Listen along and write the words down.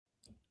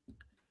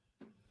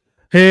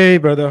Hey,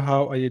 brother,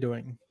 how are you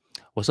doing?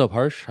 What's up,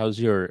 Harsh? How's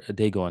your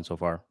day going so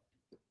far?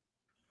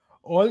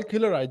 All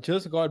killer. I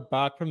just got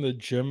back from the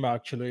gym,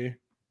 actually.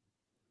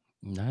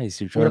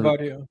 Nice. You're What trying to.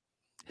 about you?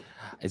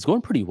 It's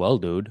going pretty well,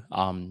 dude.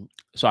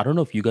 So I don't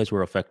know if you guys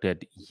were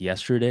affected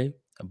yesterday,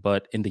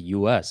 but in the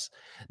U.S.,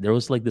 there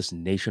was like this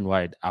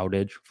nationwide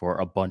outage for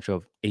a bunch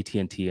of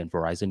AT&T and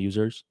Verizon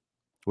users.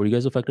 Were you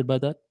guys affected by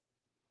that?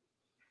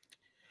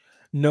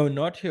 No,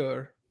 not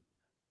here.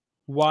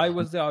 Why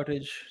was the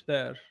outage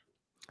there?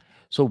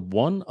 So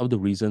one of the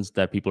reasons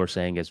that people are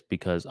saying is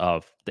because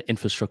of the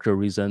infrastructure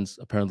reasons.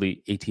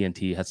 Apparently,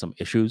 AT&T had some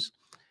issues.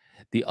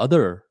 The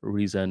other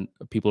reason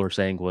people are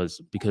saying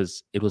was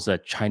because it was a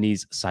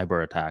Chinese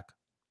cyber attack.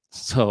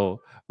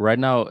 So right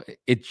now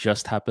it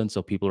just happened,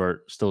 so people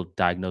are still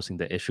diagnosing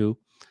the issue.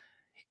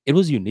 It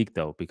was unique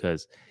though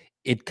because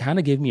it kind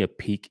of gave me a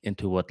peek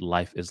into what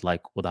life is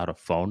like without a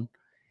phone,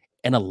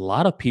 and a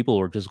lot of people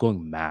were just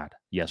going mad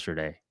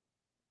yesterday.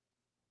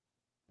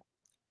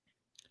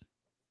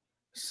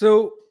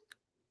 So,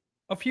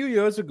 a few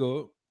years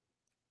ago,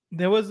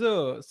 there was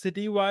a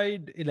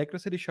citywide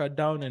electricity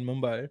shutdown in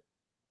Mumbai,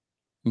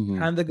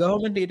 Hmm. and the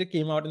government later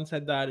came out and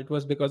said that it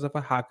was because of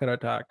a hacker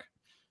attack.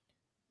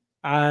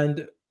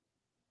 And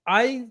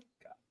I,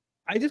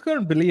 I just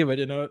couldn't believe it.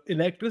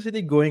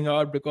 Electricity going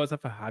out because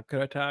of a hacker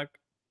attack.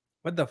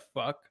 What the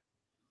fuck?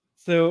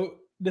 So,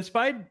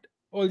 despite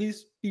all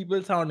these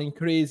people sounding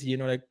crazy,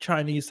 like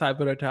Chinese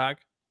cyber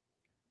attack,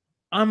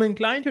 I'm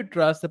inclined to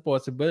trust the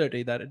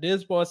possibility that it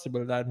is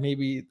possible that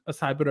maybe a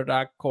cyber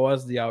attack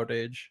caused the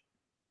outage.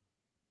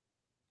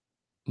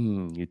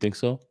 You think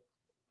so?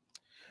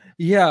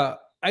 Yeah,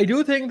 I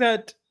do think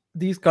that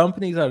these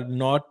companies are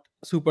not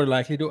super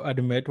likely to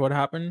admit what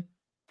happened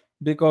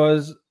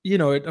because,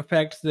 it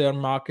affects their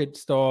market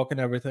stock and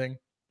everything.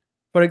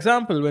 For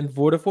example, when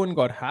Vodafone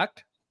got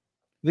hacked,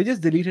 they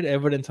just deleted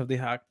evidence of the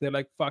hack. They're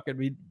like, fuck it.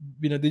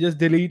 They just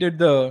deleted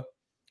the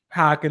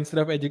hack instead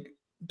of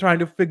trying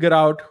to figure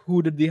out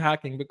who did the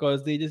hacking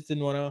because they did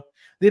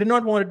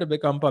not want it to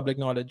become public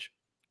knowledge.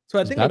 So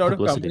I It's think a bad lot of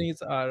publicity.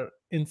 companies are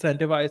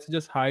incentivized to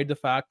just hide the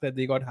fact that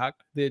they got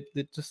hacked. They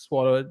just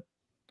swallow it.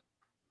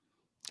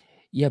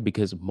 Yeah,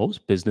 because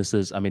most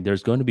businesses, I mean,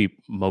 there's going to be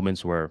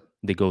moments where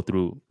they go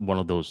through one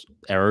of those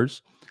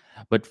errors.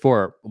 But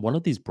for one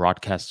of these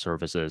broadcast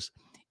services,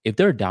 if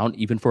they're down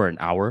even for an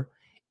hour,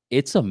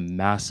 it's a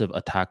massive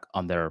attack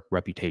on their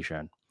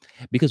reputation.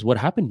 Because what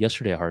happened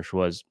yesterday, Harsh,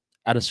 was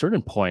at a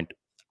certain point,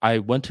 I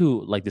went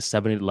to like the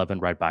 7-Eleven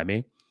right by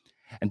me,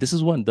 and this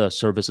is when the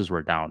services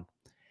were down.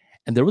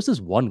 And there was this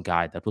one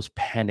guy that was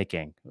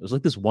panicking. It was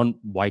like this one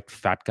white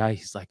fat guy.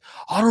 He's like,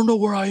 I don't know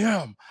where I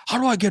am. How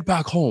do I get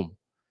back home?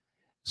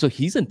 So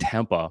he's in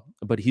Tampa,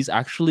 but he's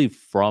actually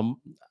from,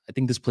 I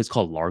think, this place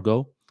called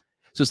Largo.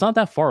 So it's not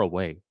that far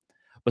away.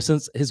 But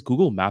since his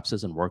Google Maps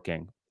isn't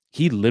working,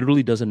 he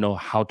literally doesn't know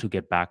how to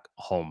get back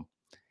home.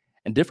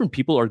 And different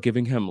people are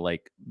giving him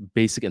like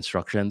basic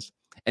instructions.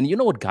 And you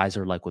know what guys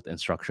are like with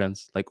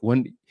instructions? Like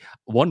when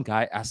one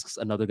guy asks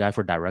another guy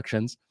for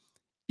directions,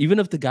 even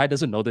if the guy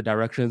doesn't know the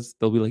directions,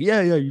 they'll be like,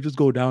 yeah, yeah, you just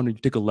go down and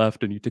you take a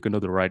left and you take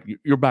another right.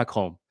 You're back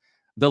home.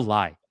 They'll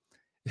lie.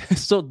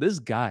 So this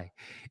guy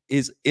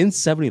is in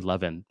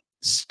 7-Eleven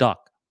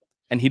stuck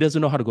and he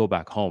doesn't know how to go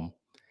back home.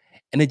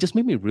 And it just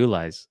made me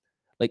realize,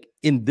 like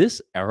in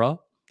this era,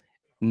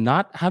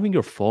 not having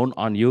your phone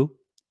on you,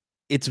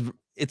 it's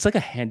like a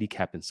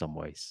handicap in some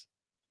ways.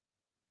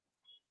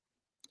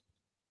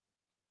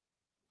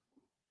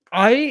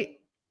 I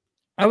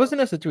I was in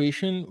a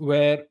situation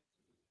where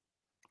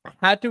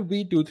I had to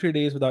be 2 3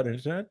 days without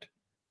internet.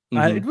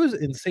 And Hmm. it was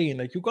insane.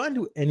 Like you can't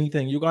do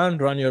anything. You can't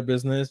run your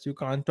business. You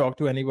can't talk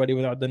to anybody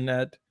without the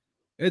net.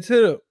 It's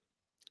a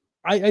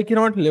I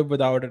cannot live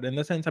without it in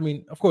the sense. I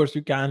mean, of course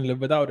you can live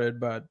without it,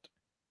 but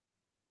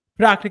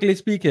practically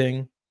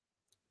speaking,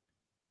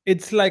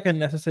 it's like a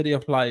necessity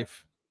of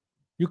life.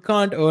 You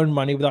can't earn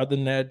money without the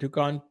net. You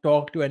can't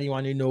talk to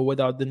anyone you know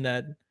without the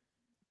net.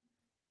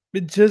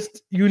 It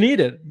just you need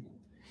it.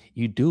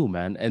 You do,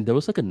 man. And there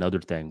was like another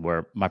thing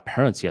where my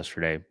parents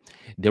yesterday,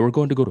 they were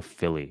going to go to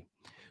Philly.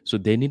 So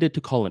they needed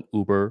to call an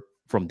Uber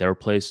from their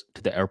place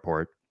to the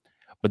airport,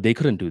 but they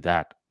couldn't do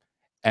that.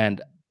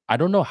 And I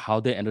don't know how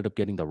they ended up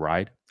getting the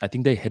ride. I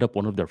think they hit up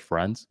one of their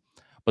friends,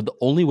 but the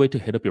only way to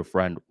hit up your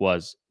friend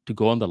was to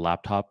go on the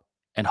laptop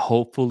and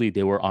hopefully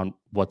they were on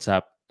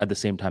WhatsApp at the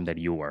same time that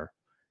you were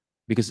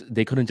because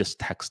they couldn't just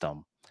text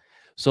them.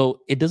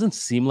 So it doesn't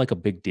seem like a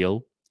big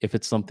deal if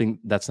it's something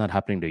that's not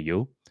happening to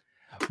you.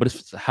 But if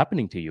it's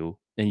happening to you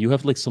and you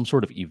have like some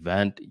sort of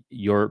event,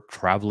 you're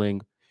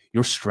traveling,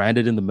 you're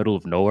stranded in the middle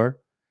of nowhere,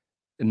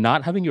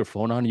 not having your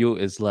phone on you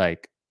is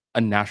like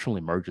a national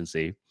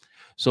emergency.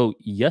 So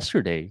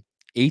yesterday,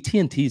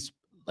 AT&T's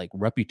like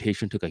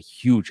reputation took a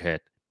huge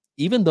hit.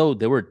 Even though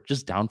they were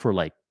just down for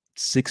like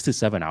 6 to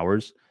 7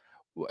 hours,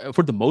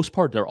 for the most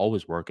part they're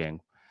always working.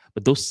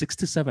 But those 6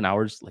 to 7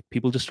 hours, like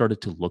people just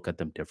started to look at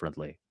them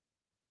differently.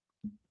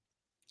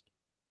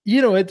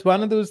 It's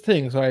one of those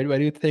things, right? Where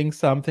you think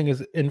something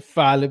is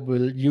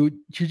infallible. You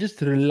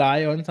just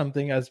rely on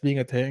something as being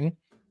a thing.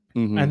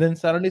 Mm-hmm. And then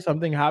suddenly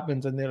something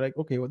happens and they're like,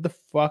 okay, what the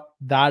fuck,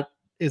 that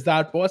is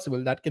that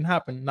possible, that can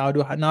happen now,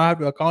 now I have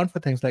to account for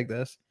things like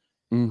this.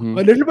 Mm-hmm.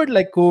 A little bit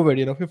like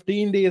COVID,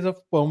 15 days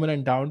of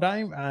permanent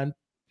downtime, and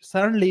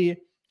suddenly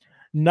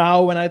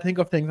now when I think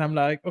of things, I'm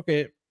like,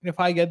 okay, if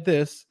I get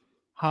this,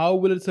 how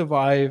will it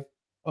survive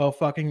a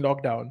fucking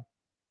lockdown?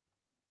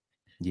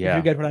 If you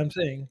Yeah. get what I'm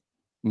saying.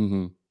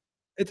 Mm-hmm.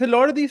 It's a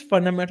lot of these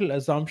fundamental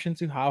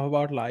assumptions you have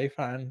about life,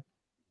 and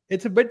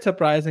it's a bit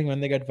surprising when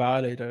they get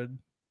violated.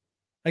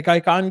 Like, I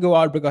can't go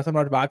out because I'm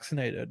not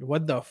vaccinated.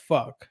 What the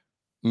fuck?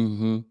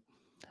 Mm-hmm.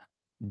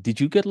 Did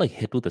you get like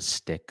hit with a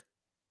stick,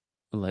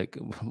 like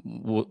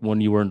when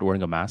you weren't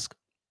wearing a mask?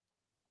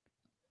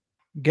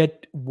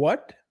 Get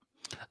what?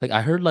 Like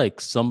I heard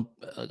like some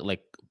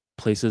like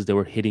places they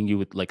were hitting you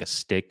with like a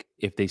stick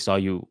if they saw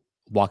you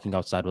walking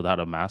outside without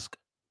a mask.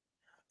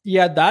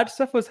 Yeah, that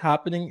stuff was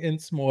happening in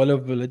smaller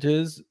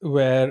villages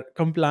where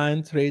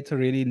compliance rates are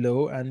really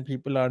low and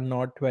people are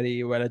not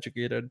very well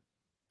educated.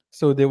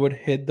 So they would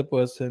hit the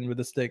person with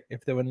a stick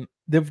if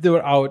they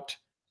were out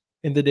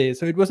in the day.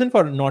 So it wasn't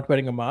for not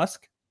wearing a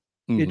mask.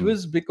 It Mm-hmm.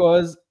 was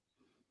because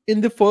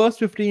in the first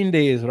 15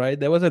 days, right,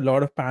 there was a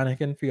lot of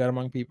panic and fear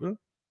among people.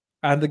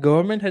 And the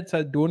government had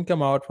said, don't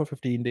come out for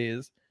 15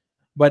 days.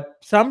 But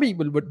some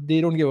people, but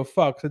they don't give a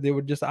fuck. So they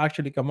would just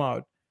actually come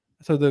out.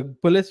 So the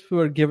police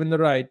were given the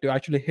right to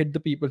actually hit the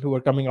people who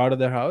were coming out of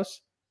their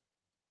house.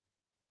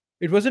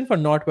 It wasn't for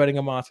not wearing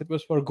a mask. It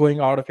was for going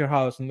out of your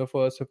house in the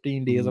first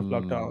 15 days of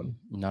lockdown.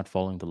 Not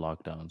following the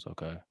lockdowns.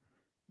 Okay.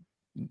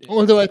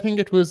 Although I think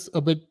it was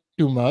a bit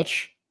too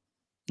much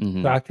to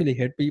Mm-hmm. actually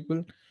hit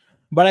people.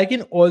 But I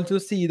can also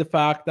see the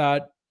fact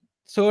that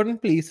certain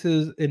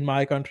places in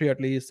my country,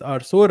 at least, are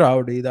so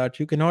rowdy that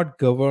you cannot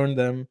govern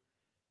them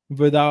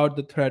without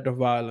the threat of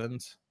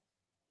violence.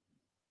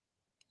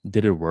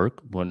 Did it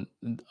work when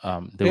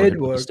they were It hit with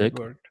the worked. It stick?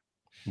 worked.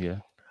 Yeah.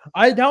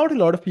 I doubt a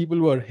lot of people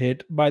were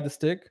hit by the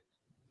stick.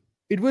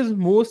 It was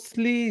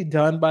mostly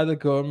done by the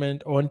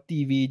government on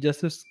TV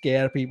just to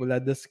scare people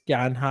that this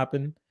can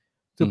happen,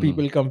 so Mm-hmm.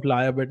 people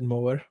comply a bit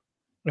more.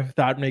 If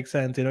that makes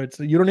sense, it's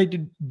you don't need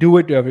to do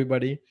it to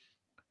everybody.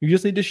 You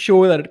just need to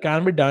show that it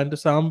can be done to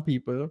some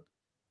people,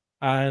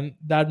 and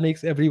that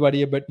makes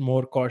everybody a bit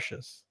more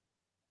cautious.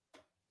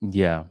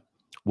 Yeah.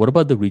 What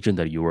about the region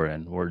that you were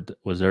in? Or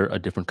was there a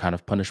different kind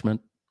of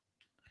punishment?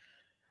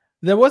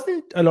 There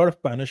wasn't a lot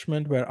of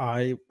punishment where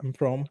I am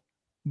from,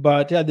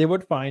 but yeah, they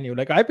would fine you.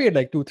 Like, I paid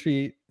like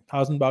 2-3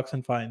 thousand bucks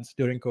in fines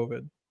during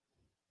COVID.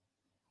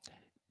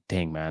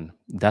 Dang, man.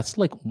 That's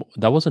like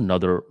that was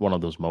another one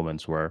of those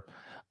moments where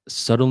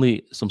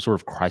suddenly some sort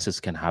of crisis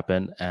can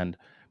happen. And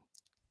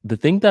the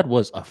thing that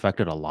was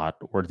affected a lot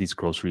were these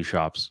grocery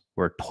shops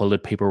where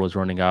toilet paper was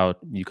running out.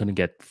 You couldn't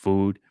get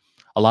food.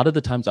 A lot of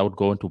the times I would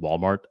go into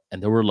Walmart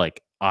and there were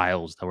like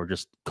aisles that were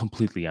just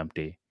completely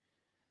empty.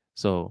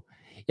 So,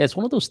 yeah, it's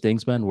one of those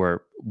things, man,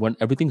 where when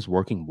everything's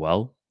working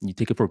well, you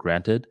take it for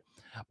granted.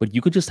 But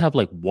you could just have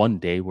like one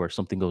day where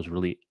something goes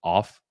really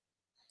off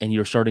and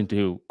you're starting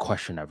to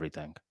question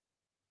everything.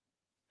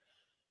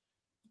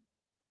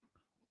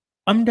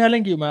 I'm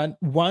telling you, man,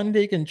 one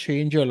day can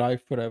change your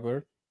life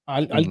forever.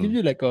 I'll give Hmm.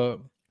 you like a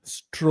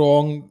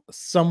strong,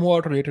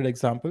 somewhat related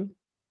example.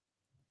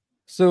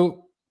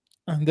 So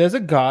there's a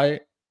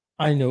guy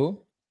I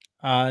know,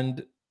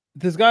 and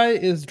this guy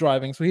is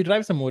driving. So he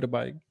drives a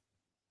motorbike,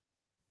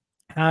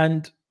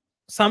 and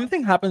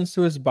something happens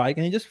to his bike,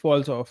 and he just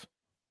falls off.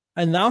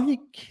 And now he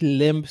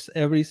limps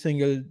every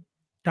single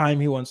time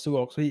he wants to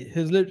walk. So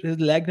his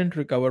leg didn't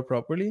recover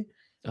properly,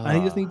 and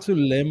he just needs to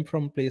Ah. limp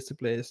from place to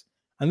place.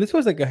 And this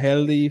was like a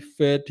healthy,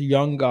 fit,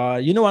 young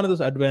guy. One of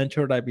those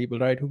adventure type people,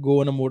 right? Who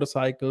go on a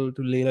motorcycle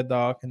to Leh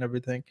Ladakh and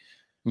everything,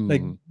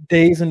 like Mhm.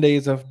 days and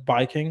days of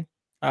biking.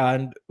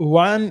 And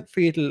one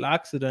fatal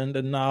accident,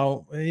 and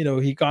now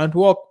he can't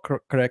walk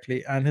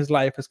correctly, and his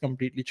life has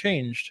completely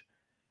changed.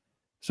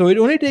 So it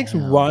only takes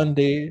Damn. one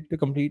day to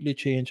completely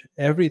change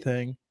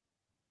everything.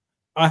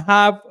 I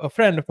have a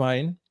friend of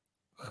mine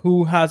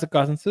who has a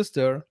cousin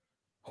sister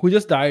who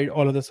just died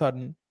all of a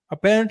sudden.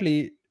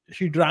 Apparently,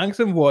 she drank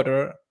some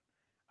water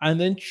and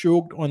then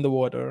choked on the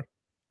water.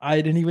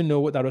 I didn't even know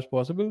what that was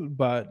possible,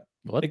 but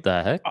What like,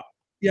 the heck? uh,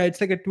 yeah, it's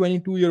like a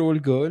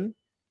 22-year-old girl,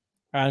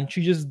 and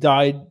she just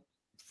died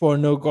for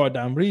no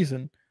goddamn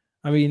reason.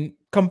 I mean,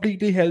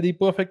 completely healthy,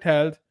 perfect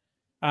health,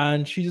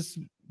 and she just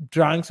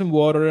drank some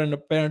water, and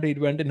apparently it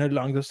went in her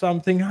lungs or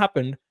something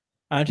happened,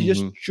 and she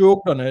just Mhm.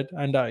 choked on it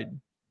and died.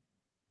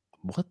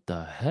 What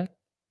the heck?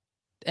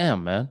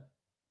 Damn, man.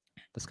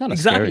 That's kinda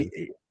Exactly.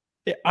 scary.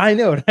 I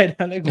know, right?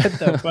 I'm like, what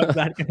the fuck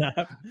that can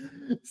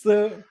happen?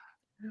 So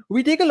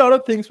we take a lot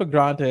of things for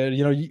granted.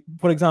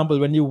 For example,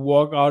 when you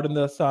walk out in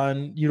the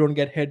sun, you don't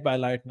get hit by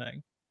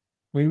lightning.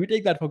 I mean, we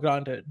take that for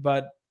granted,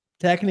 but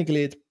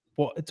technically,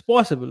 it's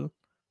possible.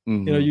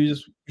 Mhm. You're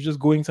just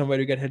going somewhere,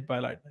 you get hit by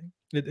lightning.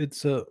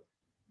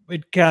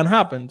 It can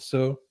happen.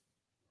 So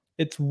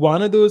it's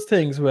one of those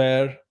things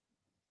where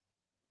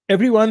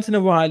every once in a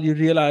while you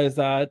realize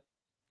that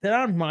there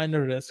are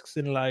minor risks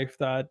in life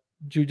that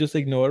you just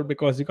ignore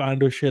because you can't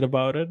do shit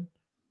about it,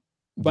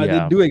 but they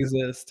Yeah. do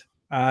exist.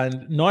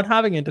 And not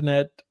having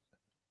internet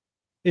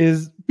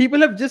is, people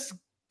have just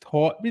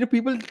thought,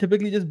 people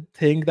typically just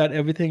think that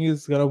everything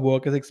is going to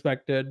work as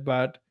expected.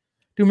 But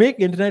to make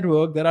internet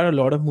work, there are a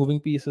lot of moving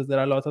pieces. There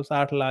are lots of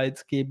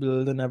satellites,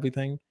 cables, and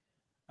everything.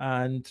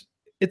 And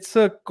it's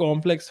a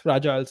complex,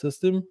 fragile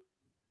system,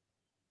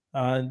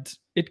 and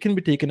it can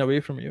be taken away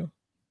from you.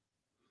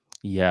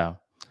 Yeah.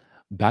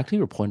 Back to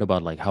your point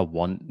about like how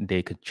one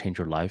day could change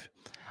your life.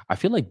 I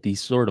feel like these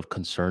sort of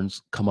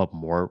concerns come up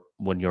more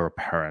when you're a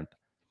parent.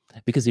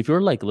 Because if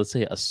you're like, let's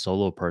say, a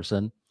solo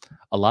person,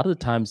 a lot of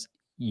the times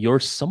you're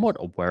somewhat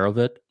aware of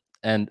it,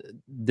 and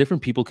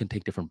different people can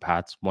take different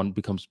paths. One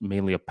becomes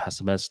mainly a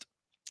pessimist,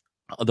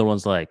 other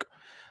one's like,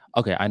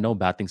 okay, I know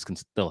bad things can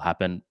still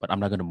happen, but I'm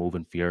not going to move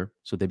in fear.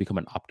 So they become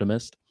an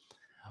optimist.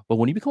 But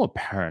when you become a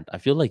parent, I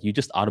feel like you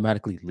just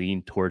automatically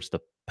lean towards the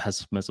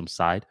pessimism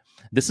side.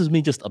 This is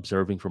me just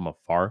observing from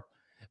afar,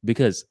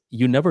 because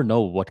you never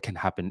know what can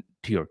happen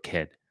to your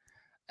kid.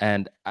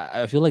 And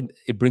I feel like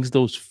it brings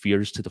those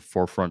fears to the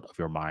forefront of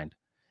your mind,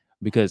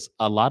 because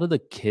a lot of the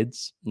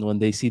kids, when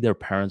they see their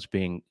parents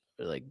being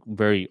like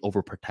very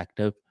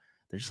overprotective,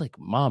 they're just like,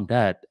 mom,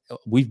 dad,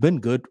 we've been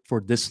good for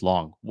this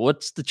long.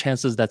 What's the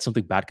chances that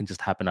something bad can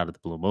just happen out of the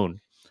blue moon?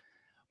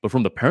 But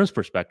from the parents'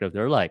 perspective,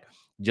 they're like,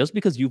 just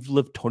because you've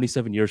lived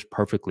 27 years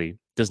perfectly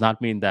does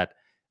not mean that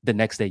the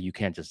next day you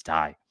can't just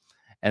die.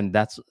 And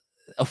that's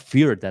a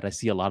fear that I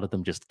see a lot of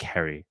them just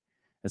carry.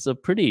 It's a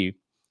pretty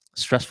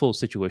stressful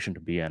situation to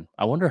be in.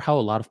 I wonder how a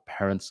lot of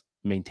parents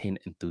maintain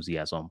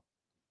enthusiasm.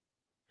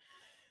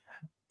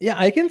 Yeah,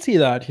 I can see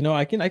that.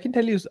 I can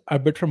tell you a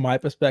bit from my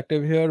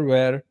perspective here,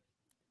 where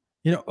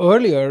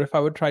earlier, if I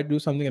would try to do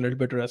something a little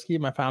bit risky,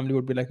 my family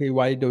would be like, "Hey,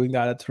 why are you doing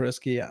that? It's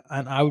risky."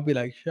 And I would be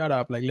like, "Shut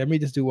up! Like, let me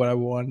just do what I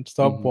want.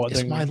 Stop It's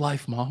bothering my me."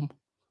 life, mom.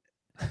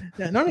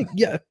 Yeah, not like,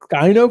 yeah,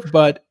 kind of,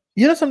 but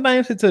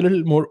sometimes it's a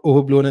little more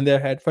overblown in their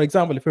head. For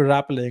example, if you're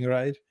rappelling,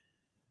 right?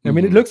 I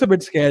mean, it Hmm. looks a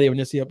bit scary when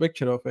you see a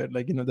picture of it.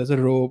 Like, there's a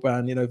rope,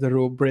 and if the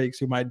rope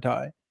breaks, you might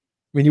die.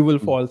 I mean, you will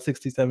fall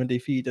 60, 70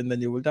 feet, and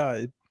then you will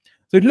die.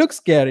 So it looks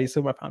scary.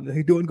 So my family,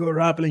 hey, don't go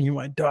rappelling, you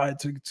might die.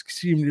 It's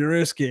extremely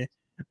risky.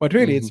 But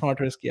really, Hmm. it's not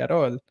risky at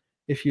all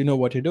if you know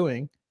what you're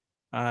doing.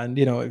 And,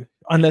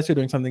 unless you're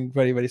doing something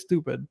very, very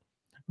stupid.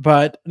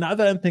 But now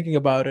that I'm thinking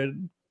about it,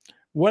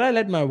 would I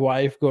let my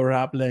wife go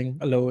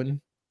rappelling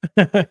alone?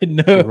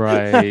 No.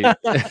 Right.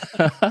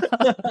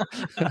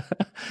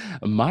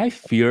 My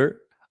fear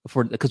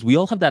for, because we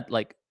all have that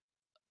like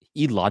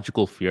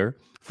illogical fear.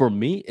 For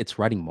me, it's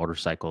riding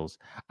motorcycles.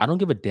 I don't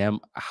give a damn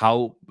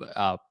how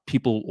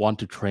people want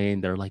to train.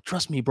 They're like,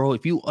 trust me, bro,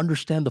 if you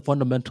understand the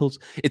fundamentals,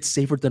 it's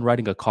safer than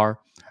riding a car.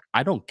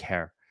 I don't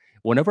care.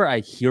 Whenever I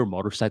hear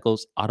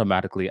motorcycles,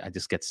 automatically I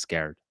just get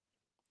scared.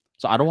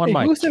 So I don't want Hey,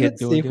 my who says kid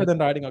it's doing safer it. than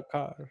riding a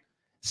car?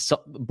 So,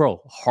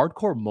 bro,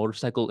 hardcore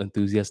motorcycle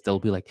enthusiasts, they'll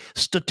be like,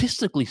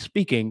 statistically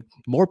speaking,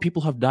 more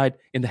people have died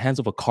in the hands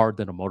of a car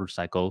than a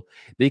motorcycle.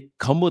 They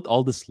come with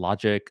all this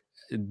logic.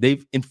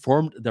 They've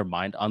informed their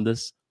mind on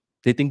this.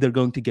 They think they're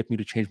going to get me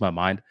to change my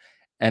mind.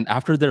 And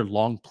after their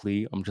long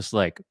plea, I'm just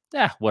like,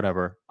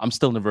 whatever. I'm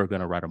still never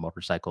going to ride a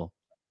motorcycle.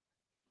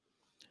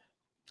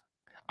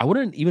 I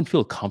wouldn't even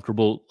feel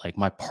comfortable like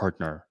my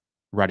partner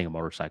riding a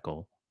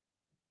motorcycle.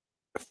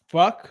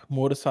 Fuck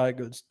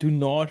motorcycles. Do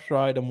not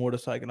ride a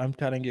motorcycle. I'm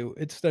telling you,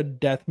 it's the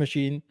death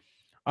machine.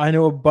 I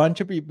know a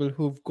bunch of people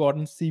who've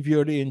gotten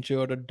severely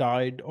injured or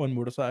died on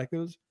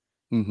motorcycles.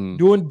 Hmm.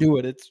 Don't do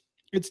it.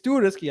 It's too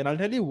risky. And I'll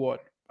tell you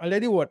what. I'll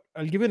give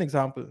you an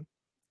example.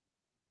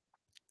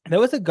 There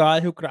was a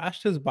guy who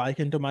crashed his bike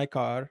into my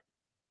car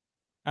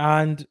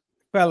and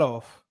fell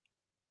off.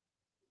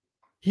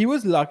 He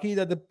was lucky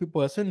that the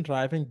person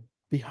driving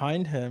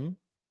behind him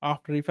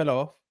after he fell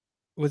off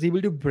was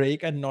able to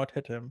brake and not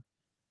hit him.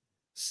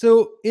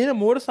 So, in a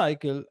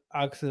motorcycle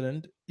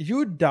accident,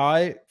 you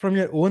die from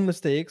your own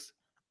mistakes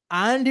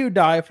and you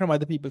die from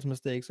other people's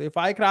mistakes. So, if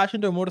I crash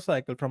into a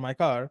motorcycle from my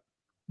car,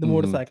 the Hmm.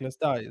 motorcyclist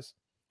dies.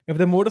 If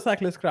the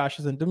motorcyclist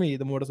crashes into me,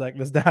 the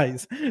motorcyclist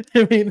dies.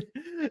 I mean,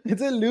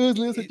 it's a lose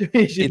lose it,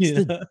 situation,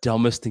 it's the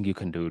dumbest thing you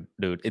can do,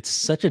 dude. It's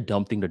such a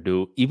dumb thing to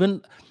do.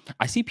 Even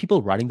I see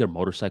people riding their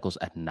motorcycles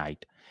at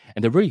night,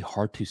 and they're very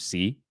hard to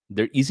see.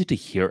 They're easy to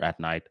hear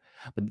at night.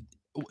 But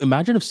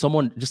imagine if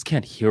someone just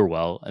can't hear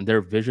well and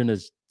their vision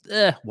is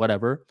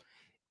whatever.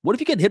 What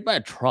if you get hit by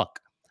a truck?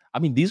 I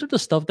mean, these are the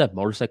stuff that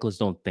motorcyclists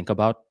don't think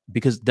about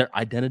because their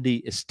identity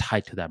is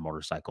tied to that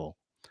motorcycle.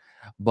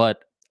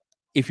 But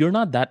if you're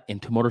not that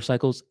into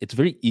motorcycles, it's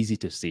very easy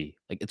to see.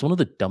 Like it's one of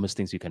the dumbest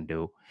things you can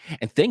do.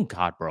 And thank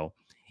God, bro,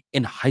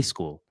 in high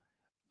school,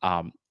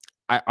 um,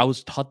 I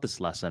was taught this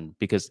lesson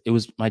because it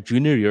was my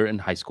junior year in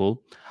high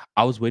school.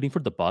 I was waiting for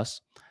the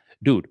bus.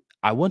 Dude,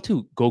 I went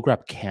to go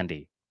grab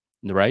candy,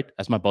 right?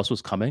 As my bus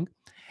was coming.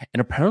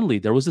 And apparently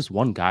there was this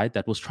one guy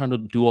that was trying to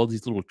do all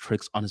these little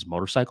tricks on his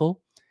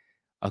motorcycle.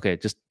 Okay,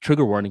 just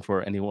trigger warning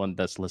for anyone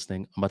that's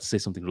listening. I'm about to say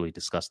something really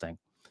disgusting.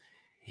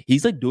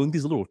 He's like doing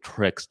these little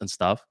tricks and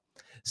stuff.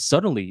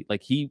 Suddenly,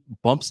 like he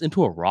bumps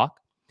into a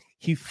rock,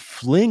 he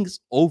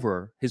flings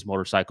over his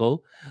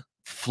motorcycle,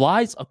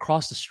 flies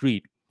across the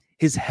street,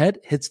 his head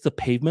hits the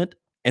pavement,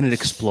 and it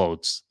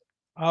explodes.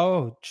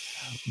 Bro,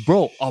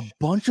 a Ouch.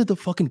 bunch of the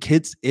fucking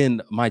kids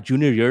in my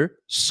junior year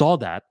saw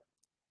that.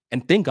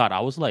 And thank God I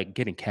was like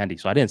getting candy,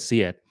 so I didn't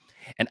see it.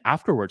 And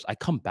afterwards, I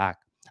come back,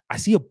 I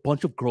see a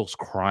bunch of girls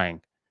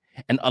crying.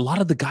 And a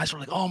lot of the guys were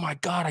like, oh my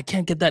God, I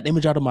can't get that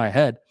image out of my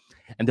head.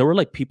 And there were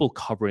like people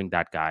covering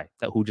that guy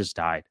that who just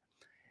died.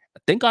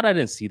 Thank God I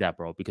didn't see that,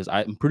 bro, because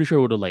I'm pretty sure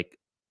it would have like,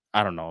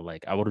 I don't know,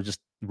 like I would have just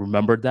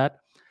remembered that.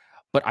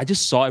 But I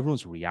just saw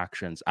everyone's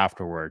reactions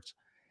afterwards.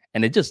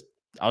 And it just,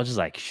 I was just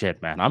like,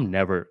 shit, man, I'm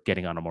never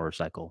getting on a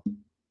motorcycle.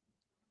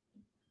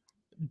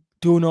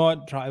 Do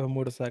not drive a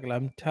motorcycle.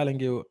 I'm telling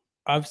you,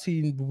 I've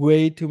seen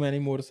way too many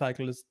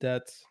motorcyclist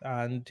deaths,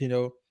 and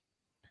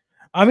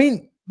I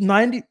mean,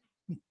 90,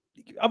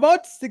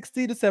 about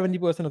 60 to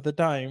 70% of the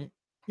time,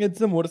 it's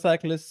the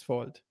motorcyclist's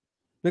fault,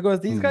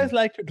 because these Mm, guys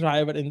like to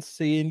drive at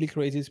insanely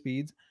crazy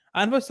speeds,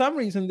 and for some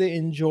reason, they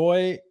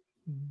enjoy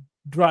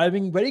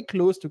driving very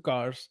close to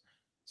cars.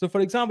 So,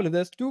 for example, if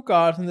there's two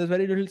cars and there's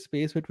very little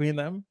space between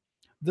them,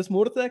 this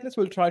motorcyclist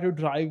will try to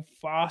drive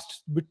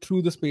fast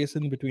through the space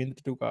in between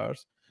the two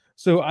cars.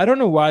 So, I don't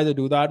know why they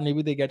do that.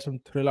 Maybe they get some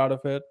thrill out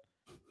of it,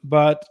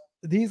 but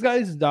these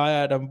guys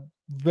die at a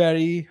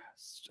very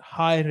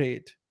high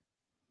rate.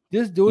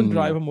 Just don't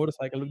drive mm. a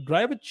motorcycle.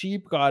 Drive a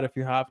cheap car if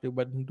you have to,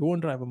 but don't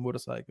drive a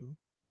motorcycle.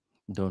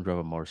 Don't drive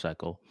a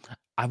motorcycle.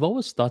 I've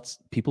always thought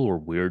people were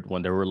weird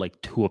when they were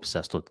like too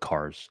obsessed with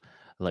cars.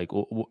 Like,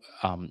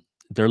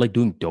 they're like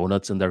doing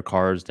donuts in their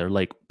cars. They're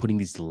like putting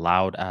these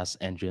loud ass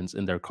engines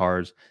in their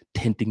cars,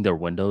 tinting their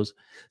windows.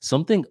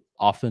 Something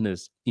often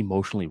is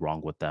emotionally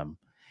wrong with them.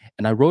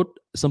 And I wrote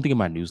something in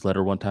my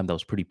newsletter one time that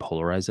was pretty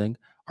polarizing,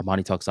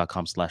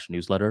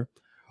 ArmaniTalks.com/newsletter,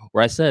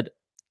 where I said,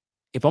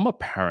 if I'm a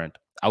parent,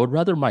 I would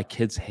rather my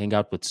kids hang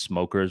out with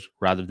smokers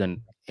rather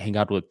than hang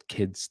out with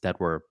kids that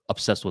were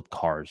obsessed with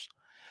cars.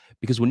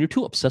 Because when you're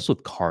too obsessed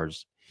with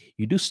cars,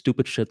 you do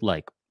stupid shit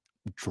like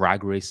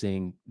drag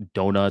racing,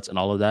 donuts, and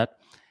all of that.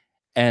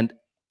 And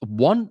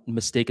one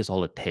mistake is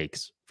all it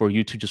takes for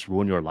you to just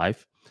ruin your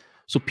life.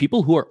 So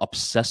people who are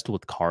obsessed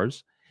with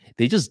cars,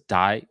 they just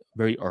die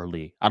very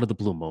early out of the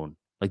blue moon.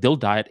 Like they'll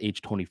die at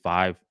age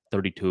 25,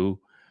 32,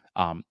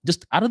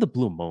 just out of the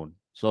blue moon.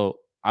 So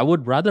I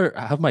would rather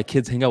have my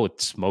kids hang out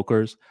with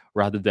smokers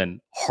rather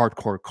than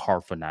hardcore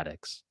car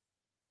fanatics.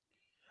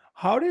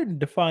 How do you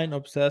define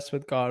obsessed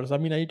with cars? I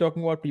mean, are you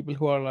talking about people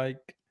who are like,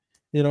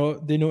 they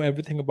know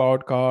everything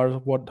about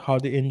cars, how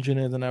the engine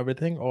is and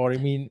everything? Or you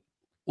mean,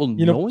 Well,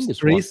 knowing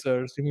is one.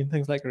 racers? You mean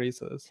things like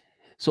racers?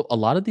 So a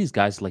lot of these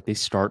guys, like they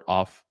start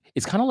off,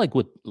 it's kind of like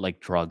with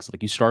like drugs.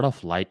 Like you start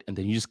off light and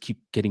then you just keep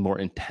getting more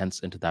intense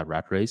into that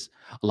rat race.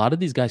 A lot of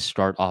these guys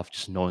start off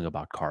just knowing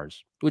about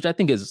cars, which I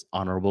think is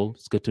honorable.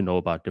 It's good to know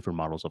about different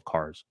models of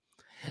cars.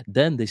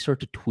 Then they start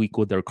to tweak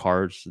with their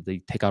cars. They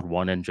take out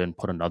one engine,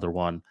 put another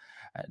one.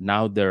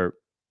 Now they're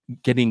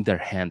getting their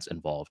hands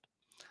involved.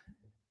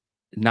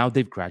 Now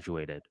they've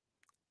graduated.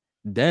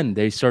 Then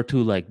they start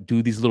to like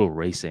do these little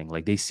racing.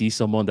 Like they see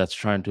someone that's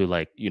trying to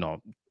like,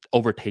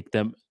 overtake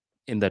them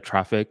in the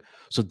traffic.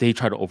 So they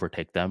try to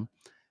overtake them.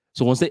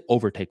 So once they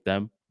overtake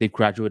them, they've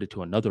graduated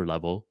to another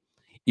level.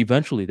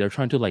 Eventually, they're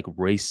trying to like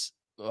race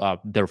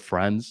their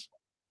friends,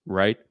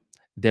 right?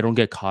 They don't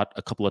get caught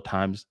a couple of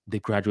times. They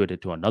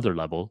graduated to another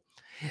level.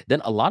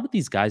 Then a lot of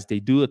these guys, they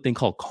do a thing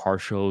called car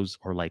shows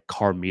or like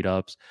car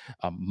meetups,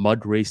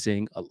 mud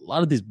racing, a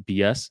lot of this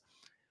BS.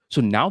 So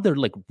now they're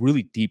like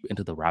really deep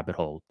into the rabbit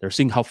hole. They're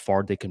seeing how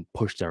far they can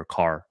push their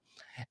car.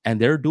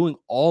 And they're doing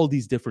all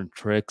these different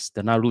tricks.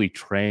 They're not really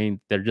trained.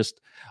 They're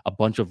just a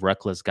bunch of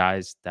reckless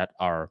guys that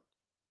are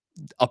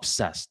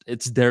obsessed.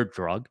 It's their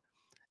drug.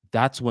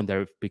 That's when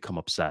they've become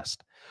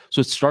obsessed. So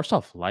it starts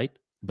off light,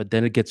 but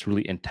then it gets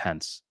really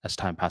intense as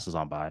time passes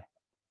on by.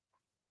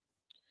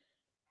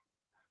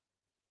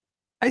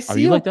 I Are see you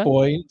your like that?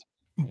 point,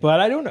 but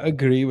I don't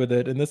agree with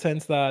it in the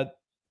sense that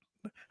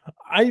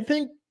I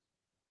think,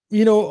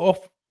 of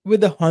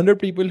with 100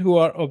 people who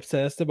are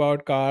obsessed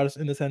about cars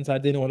in the sense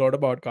that they know a lot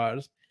about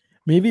cars,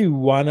 maybe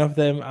one of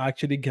them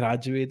actually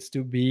graduates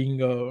to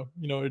being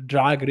a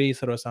drag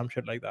racer or some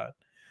shit like that.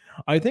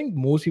 I think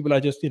most people are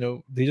just,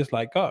 they just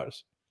like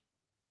cars.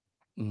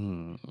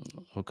 Mm,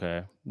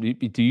 okay.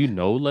 Do you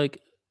know like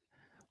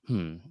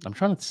I'm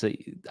trying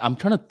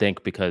to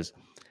think because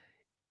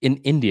in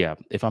India,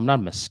 if I'm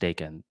not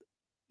mistaken,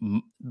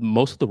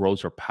 most of the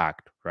roads are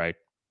packed, right?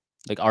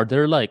 Like, are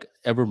there like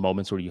ever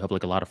moments where you have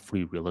like a lot of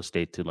free real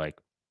estate to like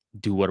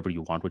do whatever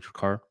you want with your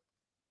car?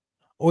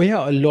 Oh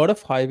yeah, a lot of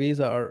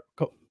highways are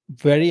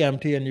very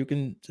empty, and you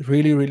can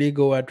really, really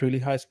go at really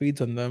high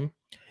speeds on them.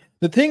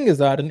 The thing is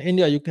that in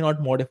India, you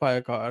cannot modify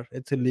a car;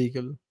 it's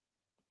illegal.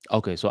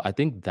 Okay, so I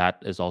think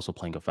that is also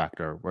playing a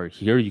factor where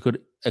here you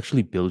could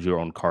actually build your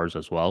own cars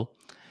as well.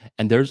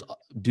 And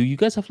do you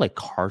guys have like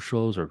car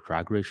shows or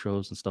drag race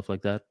shows and stuff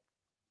like that?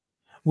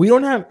 We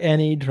don't have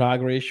any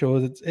drag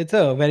ratios. It's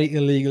a very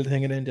illegal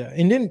thing in India.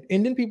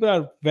 Indian people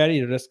are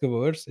very risk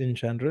averse in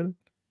general,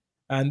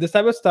 and this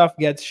type of stuff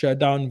gets shut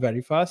down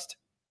very fast.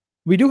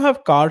 We do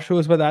have car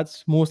shows, but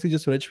that's mostly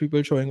just rich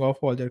people showing off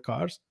all their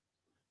cars.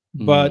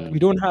 but we Mm.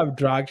 don't have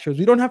drag shows.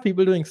 We don't have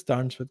people doing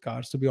stunts with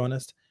cars, to be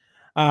honest.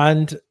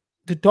 And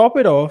to top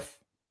it off,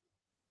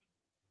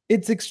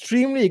 it's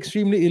extremely,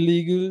 extremely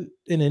illegal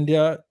in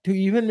India to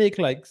even make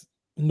like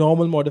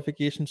normal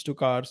modifications to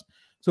cars.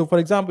 So, for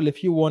example,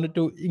 if you wanted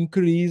to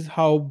increase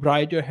how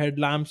bright your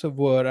headlamps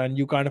were and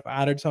you kind of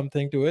added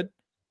something to it,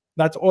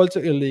 that's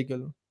also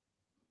illegal.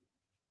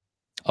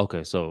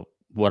 Okay, so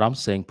what I'm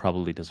saying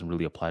probably doesn't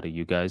really apply to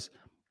you guys.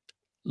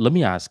 Let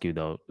me ask you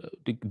though,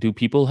 do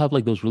people have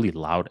like those really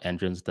loud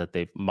engines that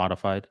they've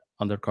modified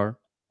on their car?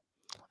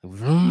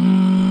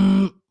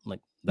 Vroom,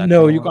 like that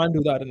No, kind of you one? can't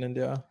do that in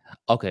India.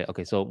 Okay,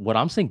 okay. So what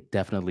I'm saying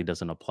definitely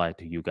doesn't apply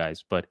to you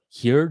guys, but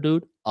here,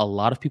 dude, a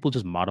lot of people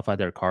just modify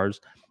their cars.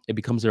 It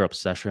becomes their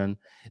obsession.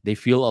 They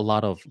feel a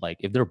lot of like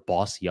if their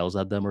boss yells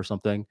at them or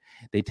something,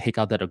 they take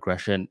out that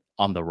aggression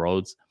on the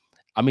roads.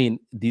 I mean,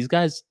 these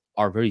guys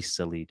are very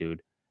silly,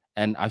 dude.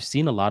 And I've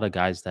seen a lot of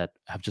guys that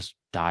have just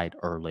died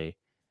early.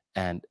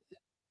 And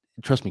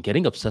trust me,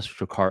 getting obsessed with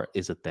your car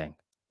is a thing.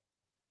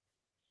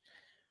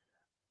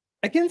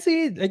 I can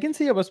see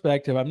your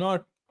perspective. I'm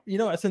not,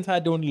 since I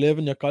don't live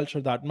in your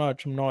culture that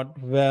much, I'm not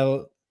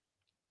well,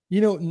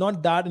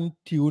 not that in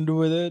tuned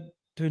with it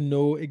to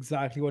know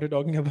exactly what you're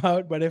talking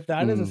about. But if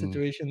that is a Mm,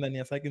 situation, then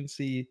yes, I can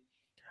see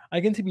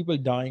people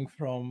dying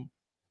from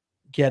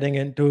getting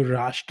into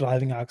rash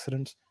driving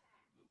accidents.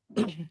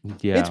 It's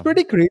yeah.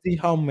 pretty crazy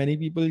how many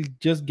people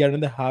just get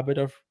in the habit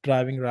of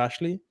driving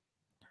rashly,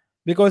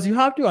 because you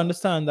have to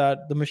understand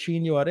that the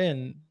machine you are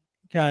in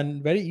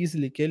can very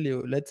easily kill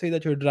you. Let's say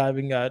that you're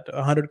driving at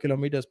 100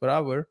 kilometers per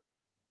hour.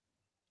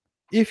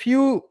 If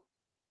you,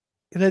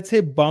 let's say,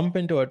 bump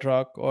into a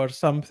truck or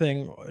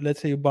something,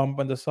 let's say you bump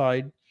on the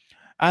side,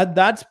 at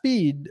that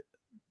speed,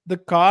 the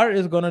car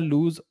is going to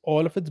lose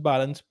all of its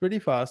balance pretty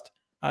fast,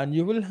 and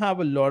you will have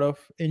a lot of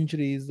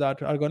injuries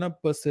that are going to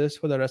persist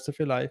for the rest of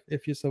your life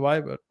if you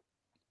survive it.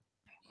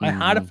 I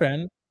had a Hmm.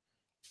 friend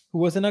who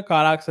was in a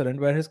car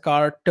accident where his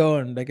car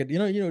turned like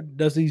it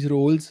does these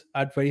rolls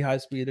at very high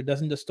speed. It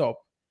doesn't just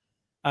stop.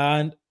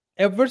 And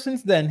ever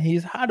since then,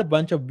 he's had a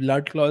bunch of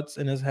blood clots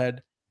in his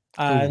head.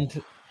 Oh.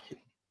 And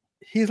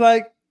he's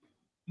like,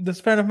 this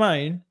friend of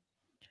mine,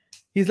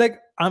 he's like,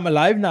 I'm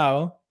alive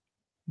now,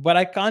 but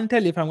I can't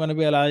tell if I'm going to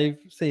be alive,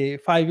 say,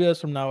 5 years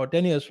from now or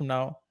 10 years from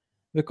now,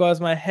 because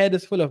my head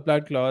is full of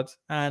blood clots.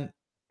 And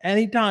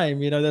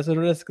anytime, there's a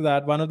risk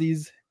that one of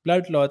these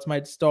blood clots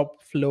might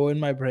stop flow in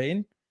my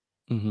brain.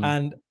 Hmm.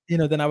 And,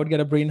 then I would get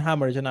a brain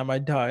hemorrhage and I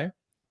might die.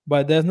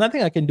 But there's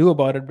nothing I can do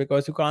about it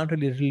because you can't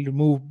really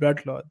remove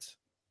blood clots.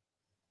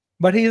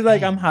 But he's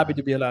like, I'm Dang, happy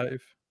to man. be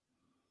alive.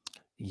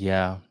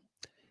 Yeah.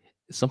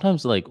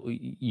 Sometimes like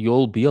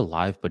you'll be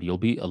alive, but you'll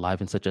be alive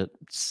in such a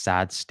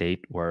sad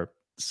state where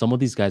some of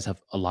these guys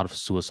have a lot of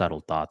suicidal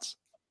thoughts.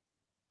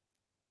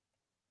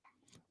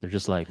 They're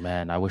just like,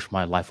 man, I wish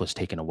my life was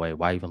taken away.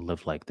 Why even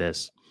live like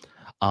this?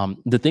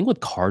 The thing with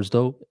cars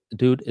though,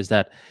 dude, is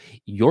that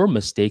your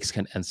mistakes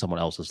can end someone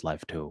else's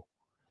life too.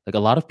 Like a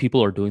lot of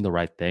people are doing the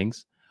right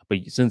things, but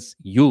since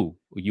you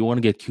want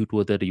to get cute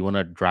with it, you want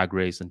to drag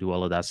race and do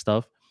all of that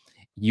stuff,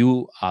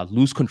 you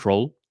lose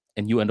control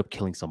and you end up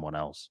killing someone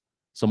else.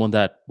 Someone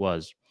that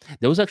was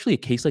there was actually a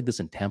case like this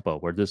in Tampa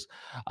where this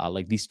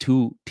like these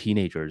two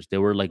teenagers, they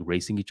were like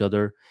racing each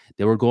other.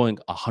 They were going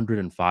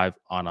 105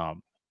 on a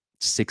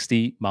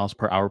 60 miles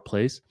per hour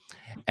place,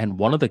 and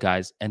one of the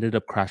guys ended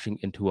up crashing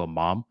into a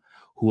mom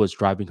who was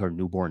driving her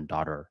newborn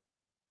daughter.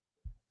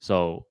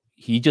 So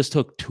he just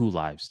took two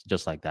lives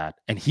just like that,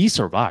 and he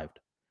survived.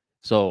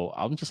 So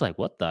I'm just like,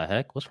 what the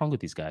heck? What's wrong with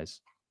these guys?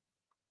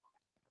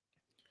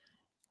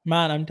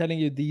 Man, I'm telling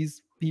you,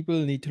 these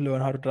people need to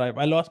learn how to drive.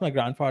 I lost my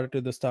grandfather to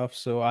the stuff,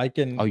 so I Oh,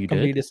 can you did?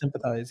 completely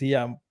sympathize.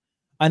 Yeah.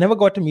 I never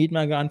got to meet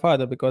my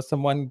grandfather because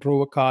someone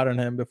drove a car on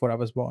him before I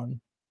was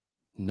born.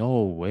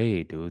 No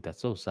way, dude.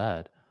 That's so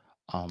sad.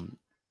 Um,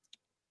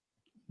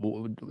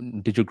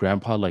 did your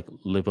grandpa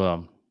live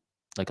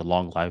like a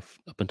long life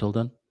up until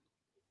then?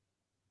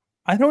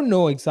 I don't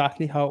know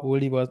exactly how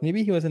old he was.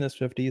 Maybe he was in his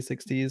 50s,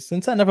 60s.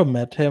 Since I never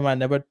met him, I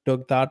never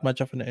took that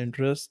much of an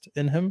interest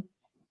in him.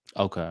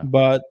 Okay.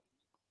 But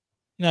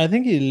yeah, I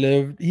think he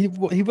lived. He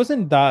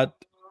wasn't that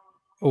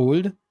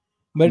old,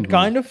 but Mm-hmm.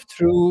 kind of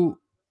through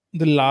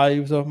the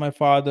lives of my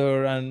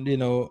father and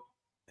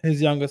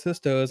his younger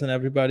sisters and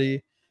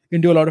everybody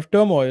into a lot of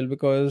turmoil,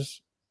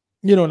 because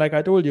like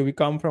I told you, we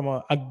come from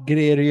a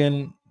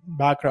agrarian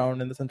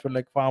background in the sense we're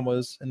like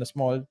farmers in a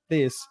small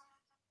place,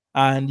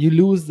 and you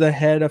lose the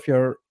head of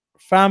your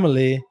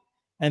family,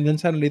 and then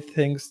suddenly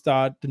things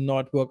start to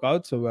not work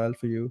out so well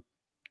for you.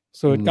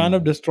 So it kind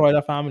of Mm. destroyed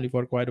our family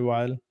for quite a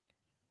while.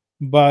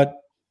 But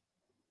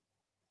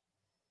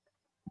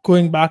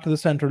going back to the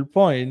central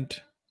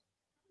point,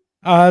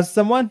 as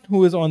someone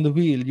who is on the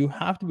wheel, you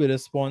have to be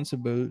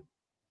responsible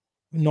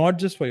not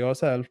just for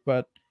yourself,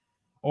 but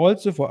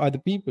also for other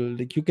people.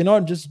 Like you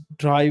cannot just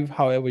drive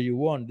however you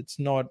want. It's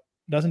not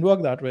doesn't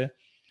work that way.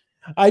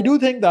 I do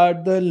think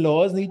that the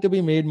laws need to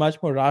be made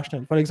much more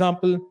rational. For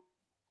example,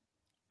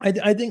 I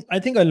think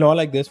a law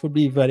like this would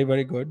be very,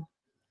 very good.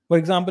 For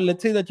example,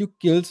 let's say that you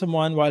kill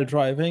someone while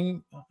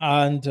driving,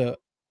 and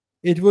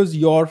it was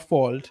your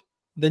fault,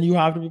 then you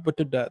have to be put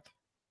to death.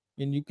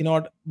 And you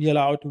cannot be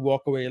allowed to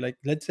walk away. Like,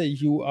 let's say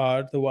you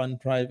are the one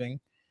driving,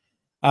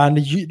 and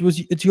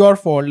it's your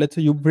fault. Let's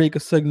say you break a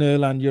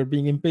signal and you're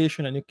being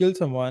impatient and you kill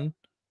someone,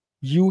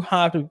 you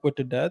have to be put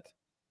to death.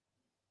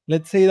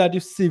 Let's say that you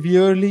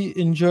severely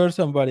injure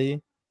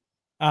somebody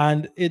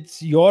and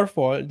it's your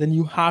fault, then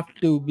you have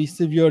to be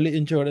severely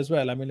injured as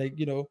well. I mean, like,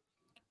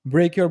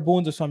 break your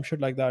bones or some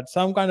shit like that.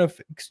 Some kind of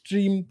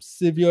extreme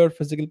severe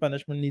physical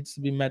punishment needs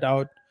to be met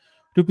out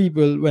to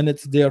people when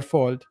it's their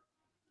fault.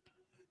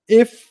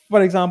 If,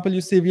 for example,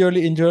 you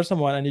severely injure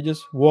someone and you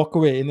just walk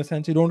away, in the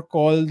sense you don't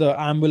call the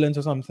ambulance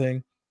or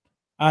something,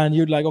 and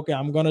you're like, okay,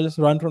 I'm gonna just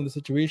run from the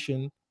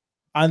situation,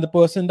 and the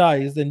person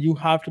dies, then you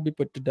have to be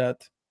put to death.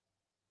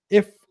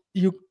 If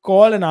you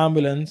call an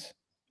ambulance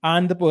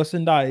and the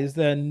person dies,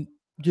 then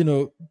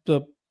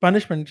the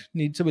punishment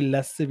needs to be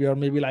less severe,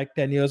 maybe like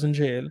 10 years in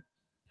jail,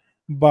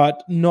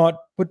 but not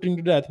putting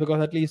to death,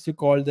 because at least you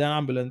called the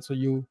ambulance, so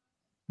you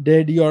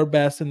did your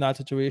best in that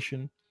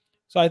situation.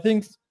 So I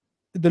think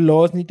the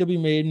laws need to be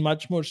made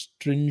much more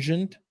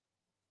stringent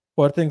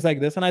for things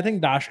like this, and I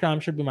think dash cam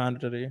should be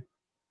mandatory.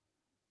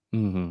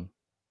 Hmm.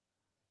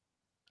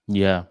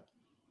 Yeah.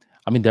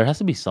 I mean, there has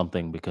to be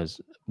something because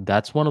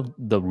that's one of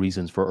the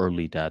reasons for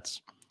early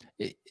deaths.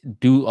 I-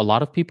 Do a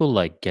lot of people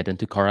like get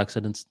into car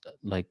accidents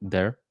like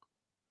there?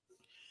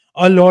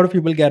 A lot of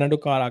people get into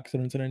car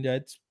accidents in India.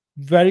 It's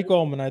very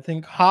common. I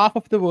think half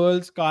of the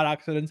world's car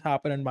accidents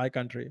happen in my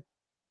country.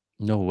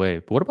 No way.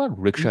 But what about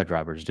rickshaw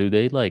drivers? Do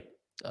they like,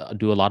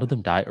 do a lot of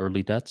them die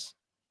early deaths?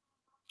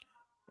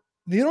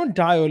 They don't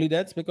die early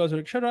deaths because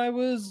rickshaw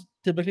drivers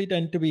typically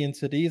tend to be in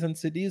cities, and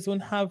cities don't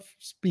have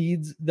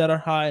speeds that are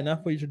high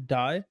enough for you to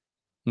die.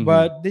 Hmm.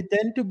 But they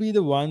tend to be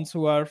the ones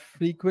who are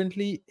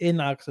frequently in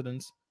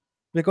accidents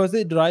because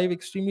they drive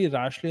extremely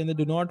rashly and they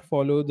do not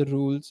follow the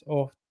rules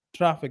of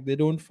traffic. They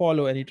don't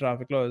follow any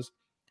traffic laws.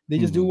 They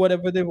just do Hmm.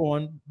 whatever they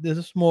want. There's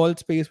a small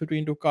space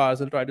between two cars.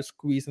 They'll try to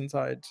squeeze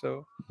inside.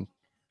 So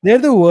they're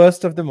the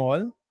worst of them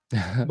all,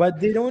 but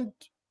they don't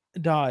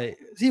die.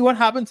 See, what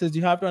happens is,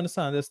 you have to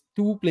understand there's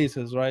two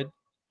places, right?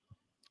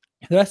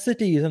 There are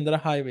cities and there are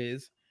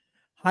highways.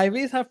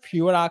 Highways have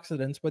fewer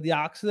accidents, but the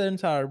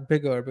accidents are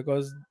bigger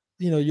because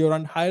you're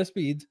on higher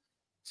speeds,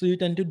 so you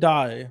tend to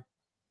die.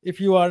 If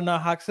you are in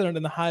a accident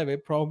in the highway,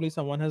 probably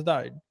someone has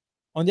died.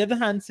 On the other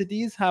hand,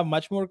 cities have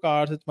much more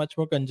cars, it's much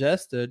more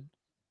congested.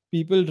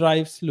 People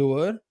drive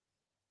slower.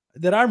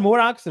 There are more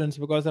accidents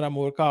because there are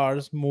more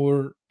cars,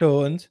 more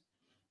turns,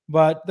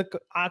 but the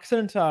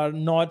accidents are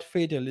not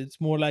fatal. It's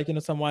more like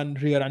someone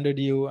rear-ended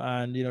you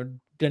and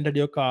dented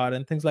your car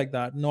and things like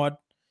that. Not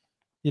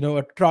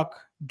a truck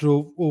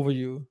drove over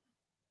you.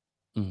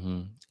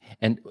 Hmm.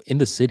 And in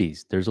the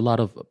cities, there's a lot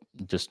of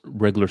just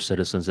regular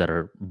citizens that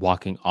are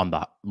walking on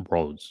the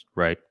roads,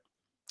 right?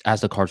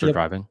 As the cars are Yep.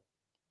 driving.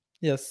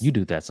 You Yes.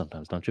 do that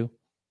sometimes, don't you?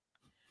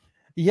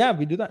 Yeah,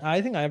 we do that.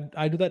 I think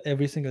I do that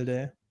every single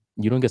day.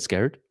 You don't get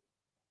scared?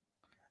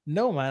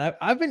 No, man,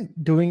 I've been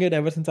doing it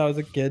ever since I was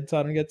a kid, so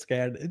I don't get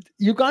scared.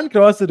 You can't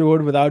cross the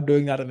road without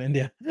doing that in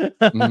India.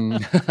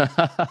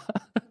 Mm.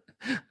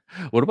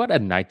 What about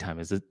at nighttime?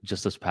 Is it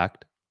just as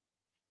packed?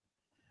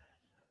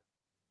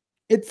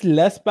 It's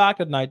less packed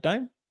at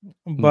nighttime,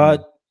 Hmm.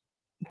 but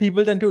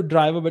people tend to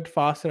drive a bit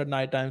faster at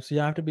nighttime, so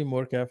you have to be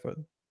more careful.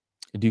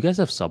 Do you guys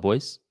have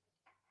subways?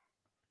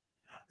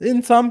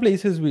 In some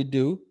places we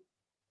do.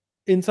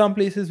 In some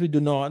places we do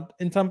not.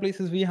 In some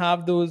places we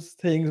have those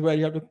things where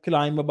you have to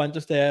climb a bunch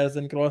of stairs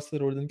and cross the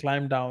road and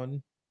climb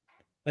down,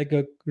 like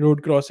a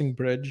road crossing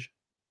bridge.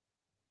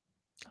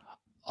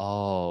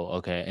 Oh,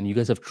 okay. And you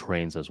guys have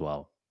trains as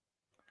well.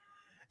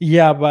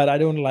 Yeah, but I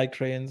don't like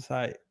trains.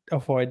 I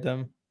avoid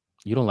them.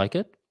 You don't like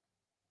it?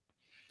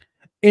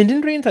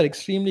 Indian trains are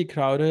extremely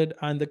crowded,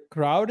 and the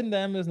crowd in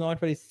them is not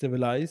very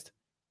civilized.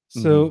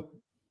 Hmm. So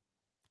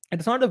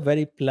it's not a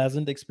very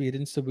pleasant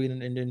experience to be in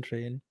an Indian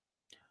train.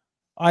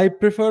 I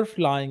prefer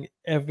flying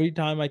every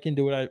time I can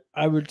do it.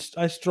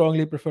 I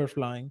strongly prefer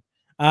flying.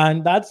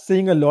 And that's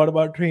saying a lot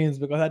about trains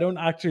because I don't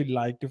actually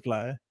like to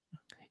fly.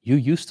 You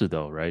used to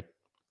though, right?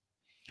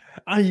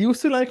 I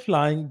used to like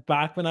flying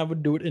back when I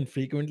would do it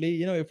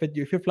infrequently.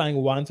 If you're flying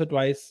once or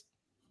twice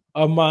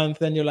a month,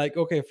 then you're like,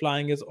 okay,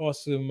 flying is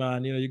awesome,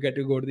 and you get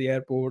to go to the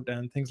airport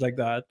and things like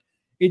that.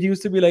 It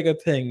used to be like a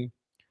thing,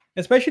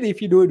 especially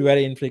if you do it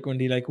very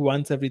infrequently, like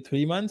once every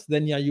 3 months.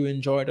 Then yeah, you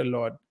enjoy it a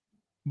lot.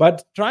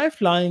 But try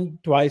flying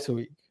twice a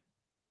week.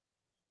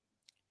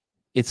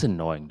 It's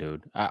annoying,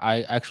 dude.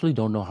 I actually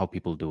don't know how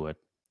people do it.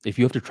 If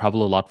you have to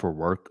travel a lot for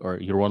work or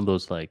you're one of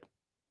those like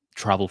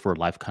travel for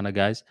life kind of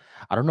guys,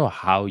 I don't know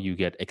how you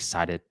get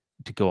excited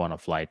to go on a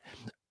flight.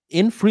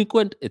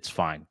 Infrequent, it's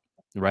fine,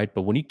 right?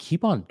 But when you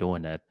keep on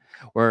doing it,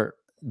 or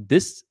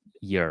this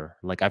year,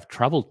 like I've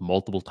traveled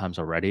multiple times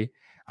already,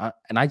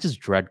 and I just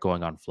dread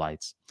going on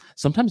flights.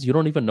 Sometimes you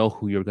don't even know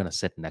who you're going to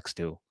sit next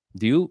to.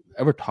 Do you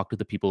ever talk to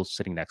the people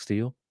sitting next to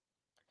you?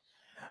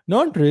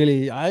 Not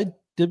really. I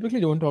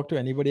typically don't talk to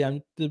anybody.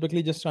 I'm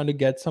typically just trying to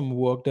get some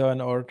work done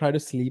or try to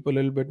sleep a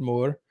little bit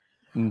more.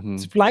 Hmm.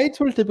 Flights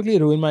will typically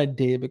ruin my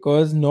day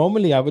because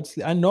normally I would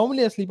sleep, and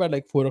normally I sleep at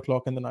like 4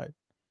 o'clock in the night,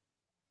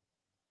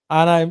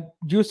 and I'm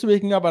used to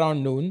waking up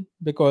around noon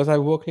because I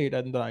work late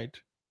at the night.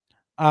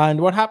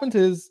 And what happens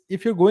is,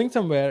 if you're going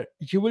somewhere,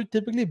 you will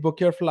typically book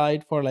your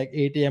flight for like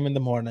 8 a.m. in the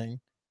morning.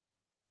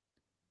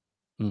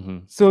 Hmm.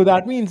 So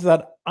that means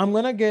that I'm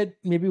gonna get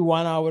maybe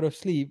 1 hour of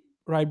sleep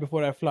right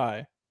before I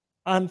fly.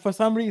 And for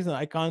some reason,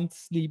 I can't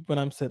sleep when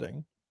I'm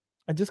sitting.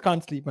 I just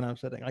can't sleep when I'm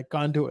sitting. I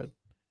can't do it.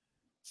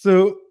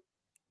 So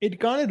it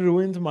kind of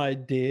ruins my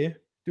day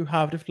to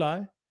have to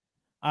fly.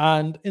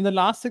 And in the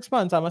last 6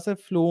 months, I must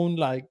have flown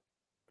like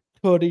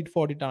 30 to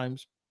 40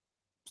 times,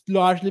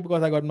 largely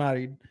because I got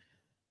married.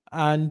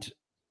 And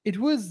it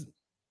was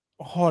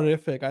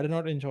horrific. I did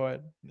not enjoy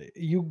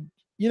it.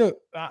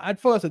 At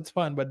first it's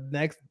fun, but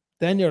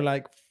then you're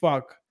like,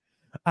 fuck.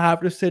 I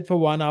have to sit for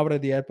 1 hour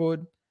at the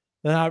airport.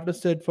 Then I have to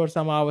sit for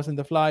some hours in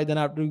the flight. Then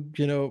I have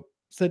to,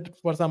 sit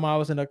for some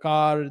hours in a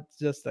car. It's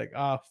just like,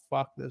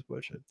 fuck this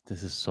bullshit.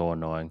 This is so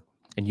annoying.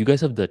 And you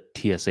guys have the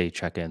TSA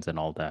check-ins and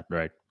all that,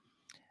 right?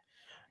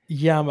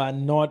 Yeah,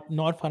 man,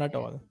 not fun at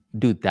all.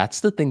 Dude, that's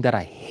the thing that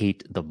I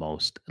hate the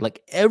most.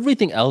 Like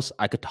everything else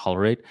I could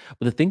tolerate,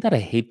 but the thing that I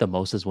hate the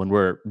most is when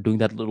we're doing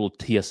that little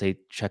TSA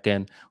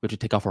check-in, we have to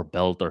take off our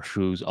belt, our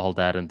shoes, all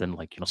that, and then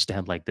like,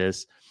 stand like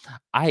this.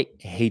 I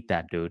hate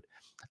that, dude.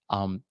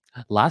 Um,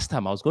 Last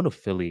time I was going to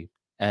Philly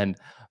and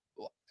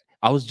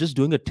I was just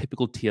doing a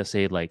typical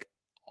TSA like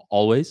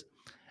always.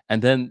 And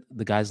then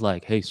the guy's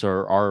like, "Hey,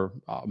 sir, our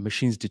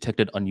machines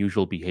detected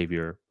unusual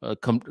behavior.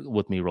 Come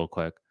with me real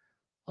quick."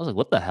 I was like,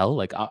 "What the hell?"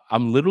 Like,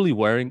 I'm literally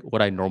wearing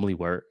what I normally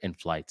wear in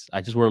flights.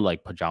 I just wear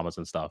like pajamas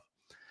and stuff.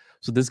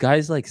 So this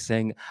guy's like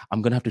saying,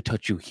 "I'm gonna have to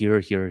touch you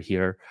here, here,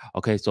 here."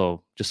 Okay,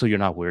 so just so you're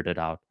not weirded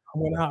out.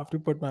 I'm gonna have to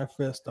put my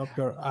fist up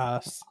your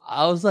ass.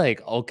 I was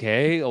like,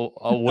 "Okay,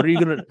 what are you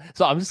gonna?"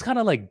 So I'm just kind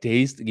of like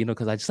dazed,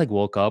 because I just like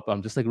woke up.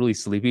 I'm just like really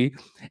sleepy,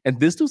 and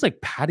this dude's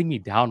like patting me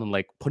down and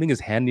like putting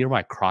his hand near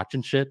my crotch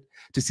and shit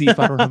to see if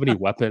I don't have any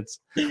weapons.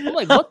 I'm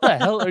like, "What the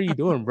hell are you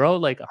doing, bro?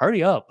 Like,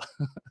 hurry up!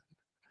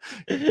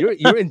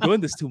 You're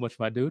enjoying this too much,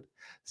 my dude."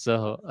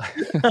 So,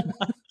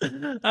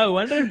 I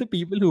wonder if the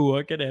people who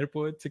work at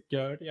airport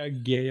security are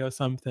gay or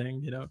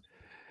something,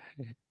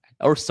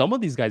 or some of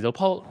these guys, they'll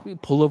probably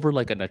pull over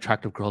like an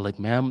attractive girl, like,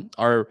 "Ma'am,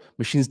 our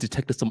machines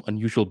detected some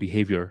unusual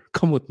behavior.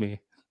 Come with me."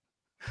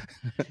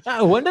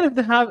 I wonder if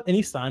they have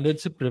any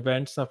standards to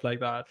prevent stuff like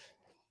that.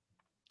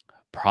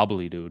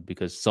 Probably, dude,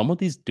 because some of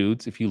these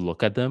dudes, if you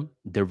look at them,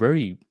 they're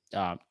very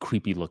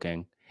creepy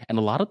looking, and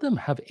a lot of them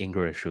have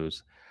anger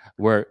issues,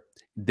 where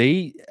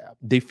they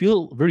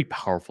feel very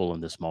powerful in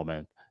this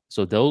moment.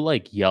 So they'll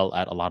like yell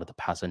at a lot of the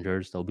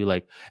passengers. They'll be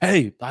like,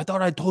 "Hey, I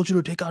thought I told you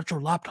to take out your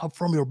laptop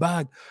from your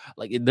bag."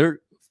 Like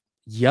they're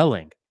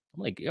yelling.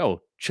 I'm like,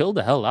 "Yo, chill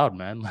the hell out,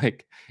 man."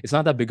 Like it's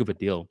not that big of a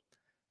deal.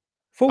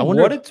 For I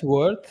wonder what if. it's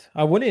worth,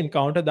 I wouldn't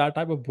encounter that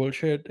type of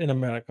bullshit in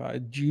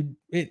America.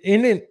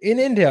 In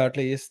India, at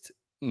least,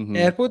 Mhm.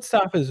 airport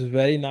staff is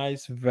very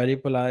nice, very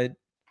polite,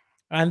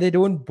 and they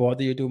don't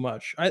bother you too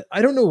much.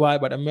 I don't know why,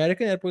 but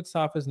American airport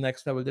staff is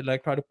next level. They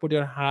like try to put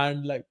their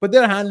hand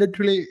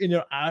literally in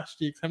your ass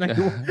cheeks. I'm like,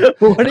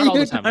 what are Not all the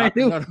you time. trying Not to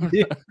no, no,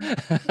 do?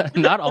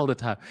 no. Not all the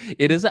time.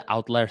 It is an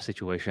outlier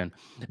situation,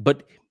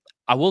 but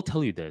I will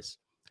tell you this: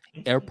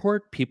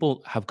 airport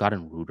people have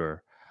gotten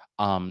ruder,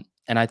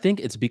 and I think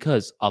it's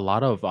because a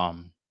lot of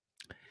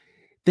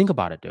think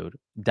about it, dude.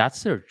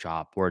 That's their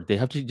job, where they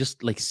have to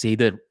just like say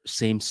the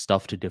same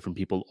stuff to different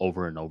people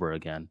over and over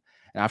again.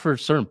 And after a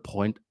certain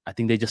point, I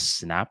think they just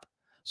snap.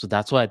 So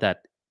that's why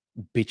that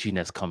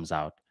bitchiness comes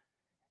out.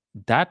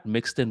 That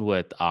mixed in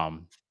with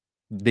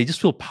they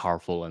just feel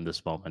powerful in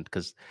this moment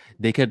because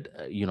they could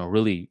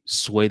really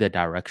sway the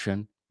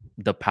direction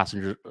the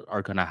passengers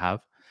are gonna have.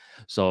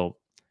 So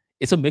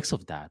it's a mix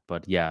of that.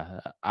 But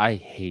yeah, I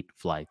hate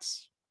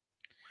flights.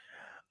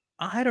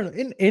 I don't know.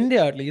 In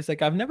India, at least,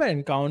 like I've never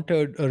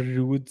encountered a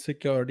rude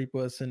security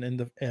person in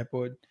the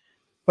airport.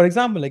 For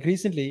example, like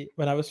recently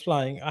when I was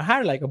flying, I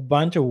had like a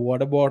bunch of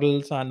water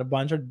bottles and a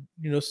bunch of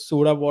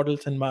soda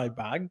bottles in my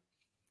bag,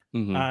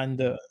 Hmm. and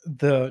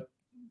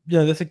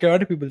the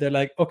security people, they're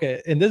like,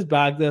 okay, in this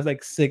bag there's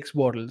like 6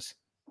 bottles,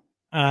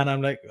 and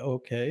I'm like,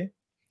 okay,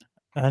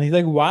 and he's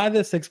like, why are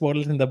there 6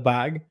 bottles in the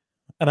bag?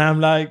 And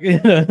I'm like,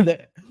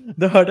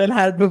 the hotel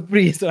had for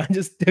free, so I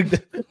just took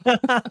the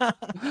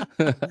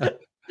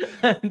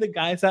and the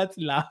guy starts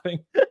laughing.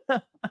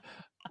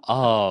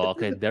 Oh,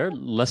 okay. They're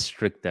less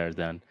strict there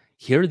then.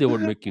 Here they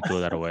would make you throw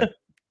that away.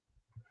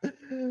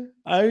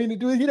 I mean,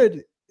 it was,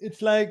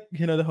 it's like,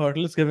 the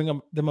hotel is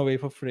giving them away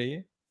for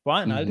free.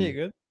 Fine, I'll Hmm. take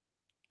it.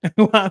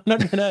 I'm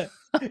not gonna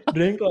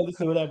drink all the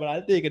soda, but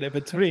I'll take it if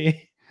it's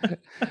free.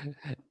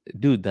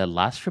 Dude, the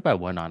last trip I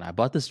went on, I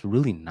bought this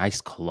really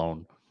nice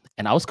cologne.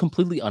 And I was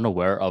completely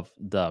unaware of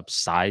the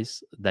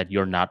size that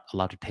you're not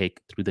allowed to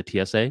take through the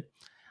TSA.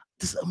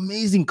 This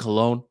amazing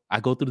cologne.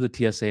 I go through the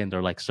TSA and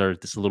they're like, "Sir,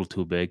 this is a little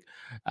too big.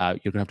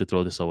 You're gonna have to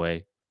throw this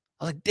away."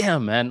 I was like,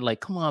 "Damn, man!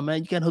 Like, come on,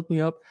 man, you can't hook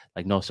me up."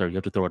 Like, "No, sir, you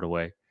have to throw it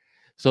away."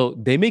 So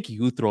they make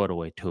you throw it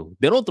away too.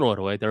 They don't throw it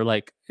away. They're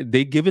like,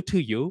 they give it to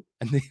you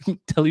and they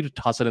tell you to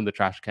toss it in the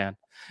trash can.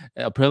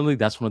 Apparently,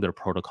 that's one of their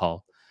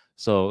protocol.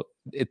 So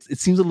it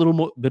seems a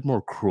little bit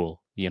more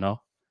cruel, you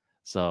know?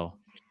 So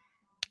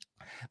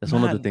that's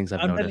one of the Man, things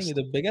I've I'm telling you, noticed.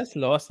 the biggest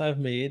loss I've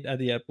made at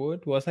the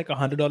airport was like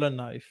 $100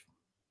 knife.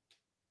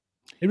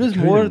 It You was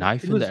carried a more.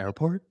 knife It in the was.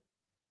 airport?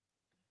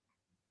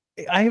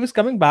 I was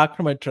coming back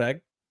from a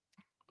trek,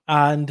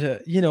 and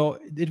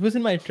it was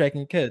in my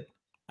trekking kit,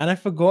 and I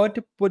forgot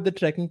to put the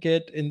trekking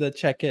kit in the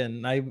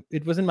check-in.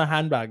 It was in my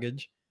hand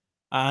baggage,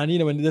 and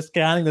when they're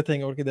scanning the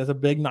thing, okay, there's a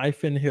big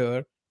knife in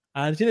here,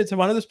 and it's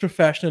one of those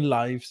professional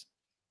knives,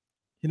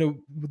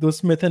 those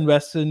Smith and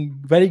Wesson,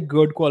 very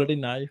good quality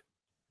knife,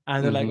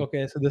 and they're like, Mm-hmm.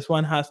 okay, so this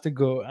one has to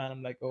go, and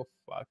I'm like, oh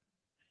fuck,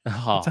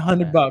 it's a Oh,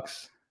 hundred man.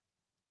 bucks.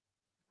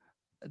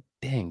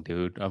 Dang,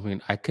 dude. I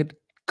mean, I could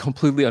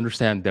completely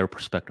understand their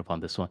perspective on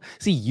this one.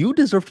 See, you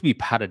deserve to be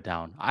patted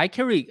down. I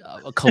carry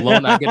a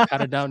cologne, I get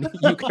patted down.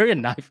 You carry a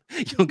knife,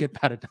 you don't get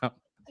patted down.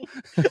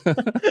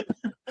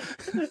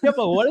 Yeah,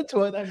 but what it's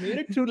worth, I made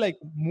it through like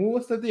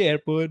most of the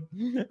airport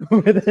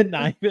with a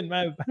knife in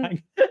my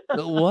bag.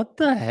 What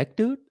the heck,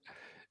 dude?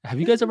 Have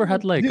you guys ever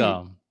had like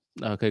Dude,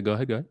 okay, go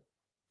ahead, go ahead.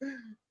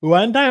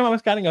 one time I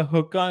was carrying a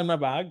hookah in my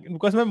bag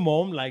because my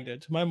mom liked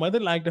it. So my mother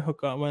liked a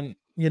hookah when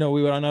we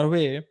were on our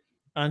way,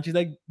 and she's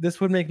like, "This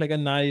would make like a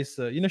nice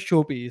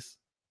showpiece."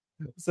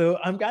 So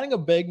I'm carrying a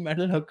big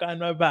metal hookah in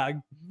my bag,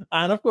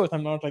 and of course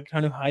I'm not like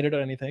trying to hide it or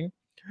anything.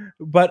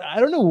 But I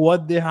don't know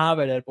what they have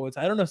at airports.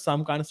 I don't know,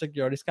 some kind of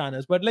security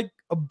scanners, but like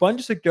a bunch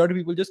of security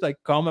people just like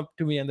come up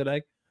to me and they're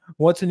like,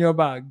 "What's in your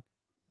bag?"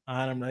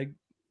 And I'm like,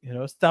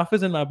 stuff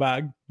is in my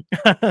bag.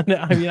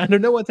 I mean, I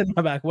don't know what's in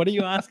my bag. What are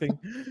you asking?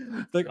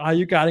 It's like, are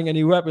you carrying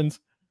any weapons?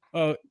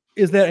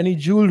 Is there any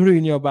jewelry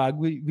in your bag?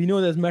 We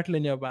know there's metal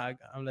in your bag.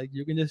 I'm like,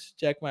 you can just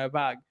check my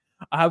bag.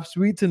 I have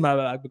sweets in my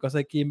bag because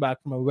I came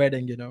back from a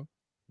wedding.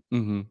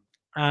 Mm-hmm.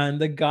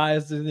 And the guy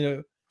is,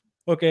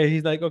 okay,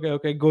 he's like,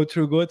 okay, go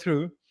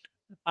through.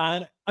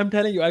 And I'm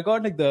telling you, I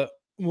got like the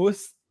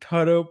most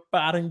thorough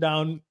patting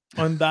down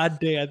on that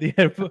day at the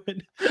airport.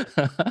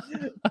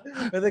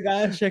 Where the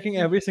guy is checking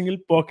every single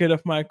pocket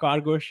of my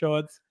cargo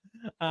shorts.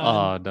 And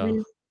Oh I no.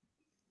 mean,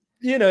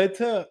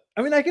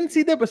 I mean, I can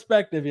see their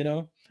perspective.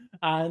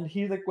 And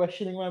he's like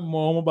questioning my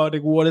mom about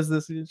like, what is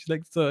this? She's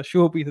like, it's a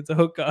showpiece, it's a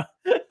hookah.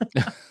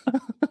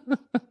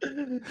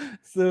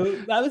 So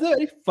that was a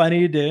very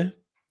funny day.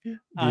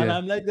 And Yeah.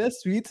 I'm like, there's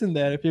sweets in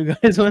there. If you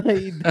guys want to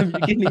eat them,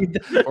 you can eat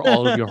For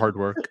all of them. your hard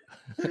work.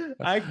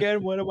 I care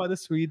more about the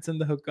sweets and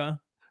the hookah.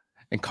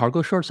 And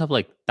cargo shorts have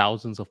like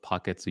thousands of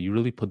pockets, so you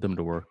really put them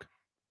to work.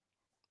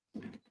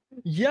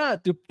 Yeah,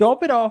 to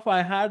top it off,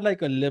 I had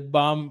like a lip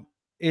balm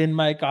in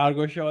my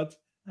cargo shorts.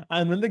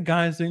 And when the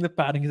guy is doing the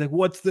patting, he's like,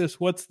 "What's this?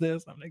 What's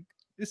this?" I'm like,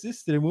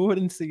 Just remove it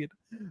and see it."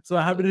 So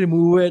I have to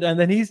remove it. And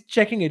then he's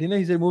checking it.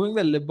 He's removing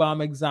the lip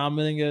balm,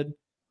 examining it,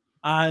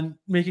 and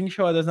making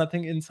sure there's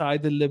nothing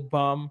inside the lip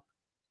balm.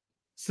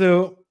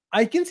 So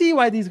I can see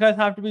why these guys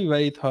have to be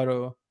very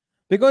thorough.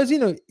 Because,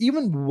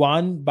 even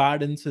one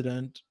bad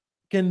incident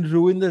can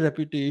ruin the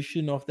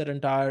reputation of that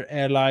entire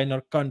airline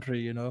or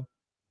country.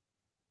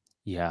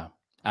 Yeah,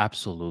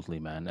 absolutely,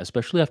 man.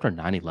 Especially after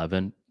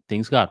 9/11,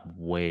 things got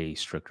way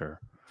stricter.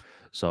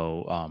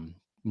 So,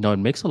 no, it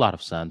makes a lot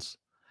of sense.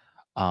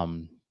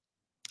 Um,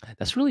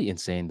 that's really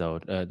insane, though.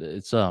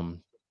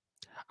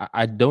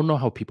 I don't know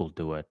how people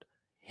do it.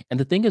 And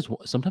the thing is,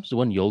 sometimes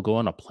when you'll go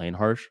on a plane,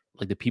 Harsh,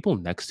 like the people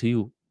next to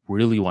you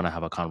really want to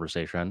have a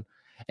conversation.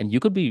 And you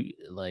could be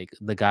like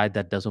the guy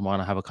that doesn't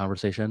want to have a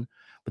conversation,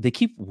 but they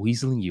keep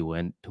weaseling you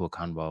into a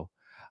convo.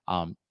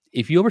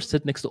 If you ever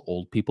sit next to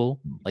old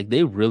people, like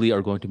they really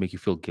are going to make you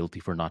feel guilty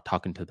for not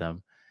talking to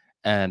them.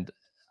 And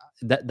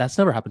that's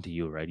never happened to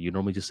you, right? You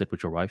normally just sit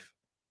with your wife.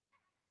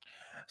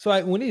 So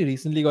I only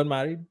recently got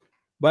married,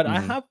 but I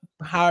Hmm. have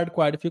had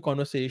quite a few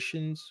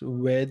conversations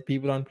with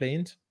people on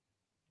planes.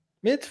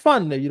 I mean, it's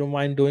fun that you don't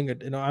mind doing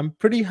it. I'm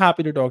pretty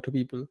happy to talk to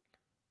people.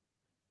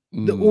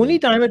 The only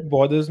Mm. time it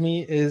bothers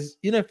me is,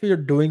 if you're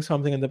doing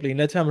something in the plane.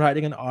 Let's say I'm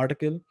writing an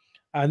article,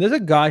 and there's a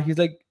guy, he's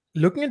like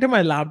looking into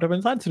my laptop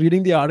and starts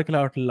reading the article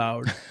out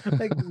loud.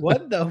 Like,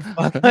 what the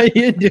fuck are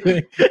you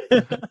doing?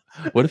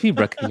 What if he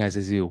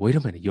recognizes you? Wait a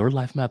minute, your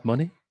life math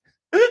money?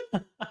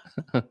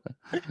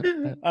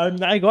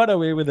 And I got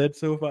away with it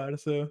so far.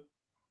 So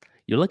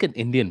You're like an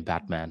Indian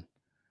Batman.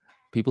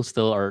 People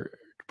still are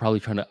probably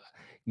trying to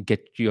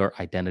get your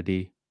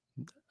identity.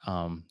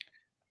 Um,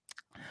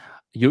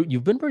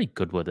 you've been very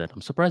good with it.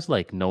 I'm surprised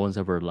like no one's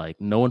ever like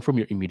no one from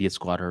your immediate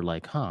squad are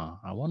like, huh,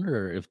 I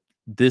wonder if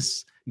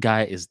this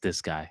guy is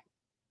this guy.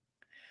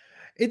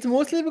 it's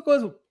mostly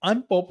because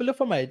I'm popular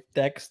for my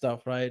tech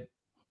stuff, right?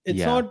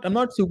 Yeah. I'm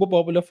not super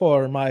popular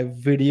for my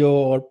video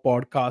or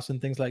podcasts and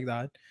things like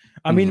that.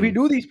 I mean, we Hmm.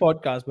 do these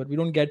podcasts, but we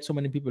don't get so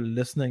many people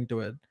listening to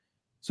it.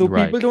 So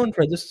Right. people don't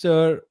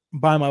register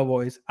by my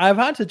voice. I've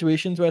had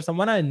situations where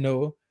someone I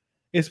know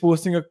is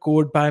posting a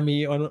quote by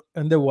me on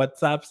the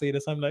WhatsApp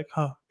status. I'm like,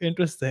 huh,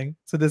 interesting.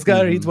 So this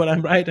guy reads Hmm. what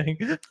I'm writing.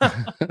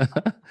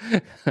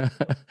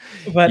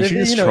 But You if should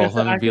just if troll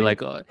they him and be actually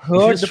like, you should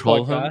heard just the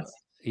troll him. podcast,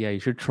 Yeah, you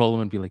should troll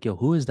him and be like, yo,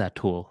 who is that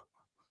tool?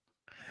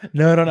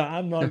 no,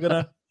 I'm not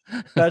gonna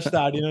touch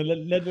that.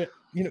 Let me,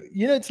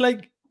 it's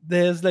like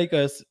there's like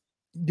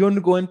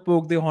don't go and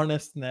poke the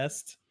hornet's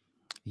nest.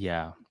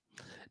 Yeah.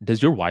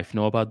 Does your wife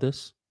know about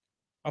this?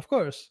 Of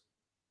course.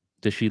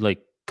 Does she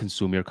like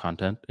consume your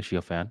content? Is she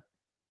a fan?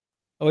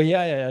 Oh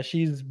yeah.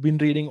 She's been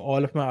reading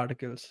all of my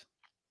articles.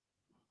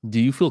 Do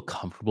you feel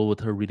comfortable with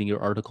her reading your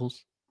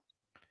articles?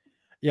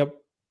 Yep.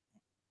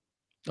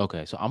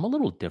 Okay, so I'm a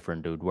little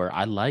different, dude, where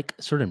I like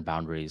certain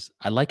boundaries.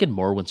 I like it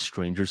more when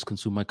strangers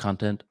consume my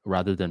content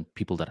rather than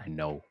people that I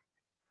know.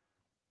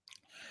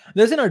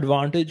 There's an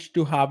advantage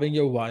to having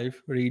your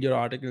wife read your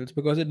articles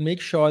because it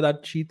makes sure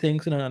that she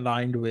thinks in an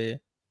aligned way.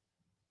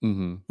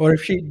 Hmm. Or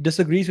if she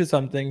disagrees with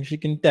something, she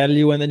can tell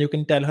you, and then you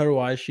can tell her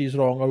why she's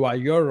wrong or why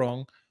you're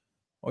wrong.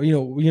 Or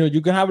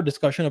you can have a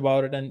discussion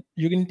about it, and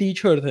you can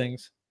teach her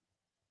things.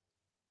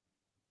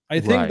 I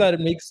think Right. that it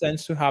makes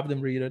sense to have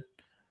them read it.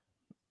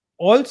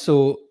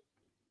 Also,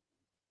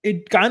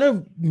 it kind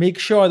of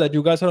makes sure that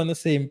you guys are on the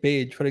same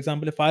page. For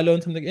example, if I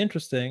learn something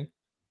interesting,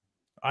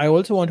 I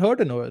also want her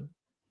to know it.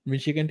 I mean,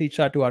 she can teach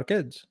that to our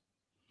kids.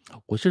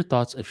 What's your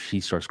thoughts if she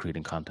starts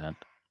creating content?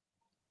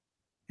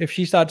 If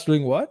she starts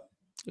doing what?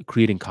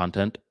 Creating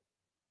content?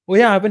 Oh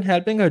yeah, I've been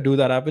helping her do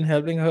that. I've been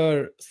helping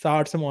her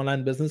start some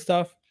online business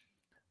stuff.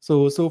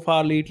 So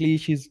far lately,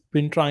 she's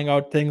been trying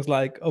out things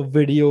like a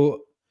video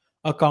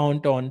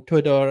account on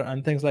Twitter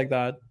and things like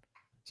that.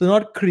 So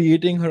not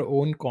creating her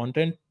own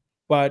content,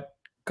 but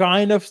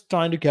kind of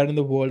trying to get in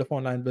the world of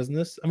online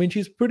business. I mean,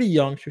 she's pretty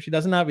young, so she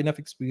doesn't have enough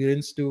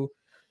experience to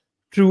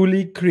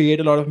truly create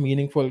a lot of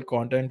meaningful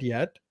content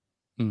yet.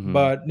 Hmm.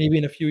 But maybe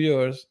in a few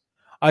years,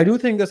 I do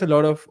think there's a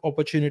lot of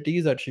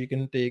opportunities that she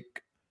can take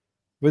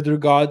with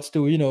regards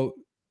to,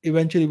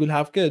 eventually we'll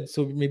have kids.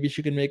 So maybe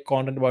she can make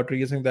content about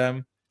raising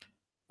them,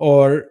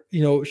 or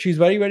she's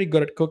very very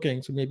good at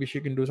cooking, so maybe she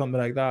can do something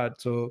like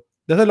that. So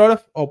there's a lot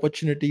of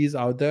opportunities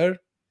out there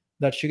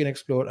that she can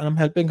explore, and I'm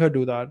helping her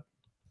do that.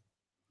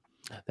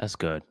 That's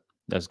good.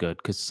 That's good.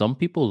 Because some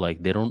people,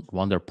 like, they don't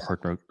want their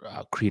partner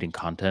creating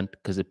content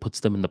because it puts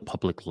them in the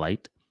public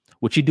light.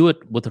 Would she do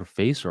it with her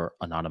face or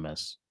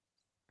anonymous?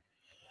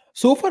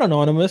 So for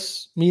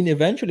anonymous, I mean,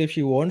 eventually if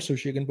she wants to,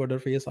 she can put her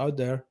face out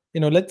there.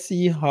 Let's see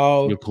You're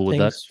how cool with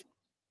that? things.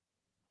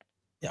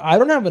 I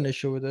don't have an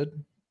issue with it.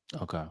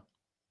 Okay.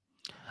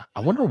 I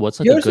wonder what's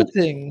like a Here's the good.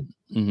 thing: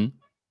 Hmm.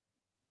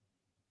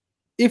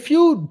 if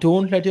you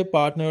don't let your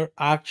partner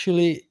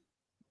actually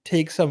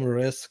take some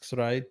risks,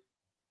 right,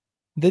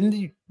 then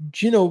they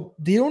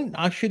don't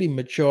actually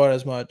mature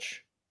as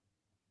much.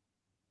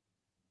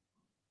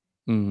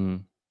 Hmm.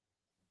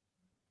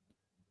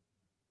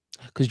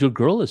 Because your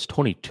girl is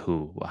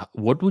 22.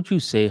 What would you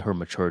say her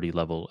maturity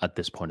level at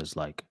this point is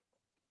like?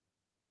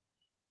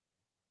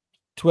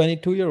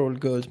 22-year-old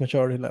girl's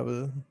maturity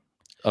level.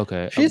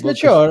 Okay. She's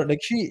Because. mature, like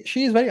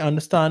she's very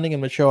understanding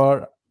and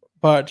mature,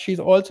 but she's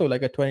also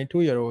like a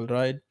 22-year-old,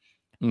 right?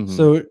 Hmm.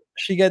 So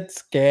she gets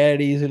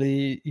scared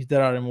easily if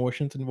there are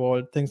emotions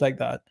involved, things like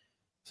that.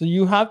 So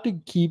you have to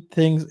keep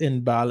things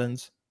in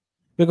balance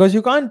because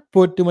you can't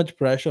put too much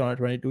pressure on a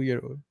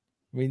 22-year-old.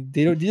 I mean,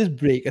 they just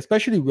break,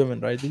 especially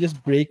women, right? They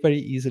just break very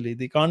easily.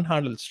 They can't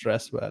handle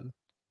stress well.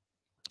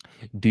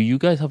 Do you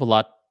guys have a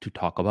lot to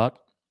talk about?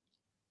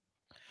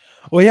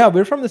 Oh yeah,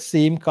 we're from the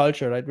same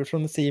culture, right? We're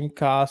from the same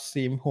caste,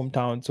 same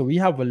hometown, so we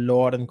have a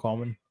lot in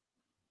common.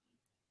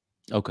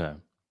 Okay.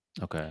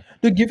 Okay.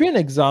 To give you an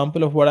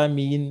example of what I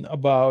mean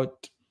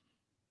about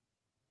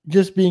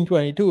just being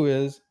 22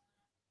 is,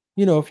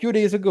 a few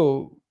days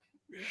ago,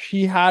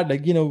 she had,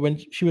 like, when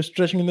she was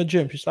stretching in the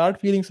gym, she started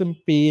feeling some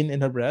pain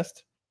in her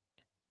breast.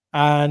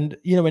 And,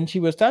 when she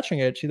was touching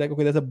it, she's like,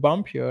 okay, there's a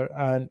bump here.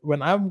 And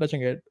when I'm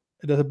touching it,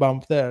 there's a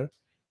bump there.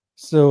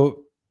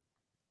 So,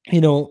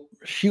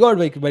 she got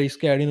like very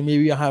scared,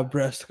 maybe I have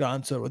breast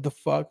cancer. What the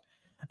fuck?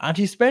 And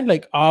she spent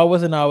like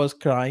hours and hours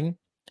crying.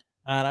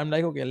 And I'm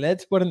like, okay,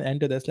 let's put an end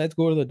to this. Let's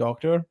go to the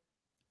doctor.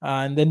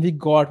 And then we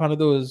got one of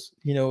those,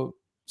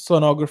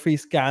 sonography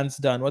scans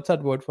done. What's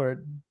that word for it?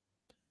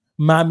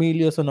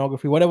 Mammalian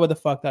sonography, whatever the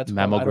fuck that's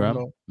called. I don't Mammogram?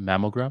 know.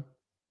 Mammogram?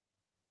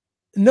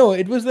 No,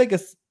 it was like an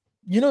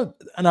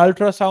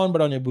ultrasound,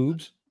 but on your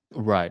boobs.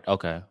 Right.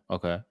 Okay.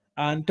 Okay.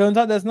 And turns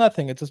out there's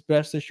nothing. It's just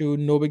breast tissue,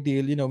 no big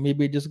deal.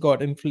 Maybe it just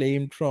got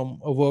inflamed from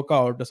a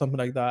workout or something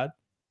like that.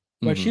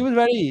 But she Hmm. was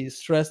very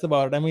stressed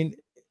about it. I mean,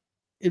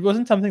 it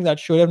wasn't something that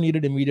should have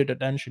needed immediate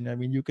attention. I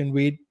mean, you can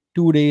wait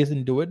 2 days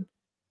and do it.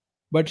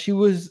 But she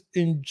was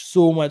in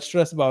so much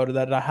stress about it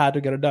that I had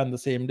to get it done the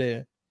same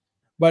day.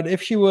 But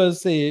if she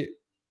was, say,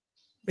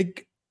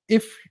 like,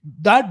 if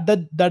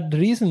that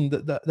reason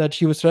that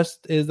she was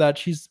stressed is that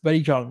she's very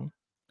young,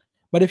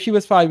 but if she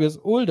was 5 years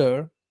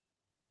older,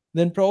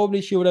 then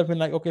probably she would have been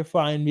like, okay,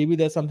 fine, maybe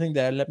there's something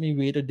there, let me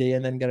wait a day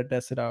and then get it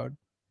tested out.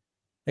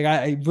 Like,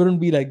 I wouldn't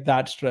be like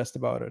that stressed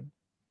about it.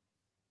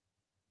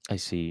 I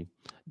see.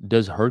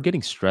 Does her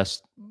getting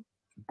stressed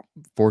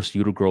force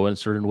you to grow in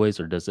certain ways,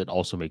 or does it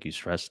also make you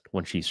stressed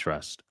when she's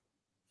stressed?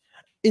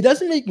 It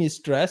doesn't make me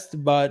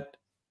stressed, but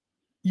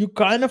you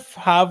kind of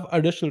have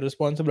additional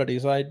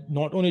responsibilities, right?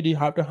 Not only do you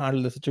have to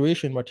handle the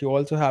situation, but you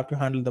also have to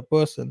handle the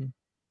person.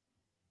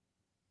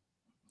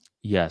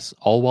 Yes,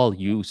 all while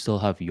you still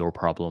have your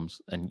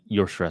problems and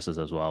your stresses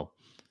as well.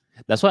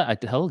 That's why I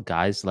tell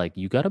guys, like,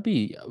 you got to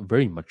be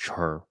very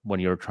mature when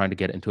you're trying to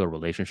get into a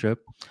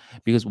relationship,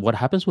 because what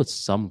happens with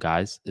some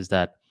guys is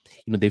that,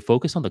 they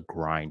focus on the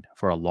grind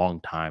for a long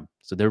time.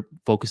 So they're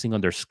focusing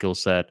on their skill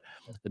set,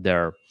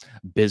 their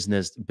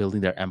business, building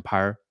their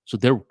empire. So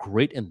they're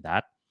great in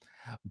that,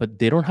 but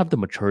they don't have the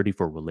maturity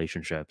for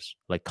relationships,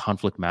 like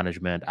conflict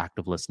management,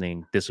 active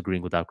listening,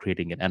 disagreeing without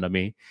creating an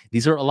enemy.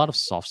 These are a lot of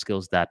soft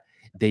skills that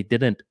they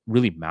didn't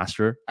really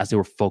master as they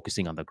were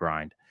focusing on the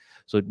grind.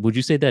 So would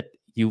you say that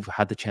you've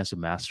had the chance to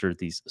master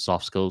these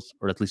soft skills,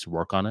 or at least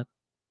work on it?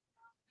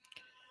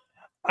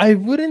 I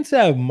wouldn't say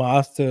I've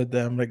mastered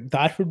them. Like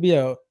that would be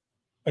a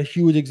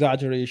huge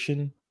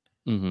exaggeration.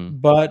 Hmm.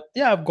 But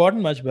yeah, I've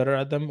gotten much better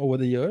at them over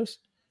the years.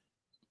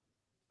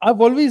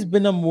 I've always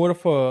been a more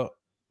of a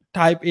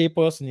type A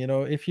person.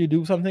 If you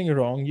do something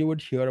wrong, you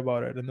would hear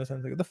about it in the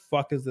sense like, the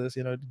fuck is this?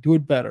 Do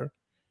it better.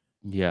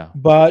 Yeah,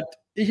 But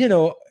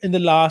in the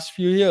last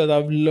few years,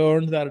 I've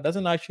learned that it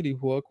doesn't actually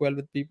work well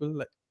with people.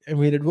 Like, I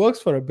mean, it works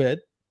for a bit,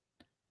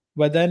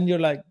 but then you're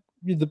like,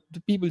 the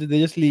people, they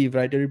just leave,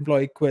 right? Your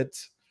employee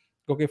quits.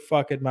 Okay,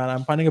 fuck it, man.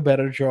 I'm finding a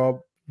better job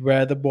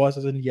where the boss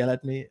doesn't yell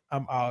at me.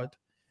 I'm out.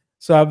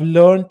 So I've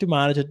learned to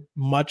manage it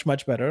much,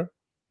 much better.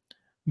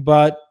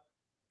 But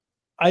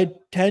I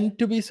tend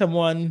to be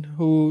someone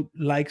who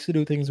likes to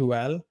do things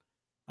well.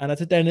 And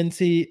that's a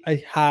tendency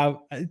I have.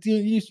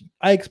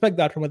 I expect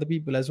that from other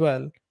people as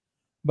well,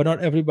 but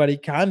not everybody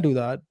can do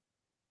that.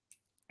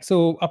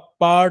 So a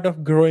part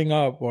of growing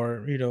up,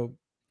 or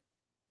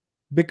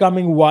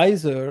becoming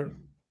wiser,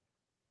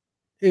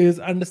 is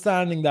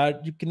understanding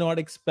that you cannot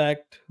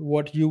expect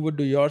what you would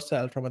do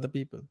yourself from other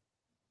people.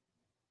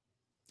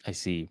 I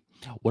see.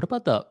 What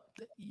about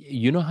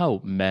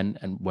how men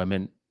and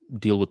women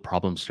deal with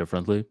problems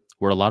differently,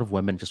 where a lot of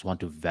women just want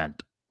to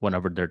vent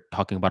whenever they're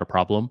talking about a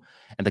problem,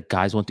 and the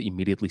guys want to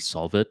immediately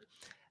solve it.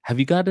 Have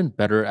you gotten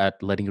better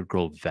at letting your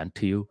girl vent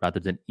to you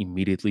rather than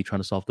immediately trying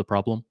to solve the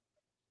problem?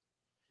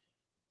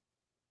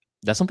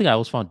 That's something I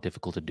always found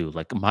difficult to do.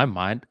 Like, in my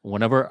mind,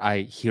 whenever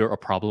I hear a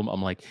problem,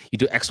 I'm like, you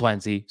do X, Y,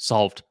 and Z,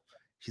 solved.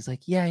 She's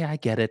like, yeah, yeah, I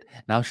get it.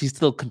 Now she's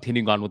still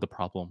continuing on with the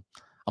problem.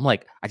 I'm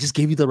like, I just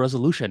gave you the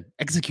resolution,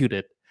 execute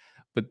it.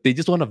 But they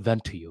just want to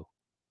vent to you.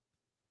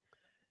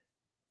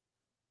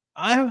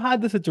 I have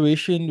had the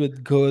situation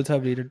with girls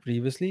I've dated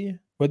previously.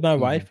 With my Mhm.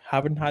 wife,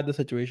 haven't had the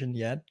situation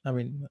yet. I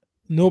mean,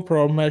 no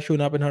problem has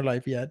shown up in her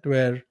life yet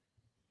where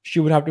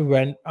she would have to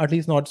vent, at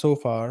least not so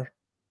far.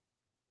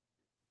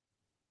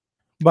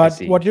 I But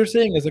see. what you're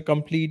saying is a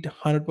complete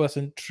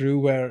 100% true,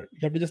 where you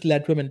have to just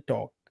let women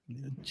talk.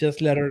 Just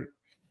let her.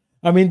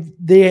 I mean,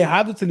 they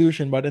have the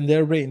solution, but in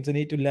their brains, they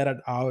need to let it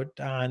out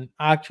and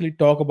actually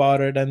talk about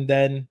it, and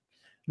then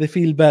they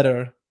feel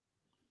better.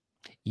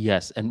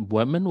 Yes, and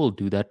women will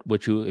do that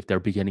with you if they're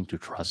beginning to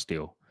trust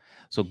you.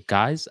 So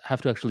guys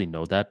have to actually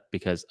know that,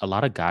 because a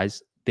lot of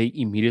guys, they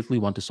immediately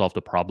want to solve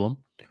the problem,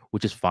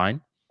 which is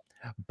fine,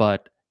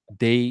 but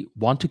they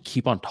want to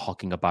keep on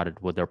talking about it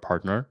with their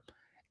partner,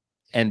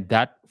 and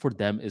that for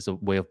them is a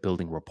way of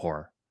building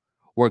rapport.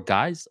 Where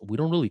guys, we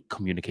don't really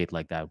communicate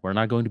like that. We're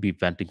not going to be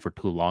venting for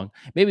too long.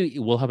 Maybe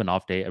we'll have an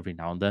off day every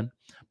now and then,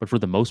 but for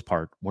the most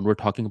part, when we're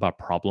talking about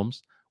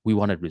problems, we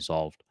want it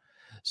resolved.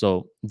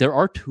 So there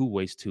are two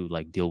ways to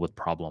like deal with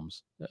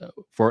problems.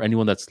 For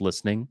anyone that's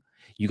listening,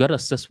 you got to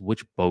assess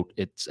which boat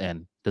it's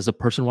in. Does a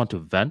person want to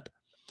vent,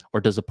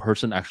 or does a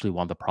person actually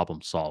want the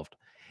problem solved?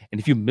 And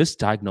if you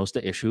misdiagnose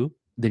the issue,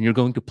 then you're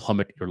going to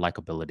plummet your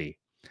likability.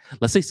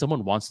 Let's say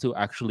someone really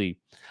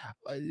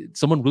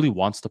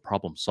wants the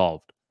problem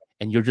solved,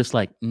 and you're just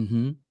like,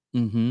 they're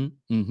going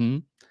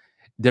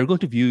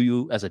to view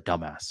you as a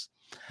dumbass.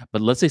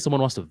 But let's say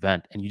someone wants to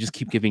vent and you just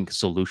keep giving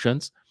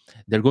solutions,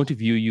 they're going to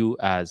view you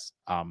as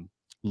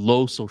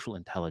low social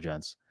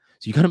intelligence.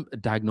 So you gotta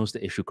diagnose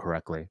the issue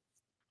correctly.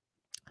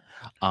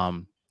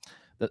 um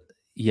th-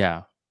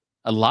 yeah,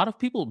 a lot of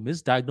people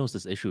misdiagnose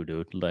this issue,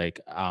 dude. Like,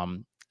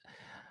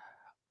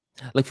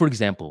 for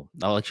example,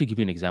 I'll actually give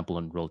you an example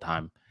in real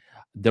time.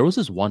 There was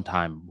this one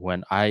time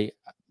when I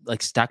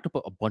like stacked up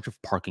a bunch of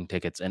parking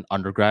tickets in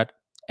undergrad,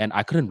 and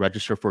I couldn't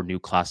register for new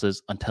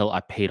classes until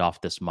I paid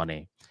off this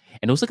money.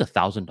 And it was like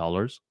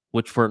 $1,000,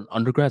 which for an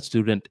undergrad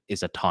student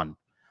is a ton.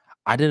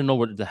 I didn't know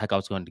where the heck I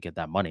was going to get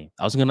that money.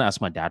 I was going to ask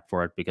my dad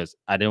for it because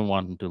I didn't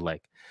want him to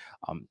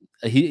um,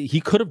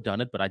 he could have done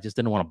it, but I just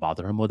didn't want to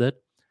bother him with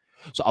it.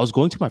 So I was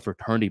going to my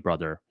fraternity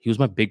brother. He was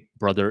my big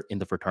brother in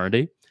the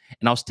fraternity.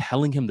 And I was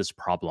telling him this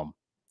problem,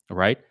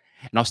 right?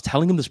 And I was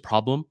telling him this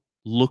problem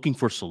looking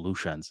for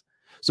solutions.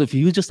 So if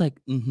he was just like,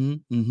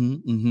 then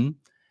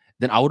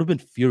I would have been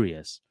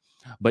furious.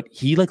 But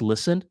he like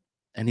listened,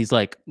 and he's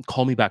like,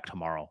 call me back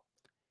tomorrow.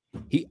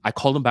 I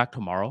called him back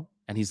tomorrow,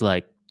 and he's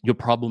like, your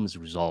problem is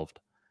resolved.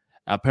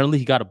 Apparently,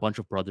 he got a bunch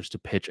of brothers to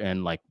pitch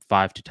in like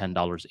 $5 to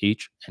 $10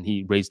 each, and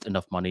he raised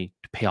enough money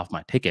to pay off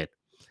my ticket.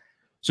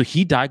 So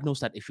he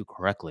diagnosed that issue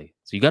correctly.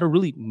 So you got to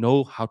really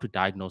know how to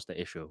diagnose the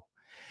issue.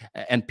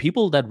 And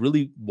people that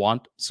really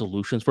want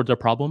solutions for their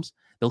problems,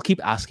 they'll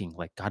keep asking,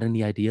 like, got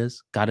any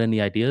ideas? Got any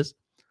ideas?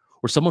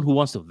 Or someone who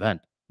wants to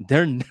vent,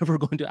 they're never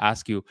going to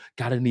ask you,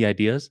 got any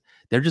ideas?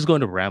 They're just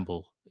going to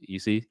ramble, you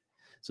see?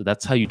 So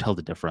that's how you tell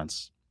the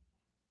difference.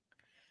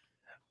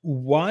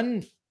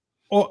 One,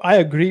 oh, I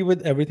agree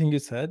with everything you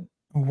said.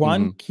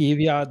 One Hmm.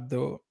 caveat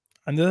though,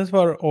 and this is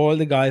for all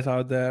the guys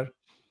out there.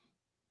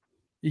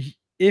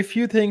 If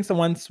you think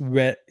someone's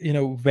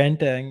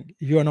venting,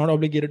 you are not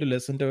obligated to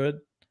listen to it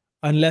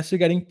unless you're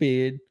getting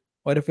paid,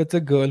 or if it's a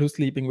girl who's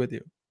sleeping with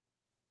you.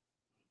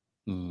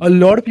 A Mm.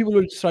 lot of people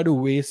will try to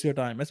waste your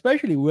time,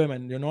 especially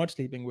women you're not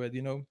sleeping with,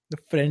 the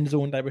friend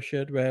zone type of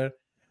shit where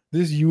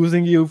they're just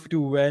using you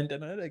to vent.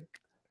 And I'm like,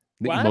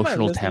 The why am I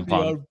emotional listening to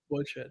tampon. your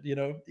bullshit?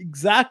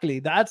 Exactly.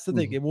 That's the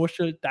thing. Mhm.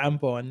 Emotional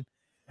tampon.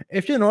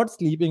 If you're not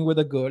sleeping with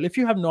a girl, if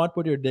you have not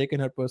put your dick in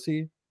her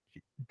pussy,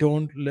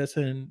 don't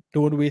listen.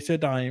 Don't waste your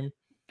time.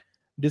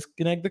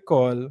 Disconnect the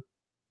call.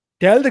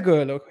 Tell the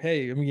girl, "Oh,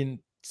 hey, I mean,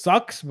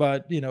 sucks,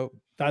 but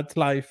that's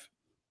life."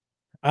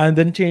 And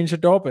then change the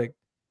topic.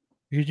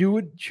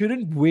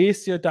 Shouldn't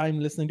waste your time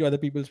listening to other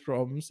people's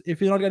problems if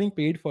you're not getting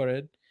paid for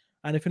it,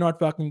 and if you're not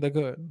fucking the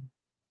girl.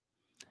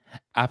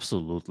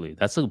 Absolutely.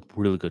 That's a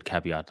really good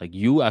caveat. Like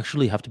you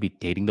actually have to be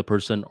dating the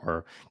person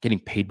or getting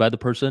paid by the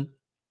person.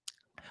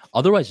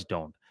 Otherwise,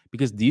 don't.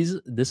 Because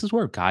this is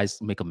where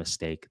guys make a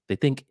mistake. They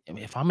think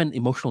if I'm an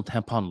emotional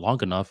tampon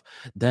long enough,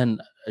 then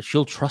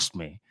she'll trust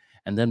me.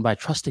 And then by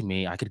trusting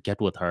me, I could get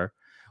with her,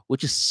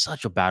 which is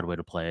such a bad way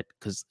to play it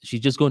because she's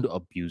just going to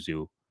abuse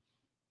you.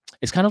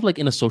 It's kind of like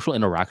in a social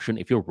interaction,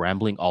 if you're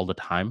rambling all the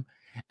time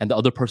and the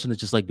other person is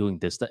just like doing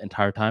this the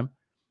entire time,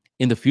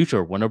 in the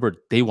future, whenever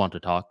they want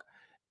to talk,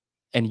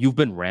 and you've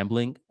been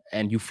rambling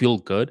and you feel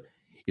good,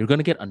 you're going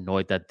to get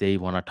annoyed that they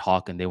want to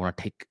talk and they want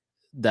to take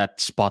that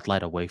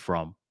spotlight away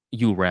from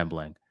you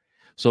rambling.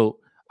 So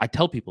I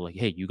tell people, like,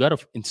 hey, you got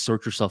to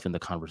insert yourself in the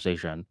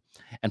conversation.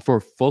 And for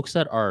folks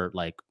that are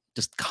like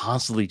just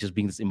constantly just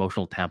being this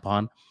emotional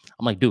tampon,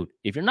 I'm like, dude,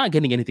 if you're not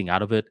getting anything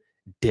out of it,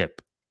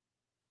 dip,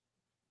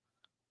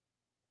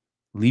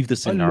 leave the A lot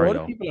of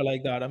scenario. people are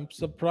like that. I'm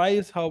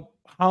surprised how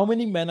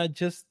many men are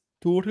just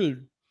total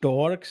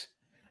dorks.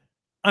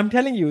 I'm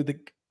telling you,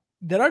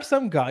 there are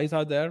some guys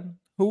out there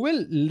who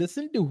will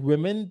listen to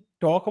women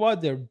talk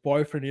about their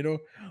boyfriend.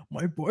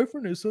 My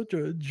boyfriend is such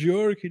a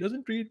jerk. He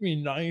doesn't treat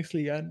me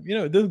nicely. And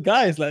this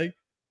guy is like,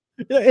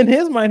 in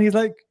his mind, he's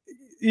like,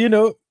 you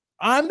know,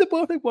 I'm the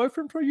perfect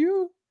boyfriend for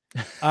you.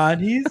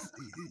 And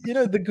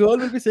the girl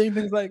will be saying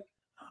things like,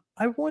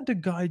 I want a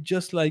guy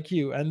just like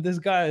you. And this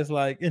guy is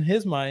like, in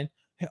his mind,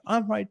 hey,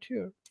 I'm right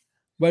here.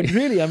 But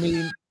really, I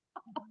mean,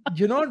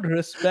 you're not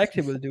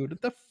respectable, dude.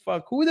 What the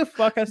fuck? Who the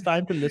fuck has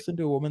time to listen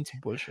to a woman's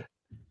bullshit?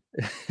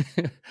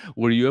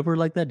 Were you ever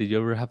like that? Did you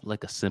ever have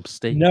like a simp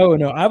state? No,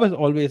 no. I was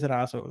always an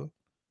asshole.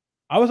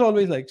 I was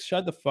always like,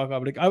 shut the fuck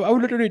up. Like, I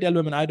would literally tell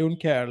women, I don't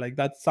care. Like,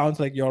 that sounds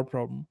like your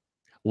problem.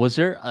 Was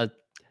there a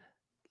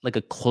like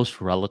a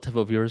close relative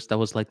of yours that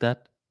was like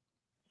that?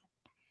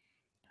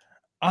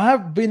 I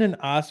have been an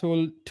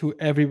asshole to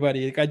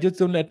everybody. Like, I just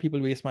don't let people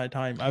waste my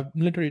time. I'm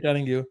literally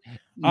telling you.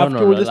 No, I've no,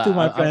 no. told this to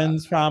my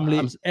friends, I'm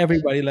family,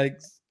 everybody. Like,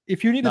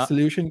 if you need a not.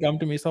 solution, come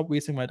to me. Stop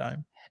wasting my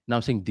time. Now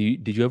I'm saying,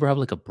 did you ever have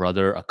like a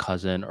brother, a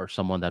cousin, or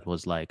someone that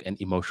was like an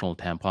emotional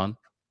tampon?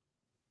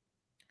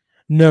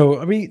 No,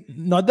 I mean,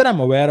 not that I'm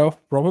aware of.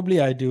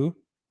 Probably I do,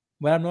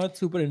 but I'm not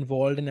super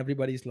involved in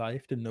everybody's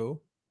life to know.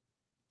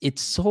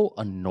 It's so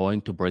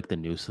annoying to break the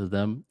news to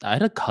them. I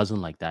had a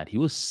cousin like that. He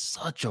was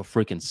such a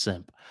freaking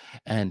simp.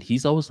 And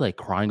he's always like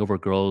crying over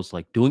girls,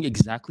 like doing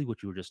exactly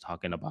what you were just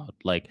talking about.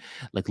 Like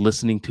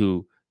listening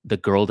to the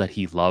girl that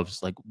he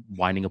loves, like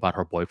whining about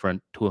her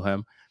boyfriend to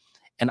him.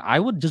 And I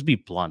would just be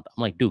blunt.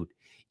 I'm like, dude,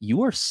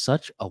 you are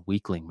such a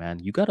weakling, man.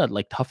 You gotta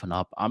like toughen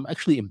up. I'm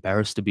actually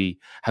embarrassed to be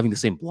having the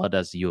same blood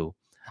as you.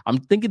 I'm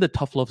thinking the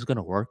tough love is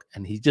gonna work.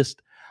 And he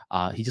just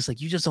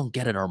like, you just don't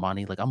get it,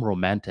 Armani. Like, I'm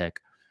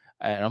romantic.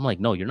 And I'm like,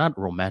 no, you're not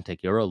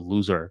romantic. You're a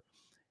loser.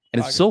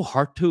 And it's so Faggots.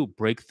 hard to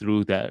break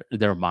through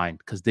their mind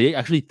because they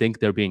actually think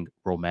they're being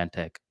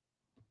romantic.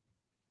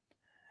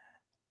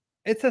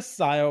 It's a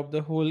psyop.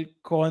 The whole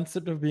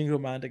concept of being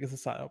romantic is a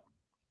psyop.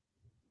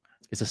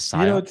 It's a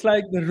psyop. It's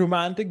like the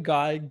romantic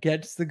guy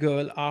gets the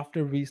girl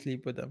after we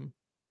sleep with him.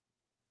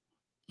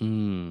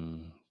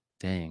 Mm,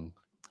 dang.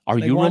 Are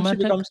Like you once she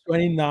romantic? becomes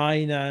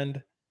 29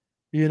 and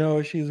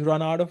she's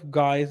run out of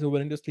guys who are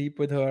willing to sleep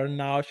with her.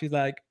 Now she's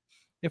like,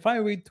 if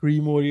I wait 3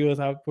 more years,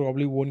 I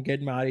probably won't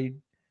get married.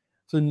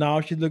 So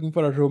now she's looking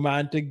for a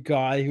romantic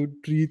guy who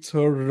treats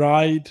her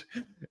right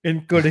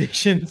in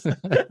conditions.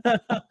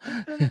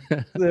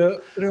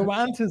 So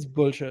romance is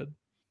bullshit.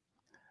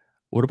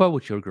 What about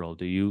with your girl?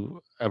 Do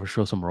you ever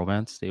show some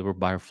romance? Do you ever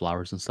buy her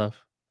flowers and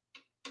stuff?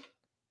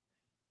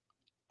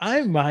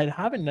 Haven't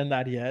done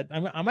that yet.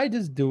 I might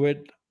just do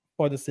it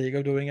for the sake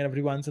of doing it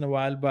every once in a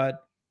while.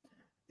 But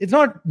It's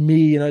not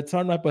me, it's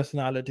not my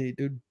personality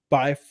to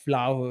buy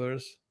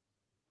flowers.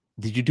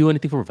 Did you do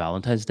anything for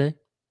Valentine's Day?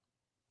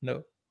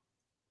 No,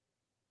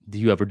 Do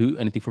you ever do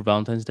anything for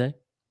Valentine's Day?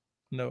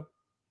 no.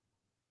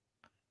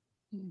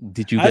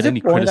 Did you As get a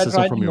any point, I criticism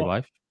tried from to your not.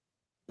 wife?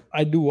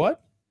 I do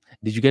what?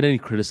 Did you get any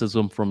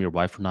criticism from your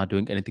wife for not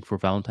doing anything for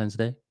Valentine's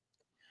Day?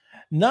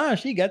 Nah,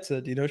 she gets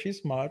it.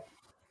 She's smart.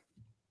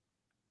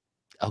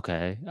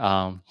 Okay.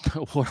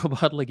 What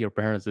about like your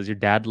parents? Does your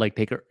dad like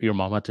take your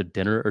mama to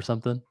dinner or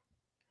something?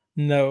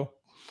 No,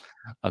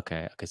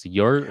 Okay. Okay. So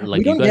you're we like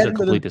you don't guys get are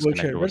into this completely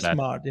bullshit. disconnected We're with that.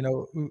 smart.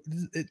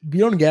 We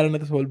don't get into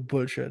this whole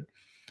bullshit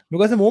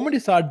because the moment you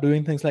start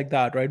doing things like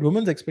that, right,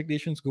 women's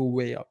expectations go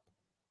way up.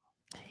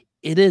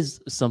 It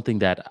is something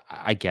that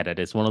I get it.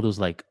 It's one of those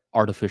like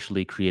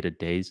artificially created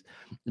days.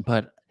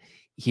 But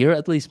here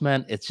at least,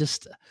 man,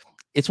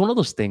 it's one of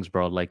those things,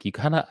 bro. Like you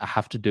kind of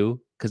have to do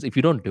because if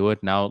you don't do it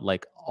now,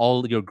 like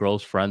all your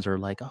girls' friends are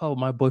like, "Oh,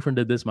 my boyfriend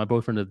did this, my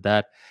boyfriend did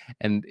that,"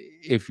 and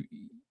if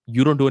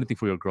you don't do anything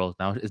for your girls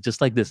now, it's just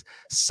like this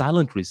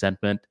silent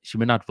resentment. She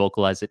may not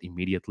vocalize it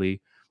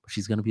immediately, but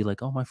she's gonna be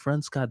like, "Oh, my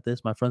friends got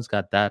this, my friends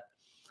got that."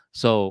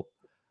 So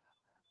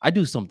I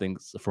do some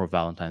things for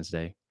Valentine's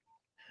Day.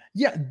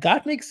 Yeah,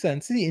 that makes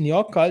sense. See, in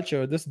your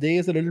culture, this day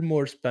is a little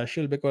more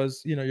special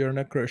because you're in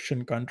a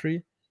Christian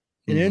country.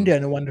 In Hmm. India,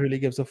 no one really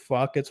gives a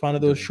fuck. It's one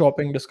of those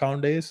shopping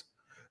discount days.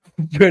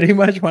 Pretty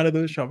much one of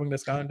those shopping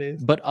discount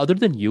days. But other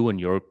than you and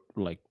your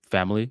like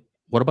family,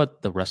 what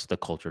about the rest of the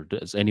culture?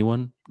 Does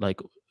anyone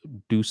like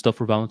do stuff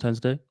for Valentine's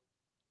Day?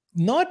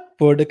 Not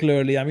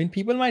particularly. I mean,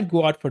 people might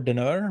go out for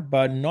dinner,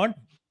 but not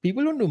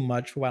people don't do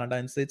much for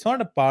Valentine's Day. It's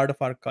not a part of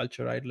our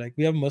culture, right? Like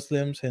we have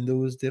Muslims,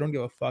 Hindus, they don't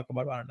give a fuck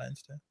about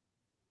Valentine's Day.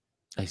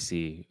 I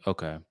see.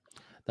 Okay.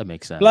 That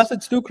makes Plus, sense.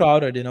 it's too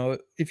crowded.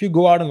 If you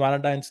go out on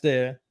Valentine's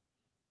Day,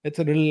 it's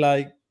a little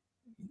like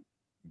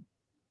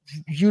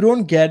you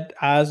don't get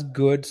as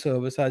good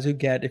service as you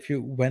get if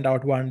you went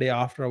out one day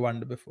after or one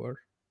day before.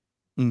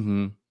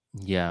 Hmm.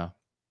 Yeah.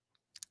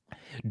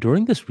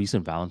 During this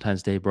recent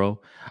Valentine's Day,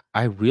 bro,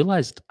 I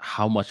realized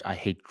how much I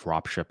hate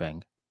drop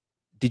shipping.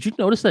 Did you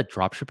notice that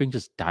drop shipping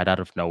just died out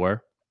of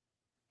nowhere?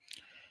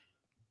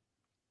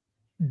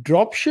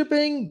 Drop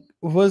shipping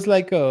was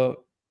like a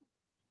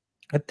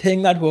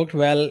thing that worked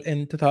well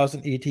in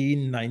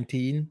 2018,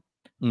 19,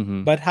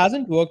 Hmm. but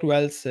hasn't worked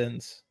well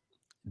since.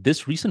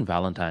 This recent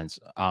Valentine's,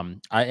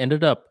 I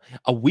ended up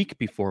a week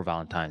before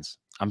Valentine's.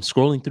 I'm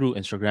scrolling through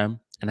Instagram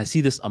and I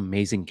see this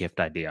amazing gift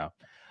idea.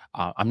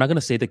 I'm not going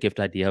to say the gift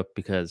idea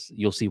because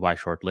you'll see why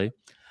shortly.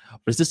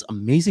 But it's this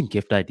amazing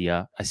gift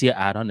idea. I see an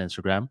ad on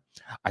Instagram.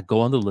 I go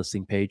on the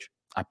listing page.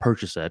 I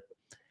purchase it.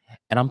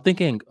 And I'm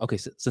thinking, okay,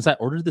 since I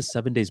ordered this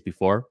 7 days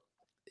before,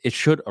 it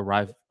should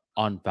arrive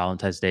on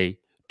Valentine's Day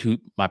to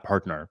my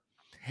partner.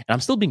 And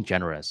I'm still being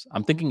generous.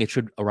 I'm thinking it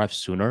should arrive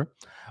sooner,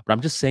 but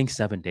I'm just saying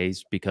 7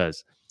 days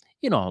because,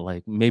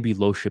 like maybe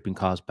low shipping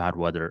costs, bad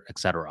weather,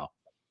 etc.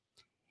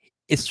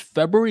 It's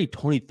February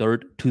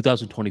 23rd,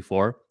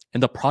 2024,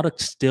 and the product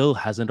still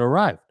hasn't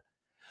arrived.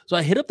 So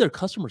I hit up their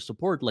customer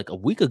support like a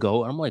week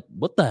ago, and I'm like,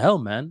 what the hell,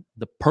 man?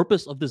 The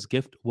purpose of this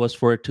gift was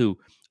for it to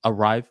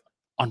arrive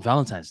on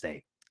Valentine's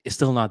Day. It's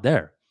still not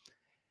there.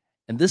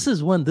 And this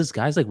is when this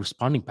guy's like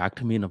responding back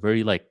to me in a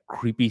very like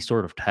creepy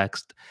sort of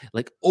text,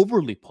 like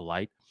overly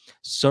polite.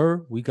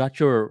 Sir, we got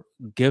your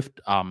gift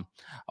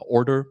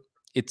order.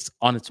 It's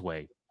on its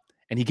way.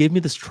 And he gave me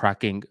this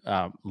tracking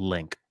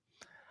link.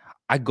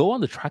 I go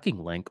on the tracking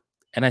link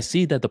and I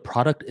see that the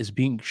product is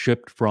being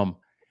shipped from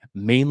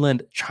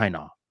mainland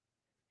China.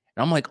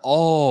 And I'm like,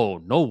 oh,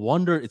 no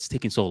wonder it's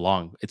taking so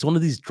long. It's one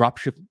of these drop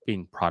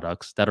shipping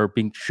products that are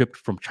being shipped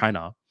from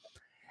China.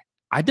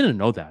 I didn't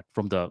know that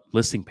from the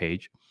listing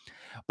page,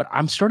 but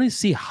I'm starting to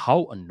see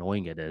how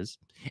annoying it is.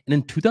 And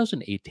in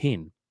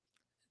 2018,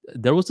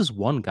 there was this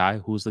one guy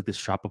who was like this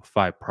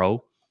Shopify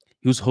pro.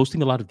 He was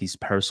hosting a lot of these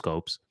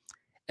periscopes,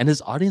 and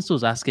his audience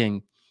was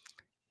asking,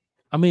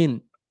 I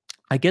mean,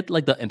 I get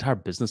like the entire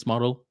business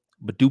model,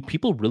 but do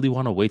people really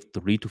want to wait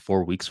 3 to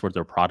 4 weeks for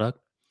their product?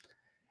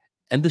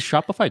 And the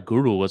Shopify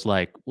guru was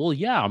like, well,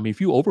 yeah, I mean,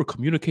 if you over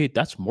communicate,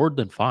 that's more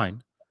than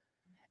fine.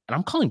 And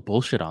I'm calling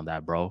bullshit on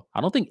that, bro. I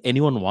don't think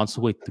anyone wants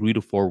to wait 3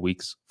 to 4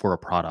 weeks for a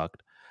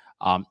product.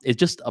 It's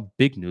just a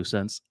big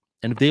nuisance.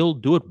 And if they'll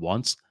do it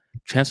once,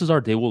 chances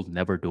are they will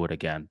never do it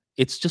again.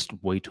 It's just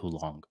way too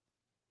long.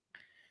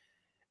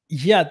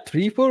 Yeah,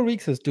 3, 4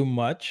 weeks is too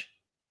much.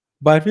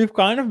 But we've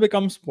kind of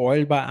become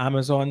spoiled by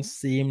Amazon's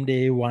same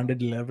day, one day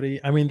delivery.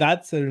 I mean,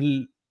 that's a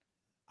real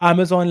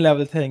Amazon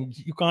level thing.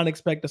 You can't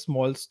expect a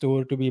small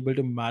store to be able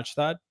to match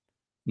that.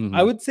 I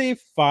Hmm. would say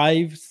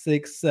 5,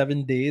 6,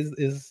 7 days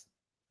is,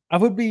 I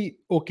would be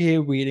okay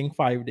waiting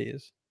 5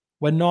 days,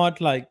 but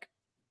not like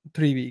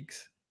 3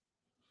 weeks.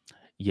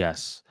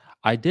 Yes.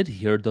 I did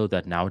hear though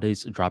that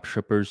nowadays drop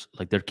shippers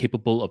like they're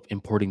capable of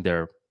importing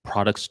their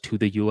products to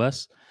the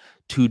US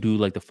to do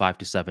like the 5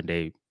 to 7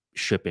 day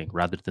shipping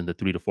rather than the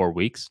 3 to 4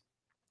 weeks.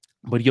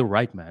 But you're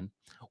right, man.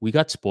 We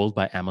got spoiled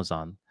by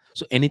Amazon.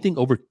 So anything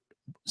over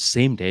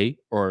same day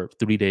or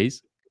 3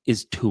 days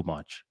is too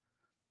much.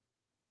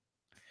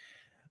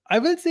 I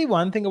will say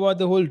one thing about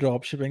the whole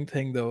drop shipping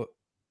thing though.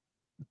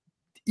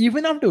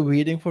 Even after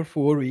waiting for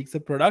 4 weeks, the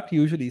product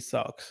usually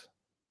sucks.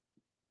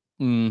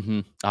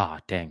 Ah,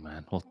 dang,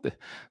 man. Well,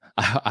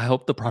 I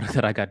hope the product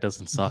that I got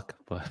doesn't suck,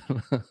 but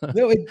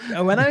No,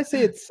 when I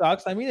say it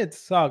sucks, I mean it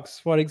sucks.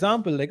 For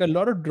example, like a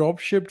lot of drop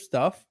shipped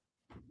stuff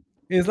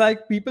is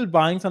like people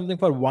buying something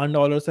for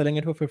 $1, selling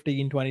it for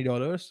 15,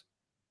 $20.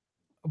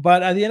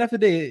 But at the end of the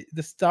day,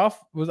 the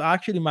stuff was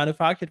actually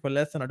manufactured for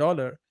less than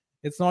 $1.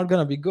 It's not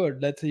gonna be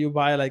good. Let's say you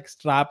buy like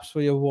straps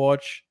for your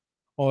watch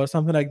or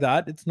something like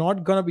that. It's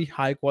not gonna be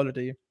high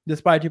quality,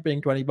 despite you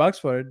paying $20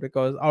 for it,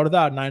 because out of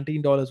that,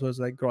 $19 was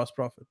like gross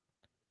profit.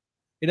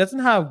 It doesn't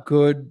have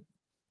good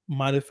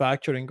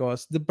manufacturing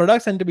costs. The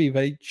products tend to be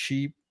very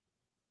cheap,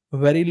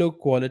 very low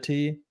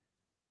quality,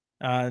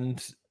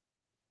 and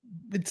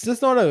it's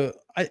just not a.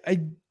 I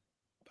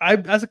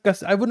as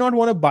a I would not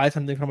want to buy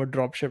something from a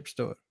dropship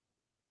store.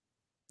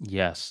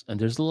 yes, and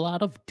there's a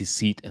lot of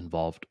deceit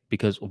involved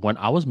because when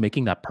I was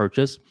making that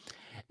purchase,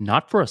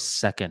 not for a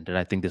second did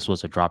I think this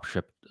was a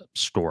dropship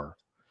store.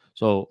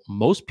 So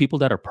most people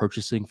that are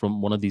purchasing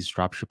from one of these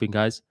dropshipping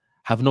guys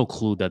have no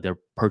clue that they're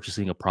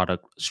purchasing a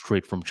product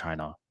straight from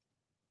China.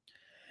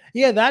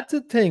 Yeah, that's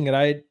the thing,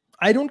 right?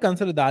 I don't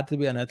consider that to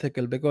be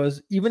unethical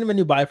because even when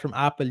you buy from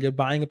Apple, you're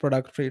buying a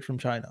product straight from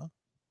China.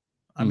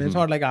 I mean, it's Hmm.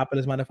 not like Apple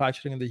is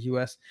manufacturing in the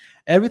US.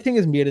 Everything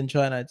is made in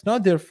China. It's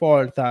not their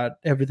fault that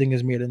everything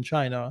is made in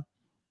China.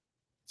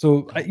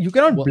 So you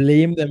cannot Well,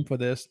 blame them for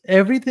this.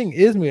 Everything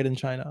is made in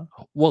China.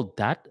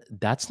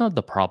 that's not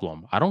the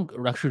problem. I don't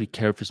actually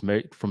care if it's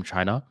made from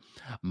China.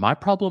 My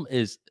problem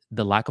is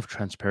the lack of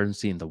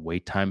transparency in the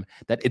wait time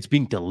that it's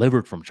being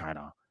delivered from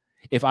China.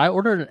 If I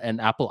order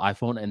an Apple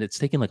iPhone and it's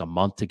taking like a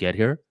month to get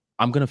here,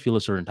 I'm gonna feel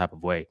a certain type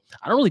of way.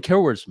 I don't really care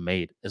where it's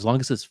made as long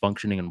as it's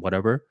functioning and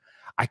whatever.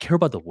 I care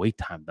about the wait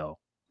time though.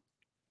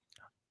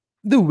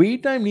 The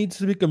wait time needs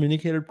to be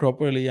communicated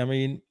properly. I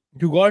mean,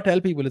 you gotta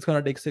tell people it's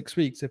gonna take 6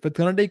 weeks. If it's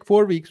gonna take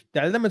 4 weeks,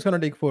 tell them it's gonna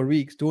take 4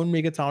 weeks. Don't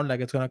make it sound like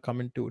it's gonna come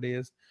in 2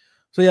 days.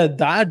 So yeah,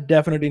 that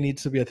definitely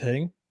needs to be a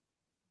thing.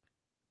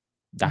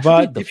 That should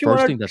be But the if you first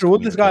want thing to that's troll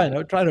this guy,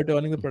 communicated. try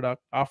returning the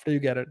product after you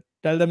get it.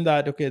 Tell them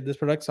that okay, this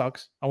product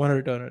sucks. I want to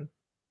return it.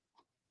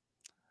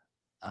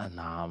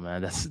 Nah,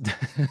 man, that's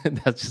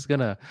that's just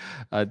gonna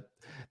uh,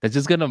 that's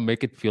just gonna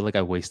make it feel like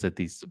I wasted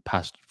these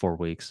past 4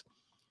 weeks.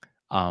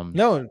 Um,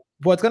 No,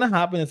 what's gonna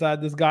happen is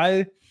that this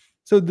guy,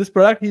 so this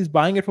product he's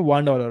buying it for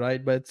 $1,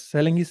 right? But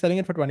he's selling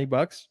it for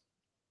 $20.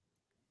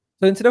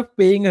 So instead of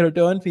paying a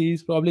return fee,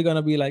 he's probably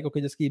gonna be like,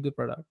 okay, just keep the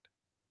product.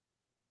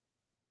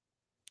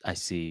 I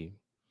see.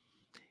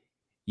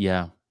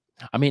 Yeah.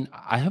 I mean,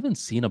 I haven't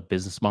seen a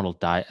business model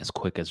die as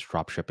quick as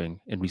dropshipping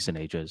in recent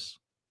ages.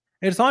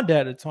 It's not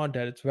dead. It's not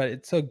dead.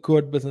 It's a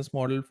good business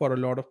model for a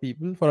lot of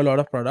people, for a lot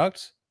of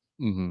products.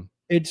 Hmm.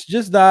 It's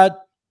just that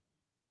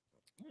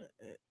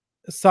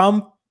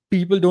some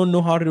people don't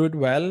know how to do it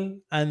well,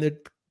 and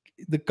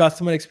the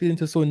customer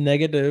experience is so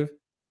negative.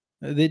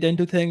 They tend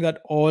to think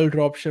that all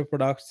dropship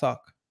products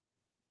suck.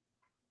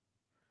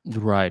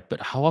 Right.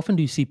 But how often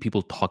do you see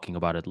people talking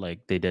about it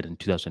like they did in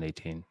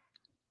 2018?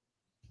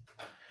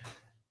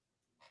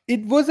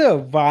 It was a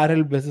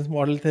viral business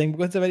model thing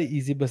because it's a very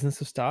easy business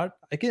to start.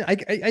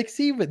 I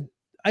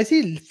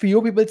see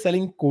few people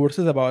selling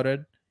courses about it,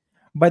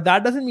 but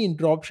that doesn't mean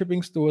drop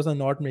shipping stores are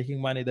not making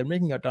money. They're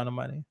making a ton of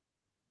money.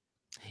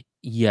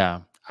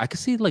 Yeah. I could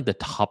see like the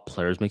top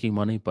players making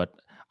money, but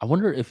I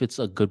wonder if it's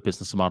a good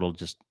business model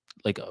just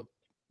like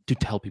to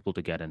tell people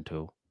to get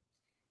into.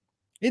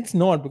 It's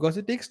not because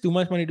it takes too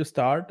much money to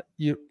start.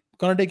 You're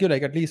gonna take you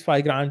like at least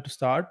 5 grand to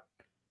start,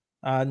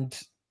 and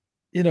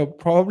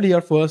probably your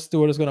first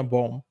store is gonna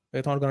bomb.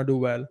 It's not gonna do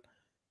well.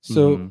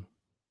 So Hmm.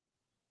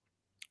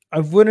 I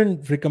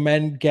wouldn't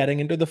recommend getting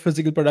into the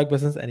physical product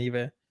business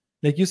anyway.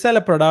 Like you sell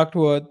a product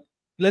worth,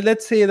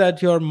 let's say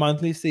that your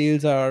monthly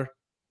sales are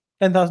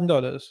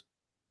 $10,000.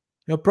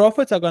 Your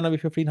profits are gonna be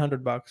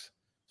 $1,500.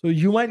 So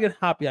you might get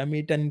happy. I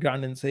made 10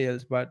 grand in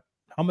sales, but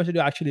how much did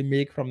you actually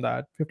make from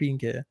that?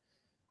 15K.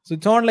 So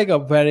it's not like a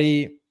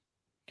very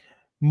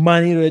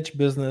money rich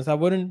business. I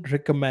wouldn't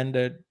recommend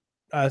it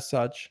as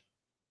such.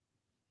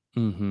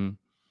 Hmm.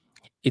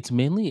 It's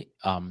mainly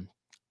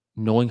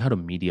knowing how to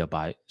media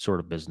buy sort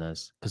of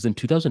business. Because in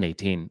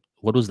 2018,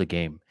 what was the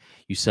game?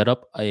 You set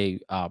up a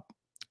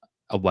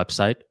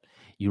website,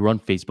 you run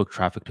Facebook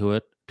traffic to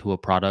it, to a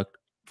product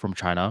from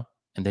China,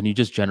 and then you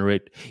just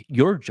generate.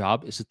 Your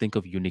job is to think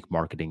of unique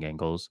marketing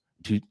angles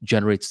to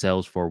generate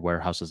sales for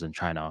warehouses in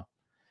China.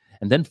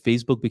 And then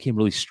Facebook became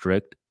really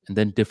strict, and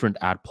then different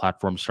ad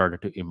platforms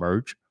started to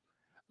emerge.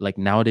 Like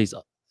nowadays,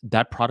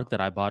 that product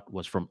that I bought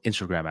was from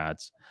Instagram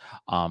ads.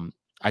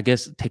 I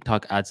guess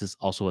TikTok ads is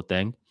also a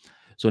thing.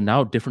 So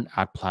now different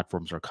ad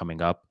platforms are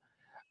coming up,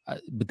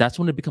 but that's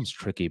when it becomes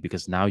tricky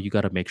because now you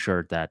got to make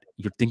sure that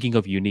you're thinking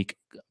of unique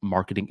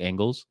marketing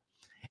angles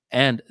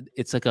and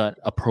it's like an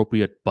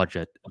appropriate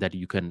budget that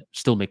you can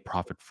still make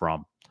profit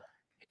from.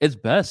 It's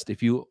best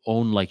if you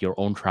own like your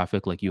own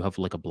traffic, like you have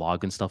like a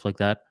blog and stuff like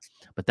that,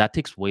 but that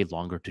takes way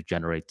longer to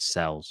generate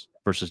sales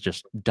versus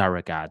just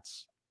direct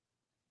ads.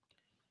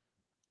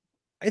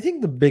 I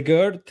think the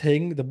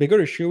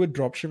bigger issue with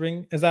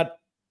dropshipping is that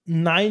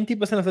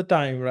 90% of the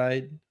time,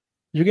 right,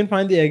 you can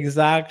find the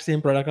exact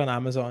same product on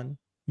Amazon.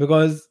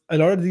 Because a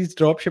lot of these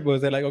dropshippers,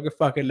 they're like, okay,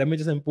 fuck it, let me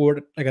just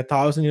import like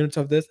 1,000 units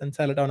of this and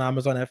sell it on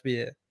Amazon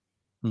FBA.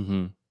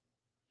 Mm-hmm.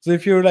 So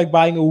if you're like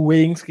buying a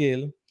weighing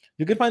scale,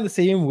 you can find the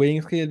same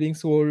weighing scale being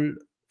sold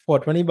for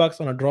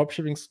 $20 on a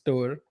dropshipping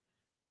store,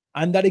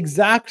 and that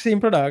exact same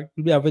product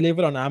will be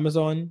available on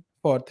Amazon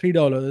for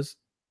 $3,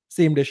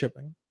 same day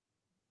shipping.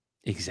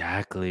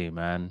 Exactly,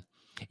 man.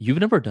 You've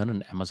never done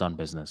an Amazon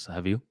business,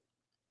 have you?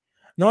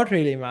 Not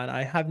really, man.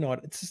 I have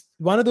not. It's just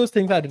one of those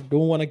things I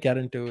don't want to get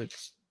into.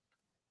 It's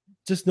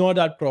just not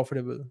that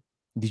profitable.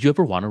 Did you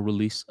ever want to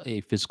release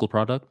a physical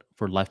product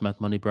for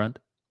LifeMathMoney brand?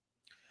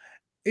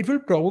 It will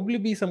probably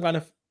be some kind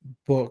of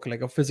book,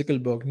 like a physical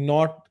book,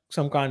 not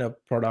some kind of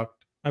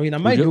product. I mean, I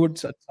Would might you do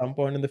it at some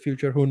point in the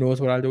future. Who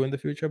knows what I'll do in the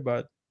future?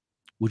 But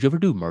would you ever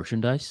do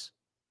merchandise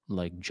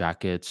like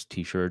jackets,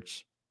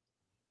 t-shirts?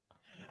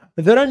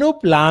 there are no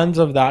plans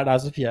of that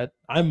as of yet.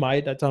 I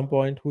might at some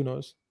point. Who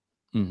knows?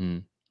 Mm-hmm.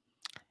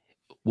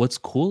 What's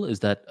cool is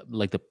that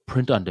like the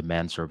print on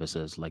demand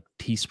services like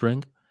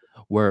Teespring,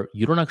 where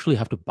you don't actually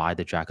have to buy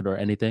the jacket or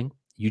anything.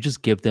 You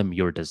just give them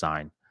your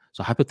design.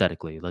 So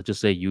hypothetically, let's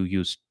just say you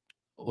use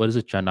what is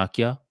it,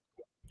 Chanakya?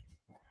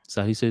 Is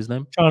that how you say his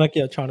name?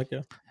 Chanakya,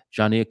 Chanakya.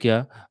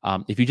 Chanakya.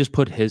 If you just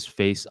put his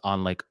face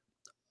on like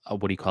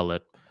what do you call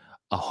it?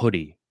 A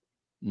hoodie,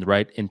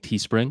 right? In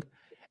Teespring,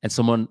 and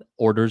someone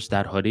orders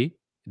that hoodie,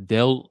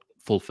 they'll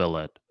fulfill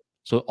it.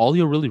 So all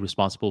you're really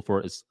responsible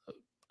for is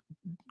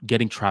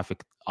getting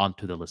traffic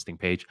onto the listing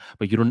page,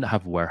 but you don't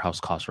have warehouse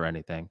costs or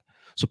anything.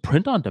 So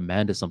print on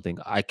demand is something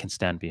I can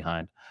stand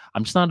behind.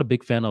 I'm just not a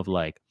big fan of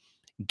like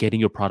getting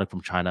your product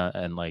from China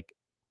and like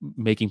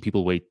making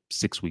people wait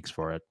 6 weeks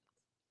for it.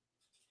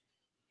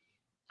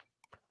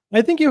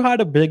 I think you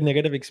had a big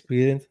negative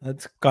experience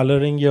that's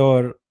coloring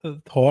your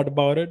thought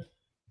about it.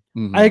 I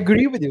Hmm.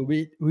 agree with you.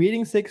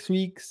 Waiting 6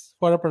 weeks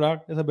for a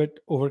product is a bit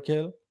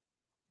overkill,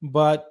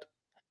 but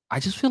I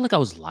just feel like I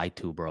was lied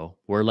to, bro.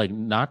 Where like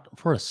not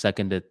for a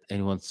second did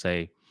anyone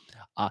say,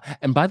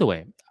 and by the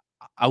way,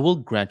 I will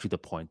grant you the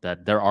point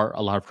that there are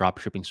a lot of drop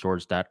shipping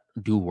stores that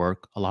do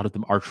work. A lot of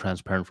them are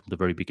transparent from the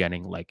very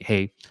beginning. Like,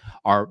 hey,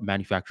 our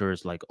manufacturer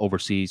is like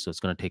overseas, so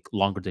it's going to take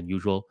longer than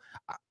usual.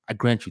 I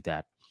grant you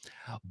that.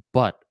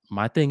 But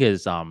my thing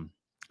is,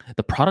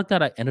 the product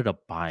that I ended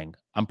up buying,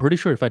 I'm pretty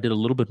sure if I did a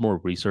little bit more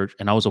research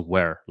and I was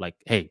aware, like,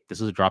 hey, this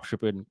is a drop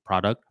shipping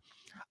product,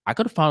 I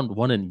could have found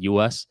one in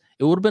US.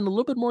 It would have been a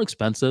little bit more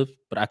expensive,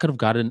 but I could have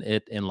gotten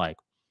it in like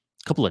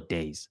a couple of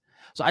days.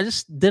 So I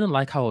just didn't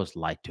like how I was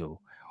lied to,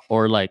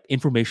 or like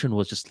information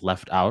was just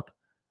left out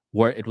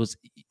where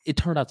it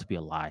turned out to be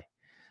a lie.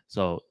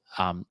 So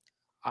uh,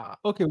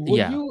 okay,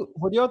 yeah.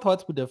 would your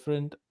thoughts be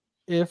different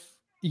if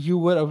you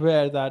were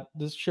aware that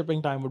this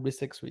shipping time would be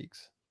 6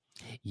 weeks?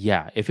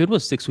 Yeah, if it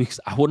was 6 weeks,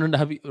 I wouldn't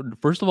have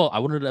first of all, I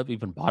wouldn't have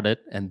even bought it,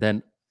 and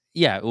then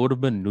yeah, it would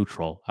have been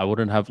neutral. I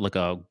wouldn't have like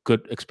a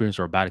good experience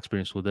or a bad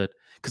experience with it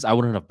because I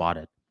wouldn't have bought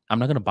it. I'm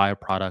not gonna buy a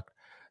product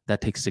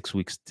that takes 6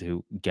 weeks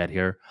to get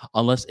here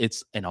unless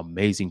it's an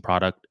amazing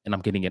product and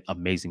I'm getting an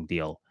amazing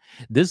deal.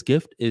 This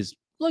gift is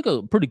like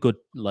a pretty good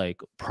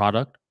like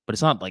product, but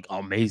it's not like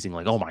amazing.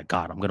 Like, oh my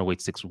god, I'm gonna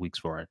wait 6 weeks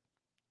for it.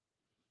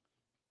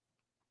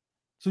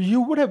 So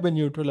you would have been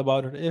neutral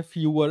about it if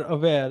you were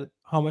aware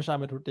how much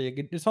time it would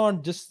take. It's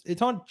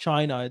not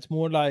China. It's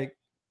more like,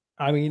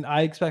 I mean,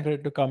 I expected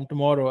it to come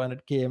tomorrow and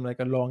it came like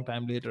a long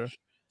time later.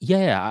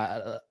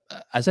 Yeah,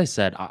 as I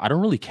said, I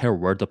don't really care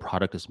where the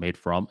product is made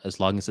from as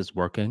long as it's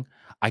working.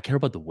 I care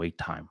about the wait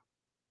time.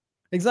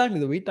 Exactly,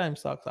 the wait time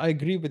sucks. I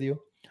agree with you.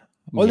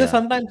 Although Yeah.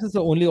 sometimes it's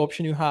the only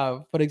option you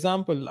have. For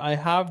example, I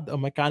have a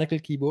mechanical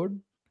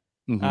keyboard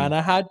Hmm. and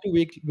I had to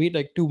wait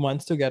like 2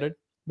 months to get it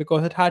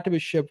because it had to be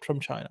shipped from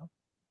China.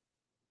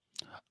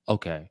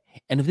 Okay.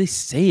 And if they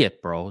say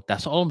it, bro,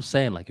 that's all I'm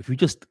saying. Like, if you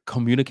just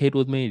communicate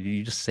with me,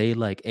 you just say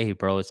like, "Hey,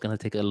 bro, it's gonna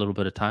take a little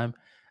bit of time,"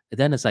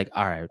 then it's like,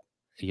 all right,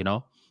 you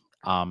know.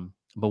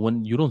 But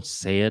when you don't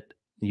say it,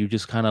 you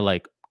just kind of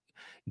like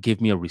give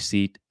me a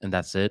receipt and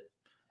that's it,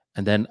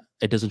 and then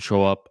it doesn't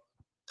show up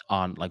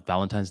on like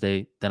Valentine's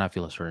Day, then I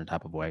feel a certain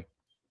type of way.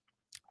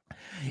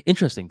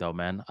 Interesting though,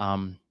 man.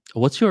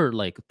 What's your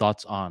like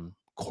thoughts on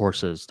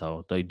courses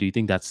though? Do you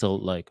think that's still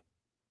like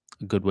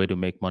a good way to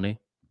make money?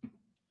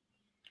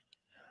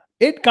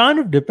 It kind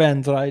of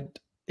depends, right?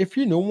 If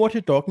you know what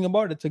you're talking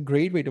about, it's a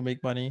great way to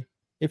make money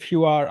if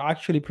you are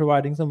actually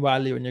providing some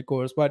value in your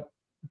course. But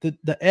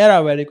the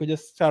era where you could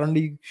just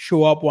suddenly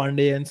show up one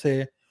day and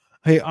say,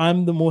 "Hey,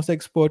 I'm the most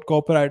expert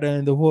copywriter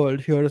in the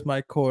world. Here is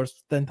my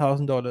course,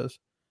 $10,000."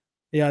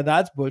 Yeah,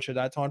 that's bullshit.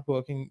 That's not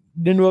working.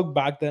 Didn't work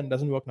back then.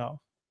 Doesn't work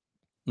now.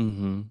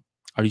 Hmm.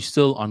 Are you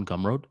still on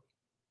Gumroad?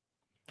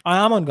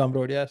 I am on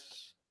Gumroad.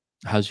 Yes.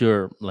 How's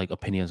your like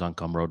opinions on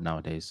Gumroad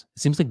nowadays?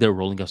 It seems like they're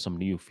rolling out some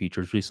new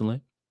features recently.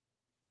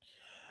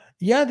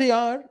 Yeah, they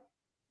are.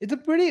 It's a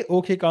pretty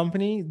okay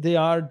company. They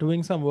are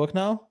doing some work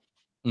now.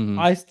 Hmm.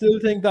 I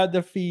still think that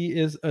the fee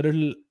is a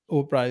little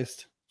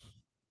overpriced.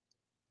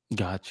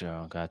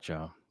 Gotcha,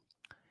 gotcha.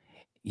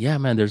 Yeah,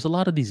 man, there's a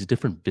lot of these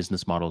different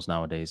business models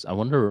nowadays. I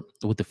wonder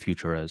what the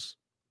future is.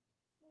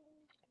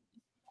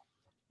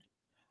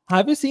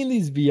 Have you seen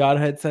these VR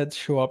headsets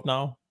show up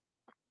now?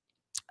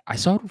 I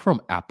saw it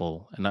from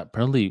Apple, and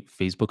apparently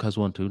Facebook has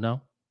one too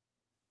now.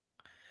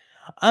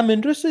 I'm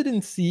interested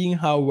in seeing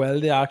how well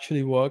they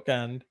actually work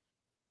and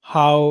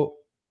how,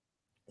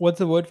 what's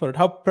the word for it?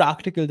 How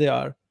practical they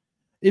are.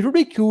 It would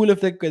be cool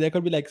if there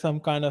could be like some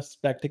kind of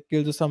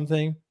spectacles or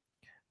something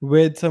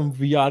with some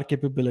VR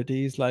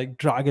capabilities like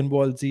Dragon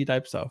Ball Z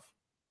type stuff.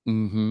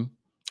 Hmm.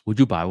 Would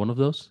you buy one of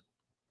those?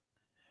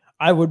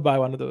 I would buy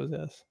one of those,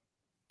 yes.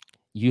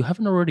 You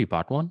haven't already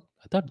bought one?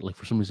 I thought, like,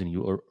 for some reason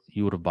you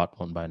would have bought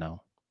one by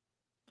now.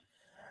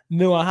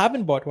 No, I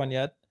haven't bought one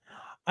yet.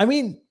 I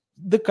mean,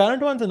 the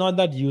current ones are not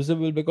that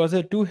usable because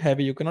they're too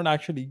heavy. You cannot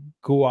actually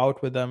go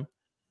out with them.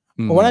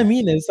 What I Hmm.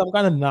 mean is some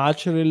kind of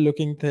natural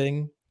looking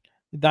thing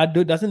that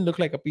doesn't look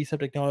like a piece of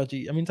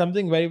technology. I mean,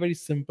 something very, very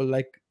simple.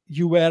 Like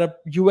you wear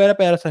a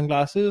pair of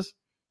sunglasses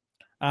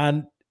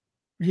and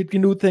it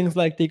can do things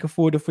like take a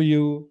photo for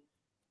you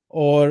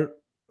or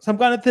some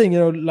kind of thing,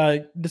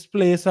 like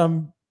display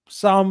some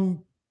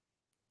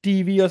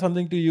TV or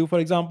something to you. For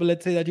example,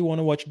 let's say that you want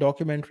to watch a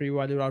documentary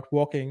while you're out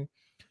walking.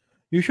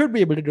 You should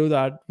be able to do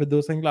that with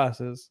those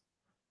sunglasses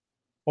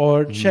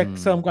or check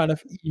some Mm. kind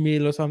of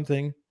email or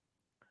something.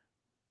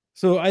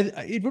 So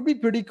it would be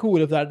pretty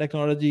cool if that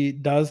technology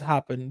does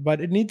happen,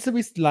 but it needs to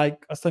be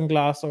like a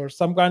sunglass or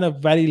some kind of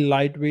very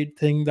lightweight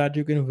thing that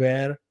you can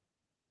wear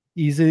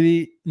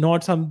easily,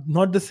 not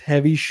this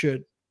heavy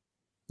shit.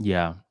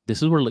 Yeah,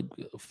 this is where like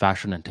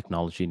fashion and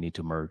technology need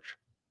to merge.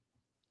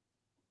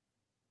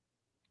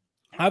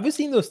 Have you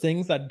seen those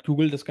things that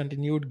Google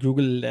discontinued?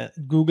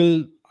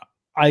 Google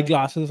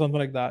eyeglasses or something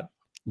like that.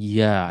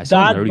 Yeah, I saw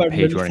a That, nerdy but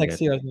page little wearing it.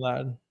 sexier than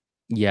that.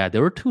 Yeah, they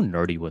were too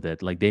nerdy with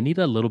it. Like they need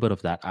a little bit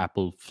of that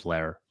Apple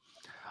flair.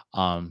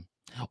 Um,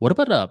 what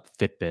about a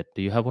Fitbit?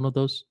 Do you have one of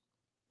those?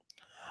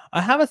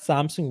 I have a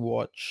Samsung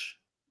watch.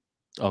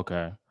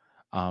 Okay.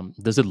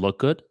 Does it look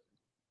good?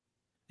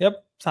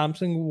 Yep,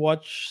 Samsung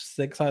Watch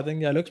 6, I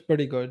think. Yeah, looks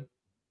pretty good.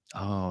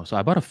 Oh, so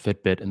I bought a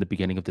Fitbit in the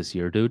beginning of this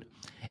year, dude.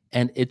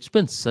 And it's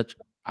been such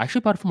I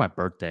actually bought it for my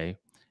birthday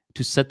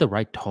to set the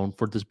right tone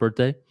for this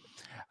birthday.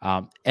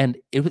 And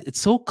it's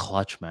so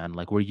clutch, man.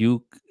 Like where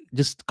you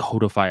just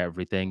codify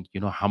everything.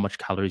 You know how much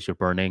calories you're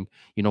burning.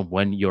 You know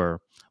when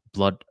your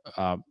blood,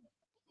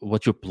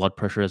 what your blood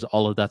pressure is,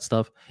 all of that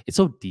stuff. It's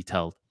so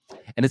detailed,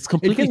 and it's It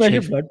completely can measure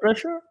changed, blood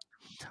pressure.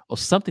 or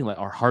something like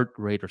our heart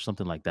rate or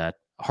something like that.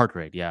 Heart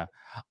rate, yeah.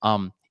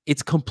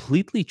 It's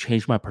completely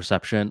changed my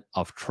perception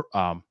of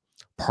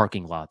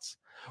parking lots.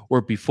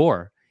 Where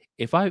before,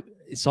 if I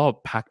saw a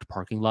packed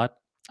parking lot,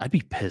 I'd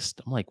be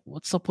pissed. I'm like,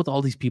 what's up with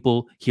all these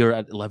people here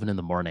at 11 in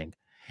the morning?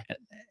 A-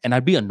 And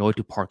I'd be annoyed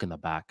to park in the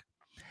back.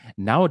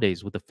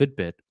 Nowadays, with the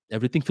Fitbit,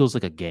 everything feels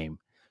like a game.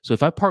 So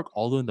if I park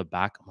all the way in the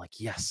back, I'm like,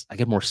 yes, I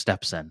get more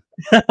steps in.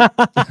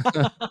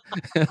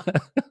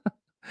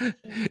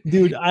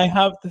 Dude, I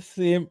have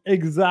the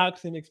exact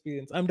same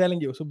experience. I'm telling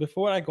you. So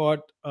before I got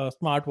a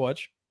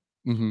smartwatch,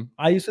 Hmm.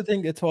 I used to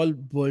think it's all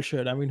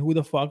bullshit. I mean, who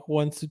the fuck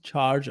wants to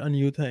charge a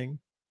new thing?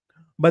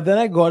 But then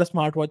I got a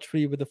smartwatch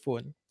free with the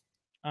phone.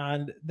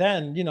 And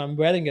then, I'm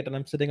wearing it and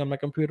I'm sitting on my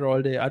computer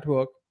all day at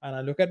work. And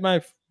I look at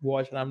my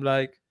watch and I'm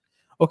like,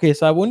 okay,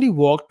 so I've only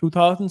walked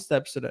 2,000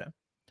 steps today.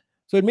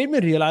 So it made me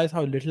realize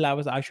how little I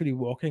was actually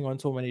walking on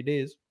so many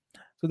days.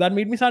 So that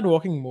made me start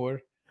walking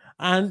more.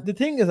 And the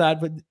thing is that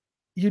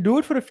you do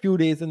it for a few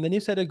days and then you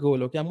set a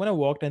goal. Okay, I'm going to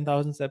walk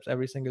 10,000 steps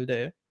every single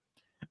day.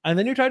 And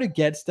then you try to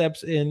get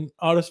steps in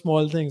out of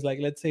small things. Like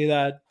let's say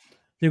that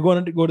you're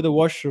going to go to the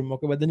washroom.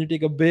 Okay, but then you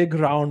take a big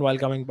round while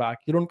coming back.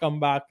 You don't come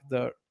back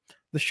the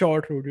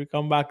short route. You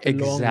come back the long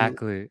route.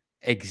 Exactly.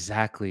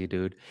 Exactly,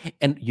 dude.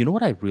 And you know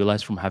what I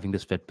realized from having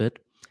this Fitbit?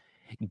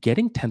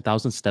 Getting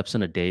 10,000 steps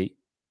in a day,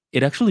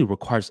 it actually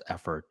requires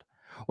effort.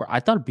 Where I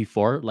thought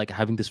before, like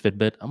having this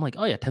Fitbit, I'm like,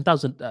 oh yeah,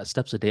 10,000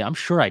 steps a day. I'm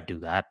sure I do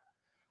that.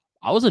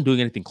 I wasn't doing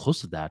anything close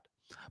to that.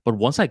 But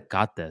once I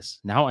got this,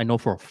 now I know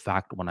for a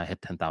fact when I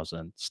hit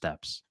 10,000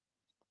 steps.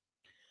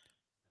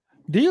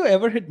 Do you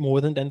ever hit more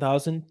than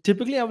 10,000?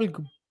 Typically, I will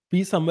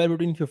be somewhere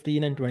between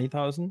 15 and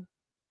 20,000.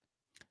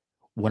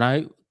 When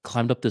I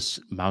climbed up this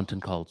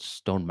mountain called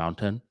Stone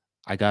Mountain,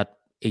 I got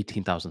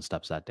 18,000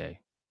 steps that day,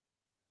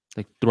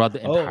 like throughout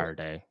the Oh, entire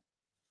day.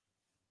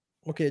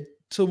 okay.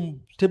 So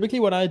typically,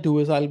 what I do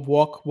is I'll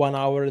walk 1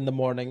 hour in the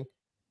morning.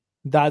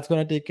 That's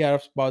going to take care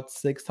of about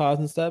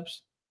 6,000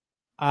 steps.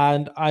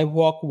 And I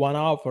walk 1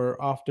 hour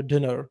after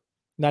dinner.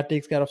 That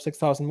takes care of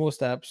 6,000 more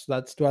steps.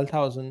 That's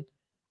 12,000.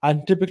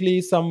 And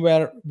typically,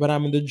 somewhere when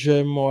I'm in the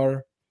gym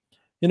or,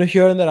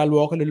 here and there, I'll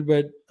walk a little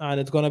bit and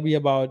it's going to be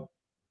about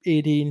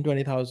 18,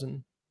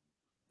 20,000.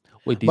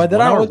 Wait, these But there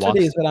one are hour also walks,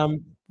 days when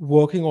I'm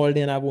working all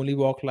day and I've only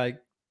walked like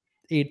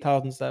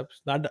 8,000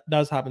 steps. That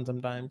does happen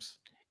sometimes.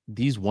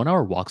 these 1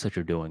 hour walks that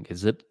you're doing,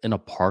 is it in a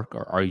park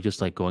or are you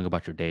just like going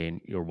about your day and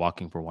you're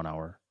walking for 1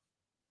 hour?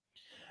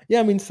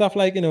 Yeah, I mean, stuff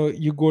like,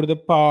 you go to the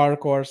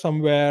park or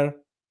somewhere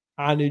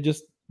and you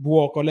just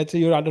walk, or let's say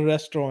you're at a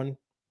restaurant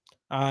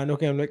And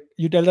okay, I'm like,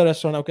 you tell the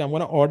restaurant, okay, I'm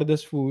gonna order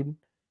this food.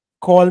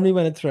 Call me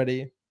when it's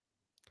ready,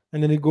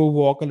 and then you go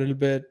walk a little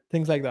bit,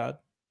 things like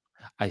that.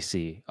 I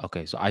see.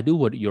 Okay. So I do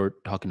what you're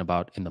talking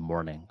about in the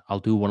morning. I'll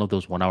do one of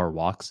those 1 hour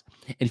walks.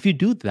 And if you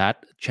do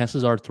that,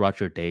 chances are throughout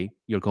your day,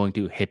 you're going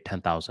to hit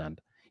 10,000.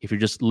 If you're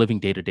just living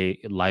day to day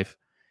life,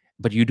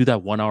 but you do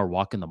that 1 hour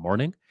walk in the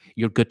morning,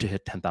 you're good to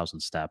hit 10,000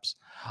 steps.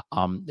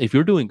 If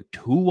you're doing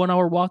two 1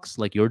 hour walks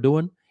like you're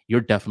doing, you're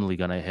definitely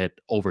going to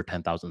hit over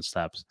 10,000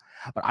 steps.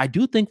 But I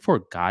do think for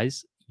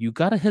guys, you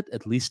got to hit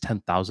at least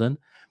 10,000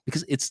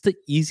 because it's the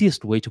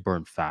easiest way to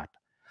burn fat.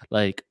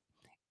 Like,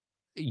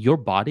 your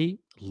body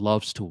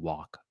loves to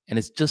walk, and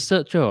it's just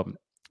such a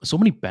so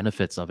many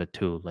benefits of it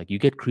too. Like, you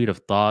get creative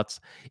thoughts,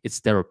 it's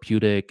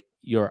therapeutic,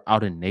 you're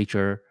out in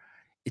nature.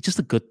 It's just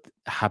a good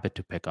habit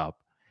to pick up,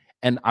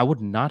 and I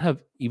would not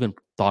have even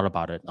thought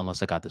about it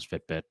unless I got this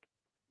Fitbit.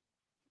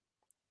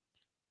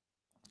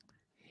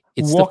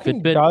 It's the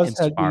Walking Fitbit does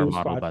help you Inspire lose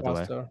model, fat by the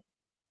way. faster.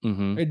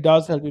 Hmm. It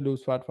does help you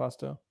lose fat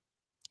faster.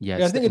 Yeah,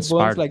 Yeah, I it's think the it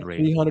burns Inspire like 3.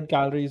 300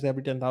 calories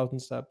every 10,000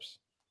 steps.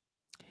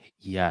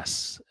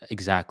 Yes,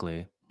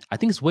 exactly. I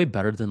think it's way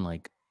better than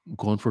like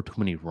going for too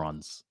many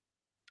runs.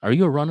 Are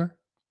you a runner?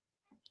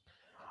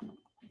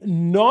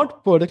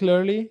 Not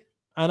particularly,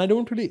 and I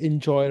don't really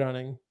enjoy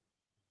running.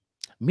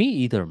 Me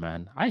either,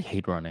 man. I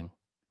hate running.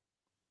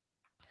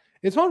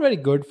 It's not very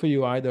good for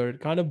you either.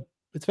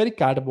 It's very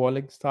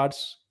catabolic,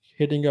 starts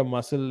hitting your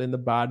muscle in the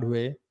bad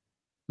way.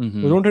 We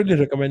Hmm. don't really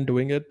recommend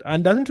doing it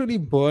and doesn't really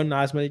burn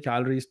as many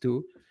calories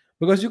too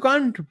because you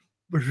can't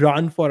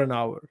run for an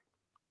hour.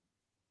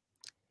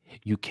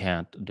 You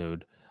can't,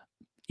 dude.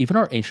 Even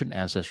our ancient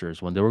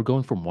ancestors, when they were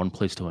going from one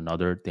place to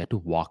another, they had to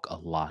walk a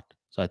lot.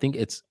 So I think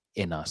it's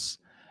in us.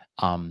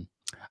 Um,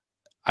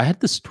 I had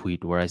this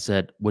tweet where I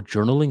said, "What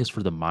journaling is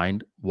for the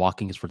mind,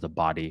 walking is for the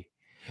body."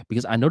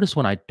 Because I notice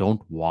when I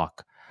don't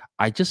walk,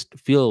 I just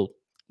feel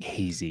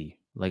hazy.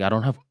 Like, I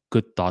don't have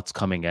good thoughts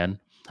coming in.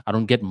 I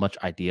don't get much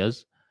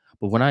ideas.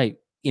 But when I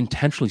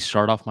intentionally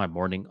start off my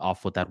morning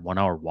off with that 1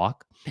 hour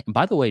walk, and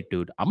by the way,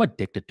 dude, I'm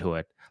addicted to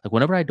it. Like,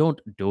 whenever I don't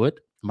do it,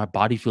 my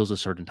body feels a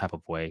certain type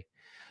of way.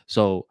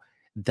 So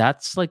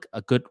that's like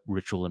a good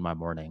ritual in my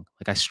morning.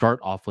 Like, I start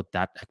off with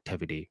that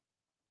activity.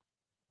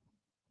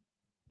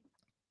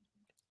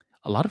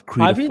 A lot of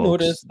creative Have you folks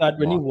noticed that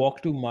when you walk.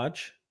 walk too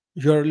much,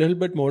 you're a little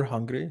bit more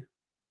hungry?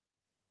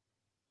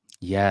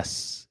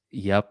 Yes.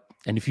 Yep.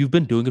 And if you've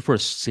been doing it for a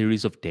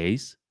series of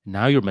days,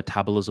 now your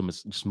metabolism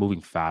is just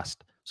moving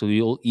fast. So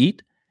you'll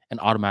eat and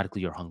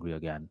automatically you're hungry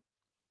again.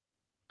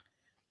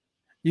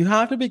 You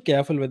have to be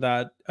careful with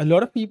that. A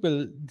lot of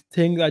people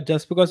think that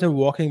just because they're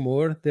walking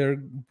more, they're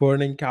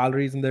burning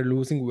calories and they're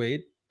losing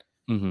weight,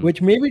 Hmm.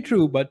 which may be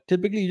true, but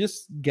typically you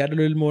just get a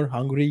little more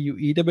hungry, you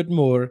eat a bit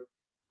more,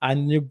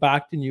 and you're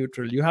back to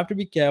neutral. You have to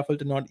be careful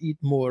to not eat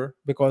more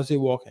because you're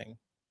walking.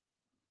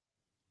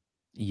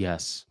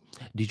 Yes.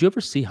 Did you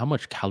ever see how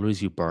much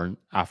calories you burn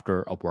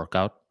after a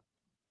workout?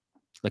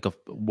 Like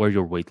where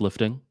you're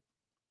weightlifting?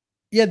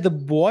 Yeah, the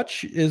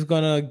watch is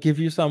gonna give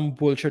you some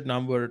bullshit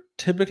number.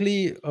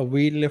 Typically, a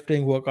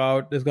weightlifting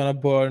workout is gonna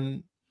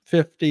burn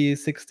 50,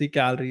 60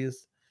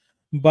 calories.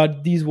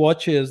 But these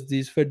watches,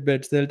 these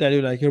Fitbits, they'll tell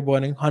you like you're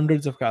burning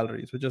hundreds of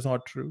calories, which is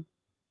not true.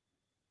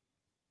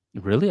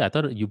 Really? I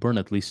thought you burn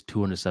at least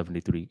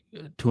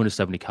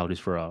 270 calories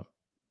for a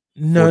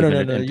No, 40 no,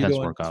 no, minute no, you intense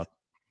don't. workout.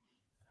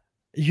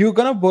 You're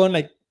gonna burn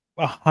like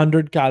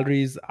 100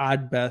 calories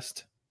at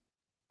best.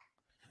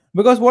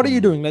 Because what are you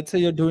Mm, doing? Let's say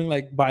you're doing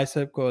like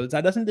bicep curls.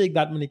 That doesn't take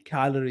that many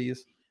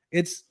calories.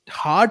 It's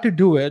hard to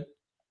do it,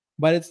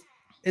 but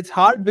it's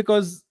hard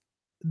because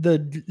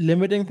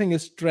limiting thing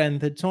is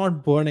strength. It's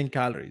not burning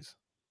calories.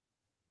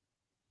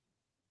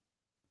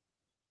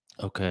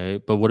 okay.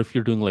 But what if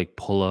you're doing like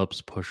pull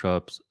ups, push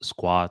ups,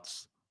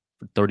 squats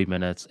for 30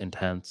 minutes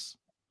intense?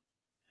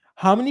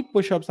 How many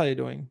push-ups are you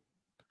doing?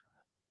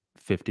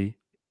 50?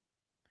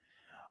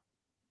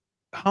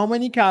 How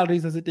many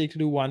calories does it take to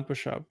do one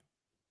push-up?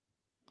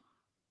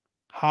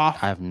 I Half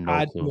have no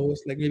at clue.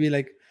 most, like maybe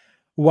like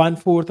one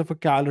fourth of a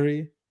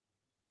calorie.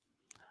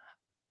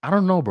 I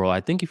don't know, bro.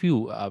 I think if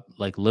you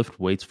like lift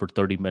weights for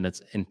 30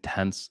 minutes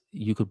intense,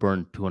 you could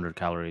burn 200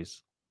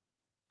 calories.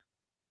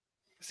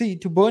 See,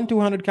 to burn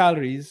 200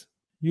 calories,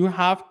 you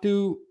have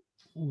to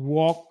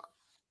walk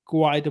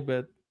quite a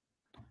bit.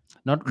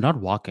 Not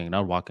walking,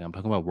 not walking. I'm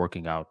talking about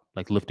working out,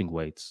 like lifting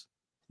weights.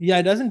 Yeah,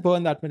 it doesn't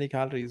burn that many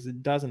calories.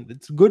 It doesn't.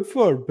 It's good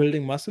for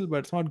building muscle, but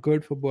it's not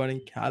good for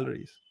burning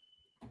calories.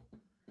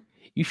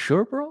 You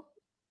sure, bro?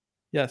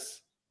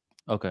 Yes.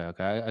 Okay,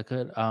 okay. I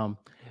could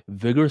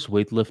vigorous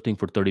weightlifting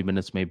for 30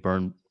 minutes may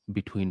burn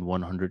between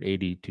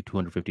 180 to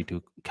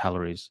 252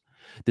 calories.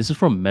 This is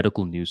from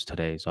Medical News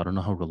Today, so I don't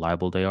know how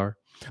reliable they are.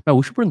 Man,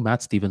 we should bring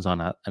Matt Stevens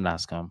on and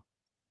ask him.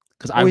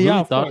 Because I Oh yeah, really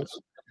of thought course.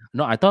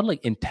 no, I thought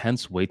like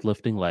intense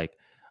weightlifting, like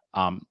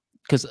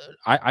because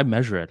I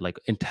measure it like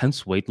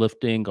intense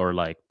weightlifting or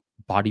like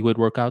body weight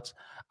workouts.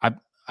 I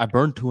I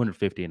burned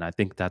 250, and I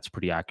think that's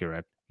pretty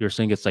accurate. You're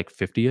saying it's like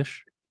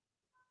 50-ish?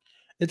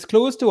 It's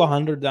close to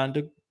 100 than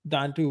to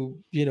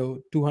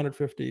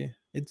 250.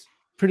 It's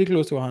pretty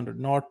close to 100,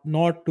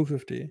 not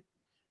 250.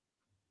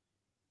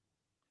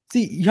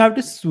 See, you have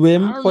to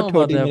swim I don't for know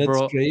about 30 that, minutes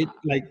bro. straight,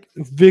 like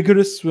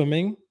vigorous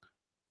swimming,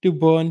 to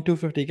burn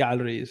 250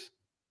 calories.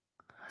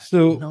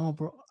 So No,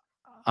 bro.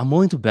 I'm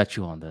willing to bet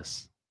you on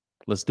this.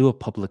 Let's do a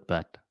public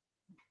bet.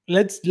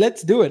 let's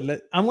do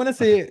it. I'm gonna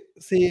Okay.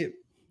 say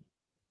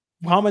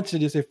how much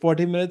did you say?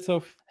 40 minutes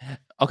of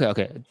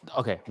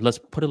Okay. Let's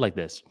put it like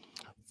this: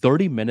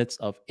 30 minutes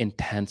of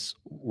intense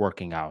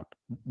working out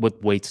with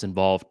weights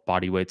involved,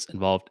 body weights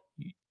involved.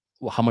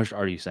 How much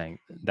are you saying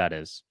that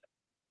is?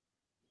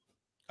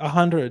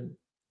 100.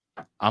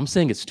 I'm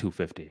saying it's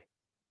 250.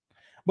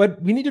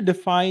 But we need to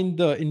define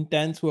the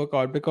intense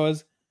workout,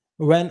 because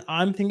when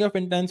I'm thinking of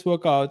intense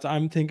workouts,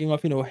 I'm thinking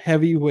of,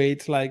 heavy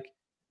weights. Like,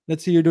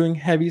 let's say you're doing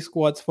heavy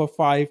squats for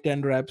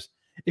 5-10 reps.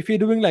 If you're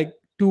doing like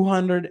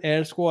 200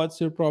 air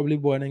squats, you're probably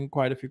burning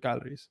quite a few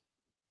calories.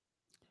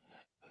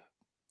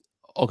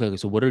 Okay,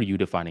 so what are you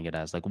defining it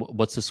as? Like,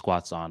 what's the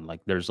squats on? Like,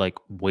 there's like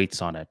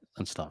weights on it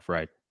and stuff,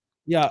 right?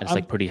 Yeah, And it's I'm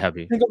like pretty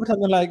heavy. think of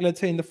something like, let's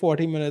say in the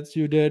 40 minutes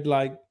you did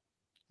like,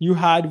 you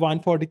had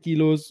 140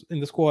 kilos in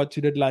the squats,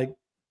 you did like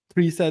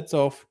 3 sets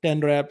of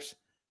 10 reps,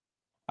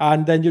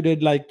 and then you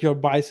did like your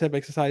bicep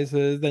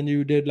exercises, then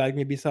you did like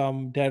maybe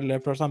some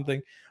deadlift or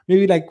something,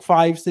 maybe like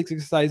 5-6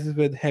 exercises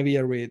with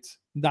heavier weights.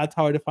 That's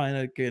how I define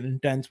like an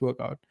intense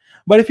workout.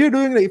 But if you're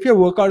doing like, if your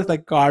workout is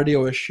like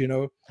cardio-ish,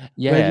 where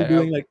you're Yeah.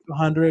 doing like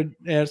 100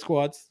 air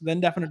squats, then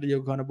definitely you're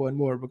gonna burn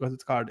more because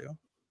it's cardio.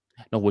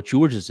 No, what you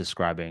were just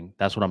describing,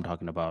 that's what I'm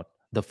talking about.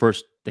 The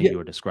first thing Yeah, you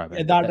were yeah, describing,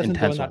 that the doesn't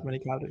burn intense that one. many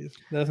calories.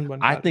 That doesn't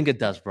burn I think calories. it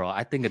does, bro.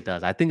 I think it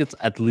does. I think it's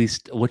at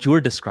least what you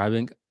were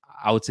describing.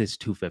 I would say it's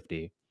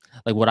 250.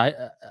 Like what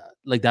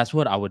like that's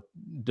what I would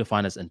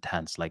define as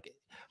intense. Like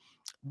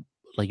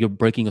you're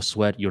breaking a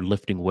sweat, you're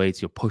lifting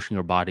weights, you're pushing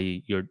your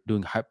body, you're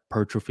doing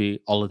hypertrophy,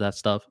 all of that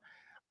stuff.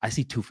 I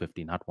see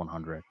 250, not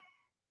 100.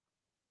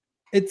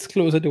 It's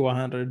closer to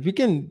 100. We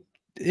can,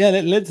 yeah,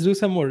 let's do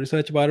some more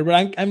research about it.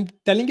 But I'm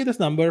telling you this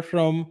number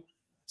from,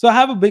 so I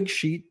have a big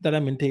sheet that I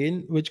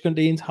maintain, which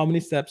contains how many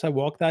steps I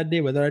walked that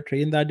day, whether I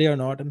trained that day or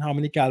not, and how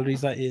many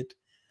calories I ate.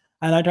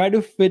 And I try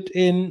to fit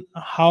in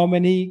how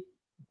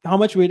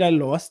much weight I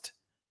lost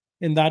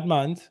in that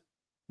month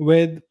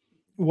with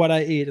what I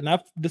ate. And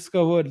I've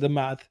discovered the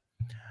math.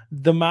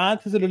 The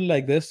math is a little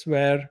like this,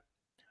 where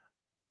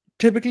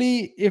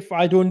typically if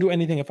I don't do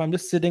anything, if I'm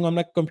just sitting on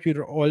my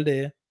computer all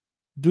day,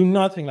 doing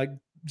nothing, like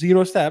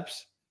 0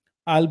 steps,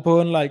 I'll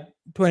burn like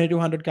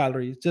 2200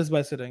 calories just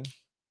by sitting.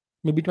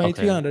 Maybe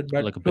Okay, 2300,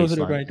 but like a closer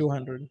to baseline.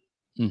 2200.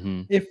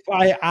 Hmm. If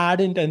I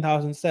add in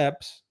 10,000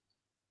 steps,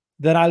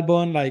 then I'll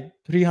burn like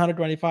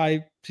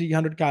 325,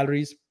 300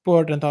 calories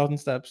per 10,000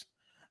 steps.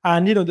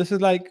 And this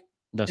is like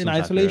That in seems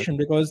accurate. isolation,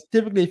 because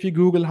typically if you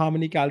Google how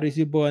many calories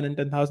you burn in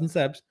 10,000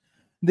 steps,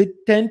 they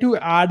tend to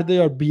add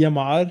their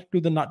BMR to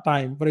the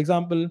time. For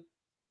example,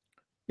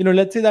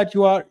 let's say that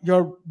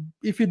you're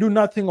if you do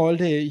nothing all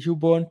day, you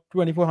burn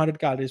 2400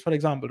 calories, for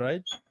example,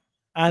 right?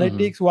 And it Hmm.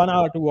 takes 1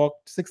 hour to walk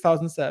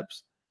 6000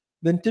 steps.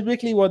 Then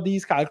typically what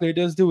these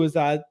calculators do is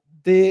that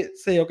they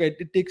say, okay,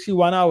 it takes you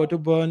 1 hour to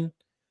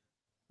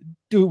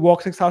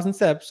walk 6,000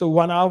 steps. So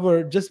 1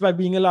 hour just by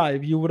being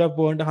alive, you would have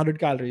burned 100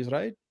 calories,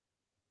 right?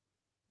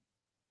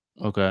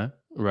 Okay,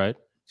 right.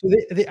 So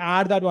they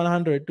add that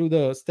 100 to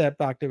the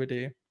step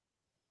activity.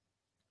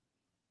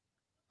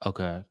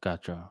 Okay,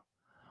 gotcha.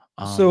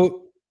 Um,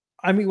 So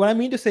I mean, what I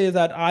mean to say is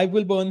that I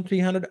will burn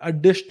 300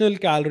 additional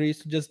calories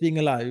to just being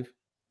alive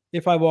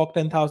if I walk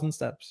 10,000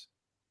 steps.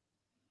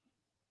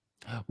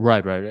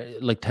 right.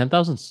 Like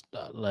 10,000.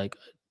 Like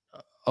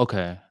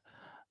okay.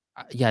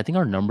 Yeah, I think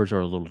our numbers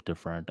are a little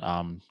different.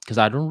 Because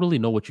I don't really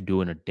know what you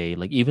do in a day.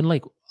 Like even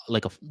like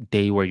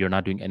day where you're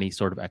not doing any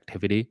sort of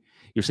activity.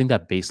 You're saying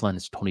that baseline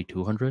is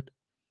 2,200.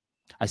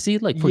 I see.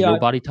 Like for Yeah, your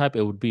body type,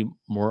 it would be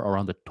more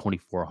around the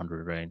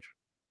 2,400 range.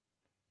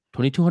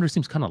 2,200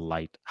 seems kind of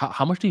light.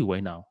 How much do you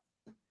weigh now?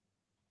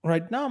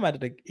 right now I'm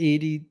at like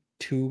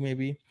 82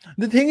 maybe.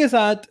 The thing is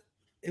that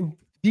uh,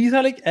 these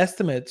are like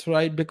estimates,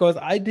 right? Because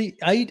I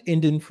eat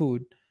Indian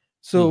food. Hmm.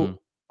 So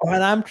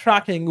when I'm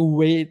tracking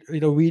weight,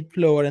 wheat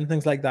flour and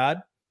things like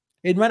that,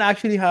 it might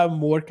actually have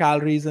more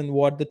calories than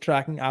what the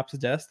tracking app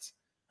suggests.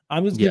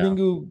 I'm just Yeah. giving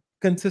you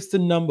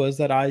consistent numbers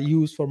that I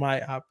use for my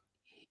app.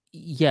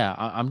 Yeah,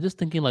 I'm just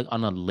thinking like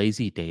on a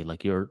lazy day,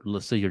 like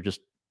let's say you're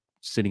just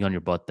sitting on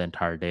your butt the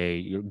entire day,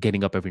 you're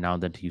getting up every now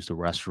and then to use the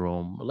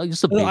restroom, like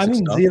just the No, I basic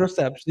mean stuff.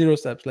 0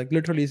 steps, like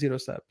literally 0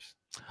 steps.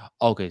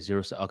 Okay,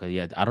 okay,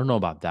 yeah, I don't know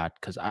about that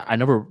because I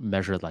never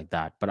measure it like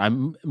that, but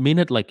mean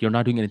it like you're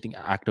not doing anything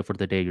active for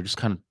the day, you're just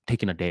kind of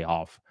taking a day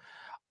off.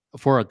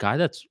 For a guy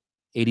that's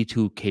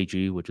 82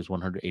 kg, which is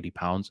 180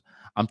 pounds,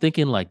 I'm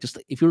thinking like just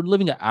if you're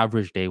living an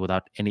average day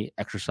without any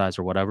exercise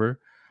or whatever,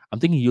 I'm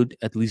thinking you'd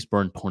at least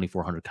burn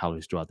 2,400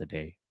 calories throughout the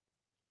day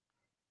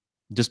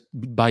just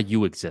by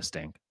you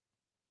existing.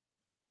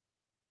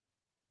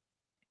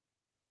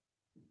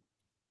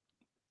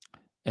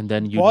 And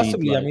then you need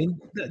Possibly. I like mean,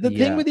 the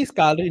thing yeah. with these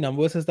calorie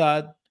numbers is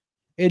that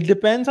it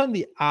depends on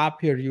the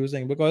app you're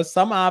using, because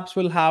some apps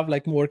will have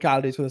like more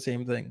calories for the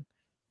same thing.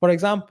 For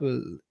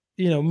example,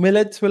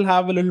 millets will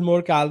have a little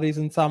more calories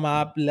in some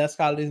app, less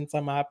calories in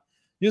some app.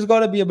 You just got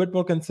to be a bit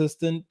more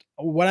consistent.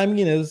 What I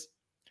mean is,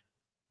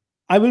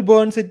 I will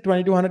burn say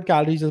 2200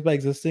 calories just by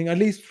existing, at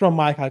least from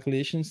my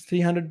calculations,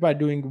 300 by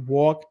doing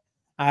walk,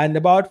 and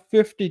about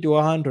 50 to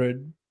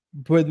 100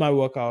 with my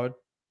workout.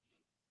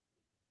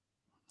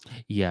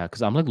 Yeah,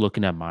 because I'm like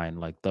looking at mine,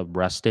 like the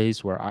rest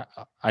days where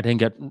I didn't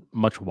get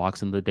much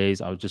walks in the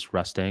days. I was just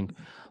resting,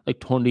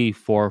 like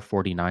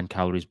 2449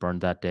 calories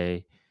burned that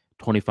day,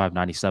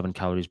 2597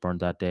 calories burned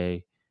that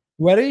day.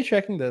 Where are you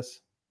checking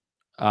this?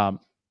 Um,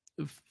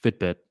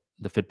 Fitbit,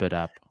 the Fitbit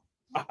app.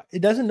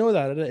 It doesn't know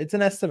that. It's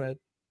an estimate.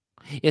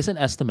 It's an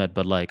estimate,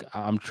 but like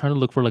I'm trying to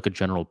look for like a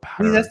general These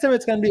pattern.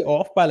 estimates can be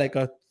off by like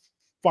a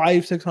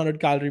 500-600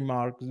 calorie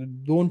mark.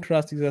 Don't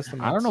trust these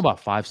I don't know estimates. about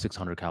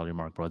 500-600 calorie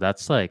mark, bro.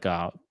 That's like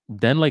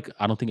then like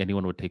I don't think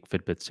anyone would take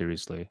Fitbit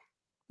seriously.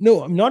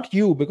 No, not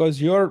you,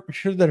 because you're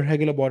sure the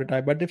regular body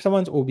type. But if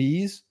someone's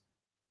obese,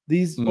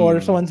 or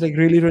if Mm, someone's like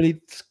really,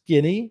 really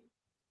skinny,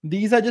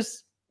 these are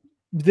just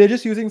they're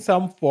just using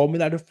some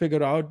formula to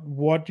figure out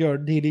what your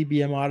daily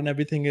BMR and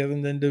everything is,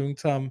 and then doing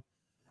some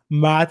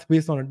math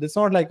based on it. It's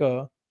not like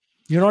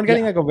you're not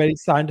getting yeah, like a very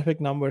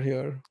scientific number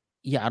here.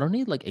 yeah. I don't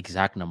need like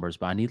exact numbers,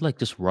 but I need like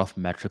just rough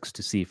metrics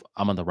to see if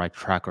I'm on the right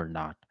track or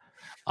not.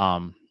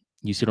 Um,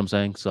 you see what I'm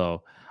saying?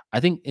 So I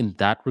think in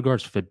that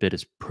regards, Fitbit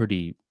is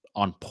pretty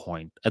on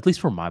point, at least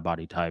for my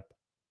body type.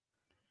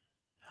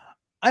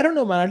 I don't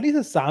know, man. At least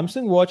the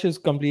Samsung watch is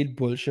complete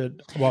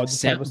bullshit about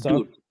this type of stuff.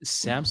 Dude,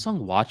 Samsung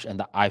Watch and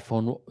the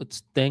iPhone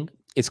thing,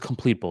 it's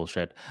complete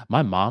bullshit.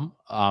 My mom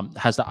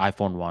has the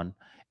iPhone one,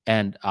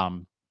 and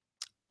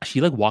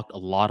she like walked a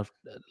lot of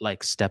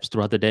like steps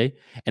throughout the day,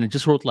 and it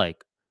just wrote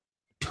like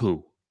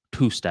two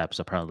two steps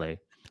apparently.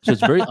 So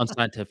it's very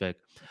unscientific.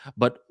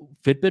 But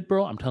Fitbit,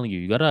 bro, I'm telling you,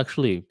 you should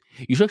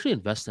actually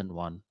invest in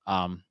one,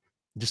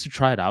 just to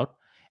try it out.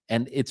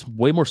 And it's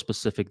way more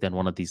specific than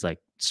one of these like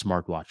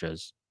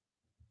smartwatches.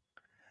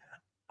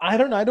 I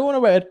don't know. I don't want to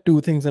wear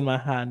two things in my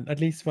hand, at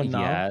least for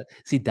now. Yeah.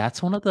 See,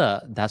 that's one of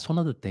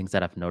the things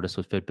that I've noticed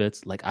with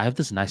Fitbits. Like I have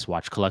this nice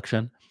watch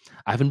collection.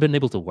 I haven't been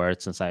able to wear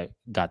it since I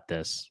got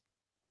this.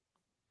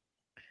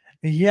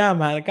 Yeah,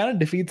 man. It kind of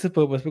defeats the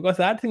purpose because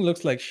that thing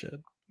looks like shit,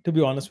 to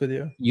be honest with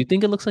you. You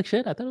think it looks like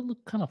shit? I thought it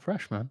looked kind of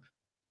fresh, man.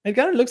 It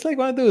kind of looks like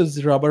one of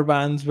those rubber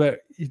bands where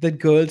the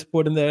girls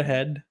put in their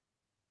head.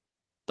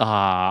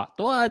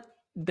 What?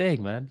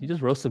 Dang, man, you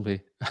just roasted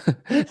me.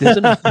 there's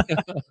an I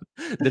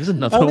there's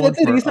another mean, one that's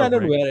the for reason a I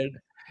don't ring. wear it.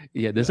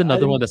 Yeah, there's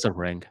another I, one that's a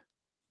ring.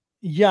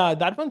 yeah,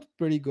 that one's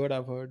pretty good,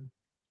 I've heard.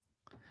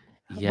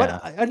 But Yeah.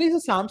 at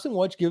least the Samsung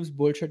watch gives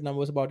bullshit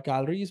numbers about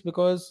calories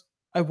because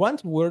I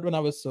once wore it when I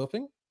was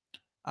surfing.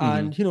 Hmm.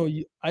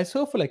 And, I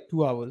surf for like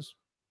 2 hours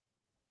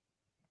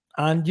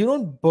and you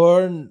don't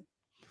burn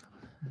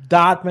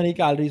that many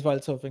calories while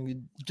surfing.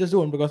 You just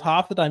don't because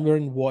half the time you're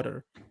in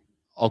water.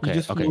 You're Okay.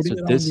 just Okay. So floating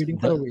around waiting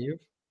for a wave.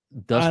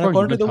 thus And far you've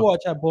according to been the talking.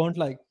 watch, I burnt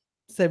like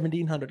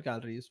 1700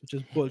 calories, which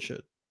is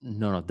bullshit.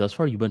 No, no. Thus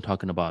far you've been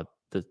talking about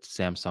the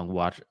Samsung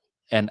Watch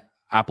and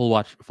Apple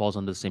Watch falls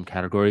under the same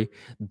category.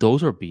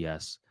 Those are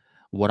BS.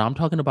 What I'm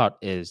talking about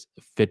is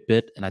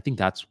Fitbit, and I think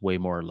that's way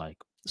more like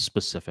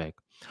specific.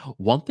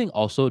 One thing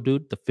also,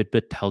 dude, the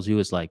Fitbit tells you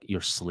is like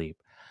your sleep.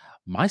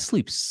 My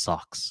sleep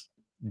sucks.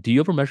 Do you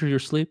ever measure your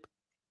sleep?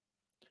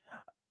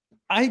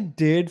 I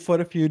did for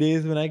a few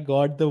days when I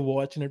got the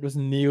watch and it was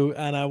new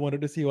and I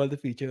wanted to see all the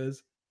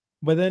features.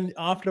 But then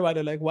after a while,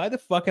 I'm like, why the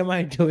fuck am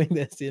I doing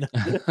this?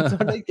 It's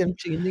not like I'm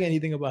changing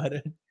anything about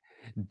it.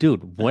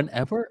 Dude,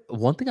 whenever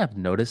one thing I've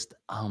noticed,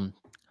 I'm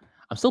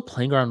still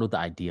playing around with the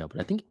idea, but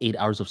I think 8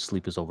 hours of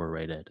sleep is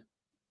overrated.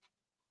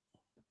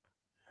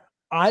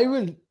 I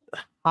will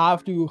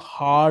have to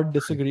hard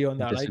disagree on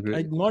You that. disagree?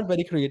 I'm not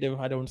very creative if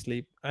I don't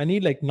sleep. I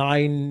need like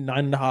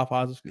 9.5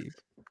 hours of sleep.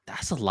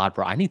 That's a lot,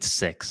 bro. I need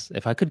 6.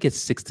 If I could get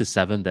 6 to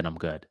 7, then I'm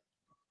good.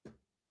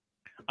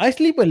 I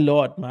sleep a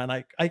lot, man.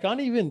 I can't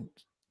even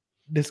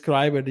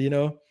describe it,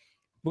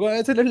 because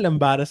it's a little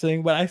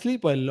embarrassing, but I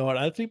sleep a lot.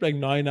 I sleep like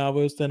 9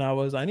 hours, 10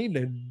 hours. I need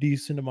a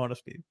decent amount of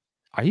sleep.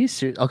 Are you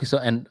serious? Okay, so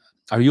and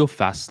are you a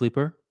fast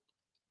sleeper?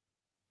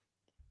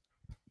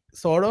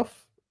 Sort of.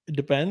 It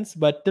depends,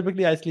 but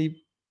typically I sleep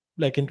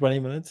like in 20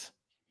 minutes.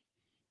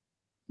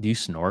 Do you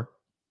snore?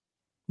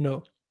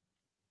 No.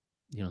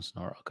 You don't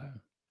snore. Okay,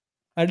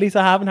 At least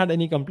I haven't had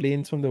any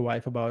complaints from the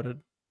wife about it.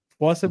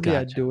 Possibly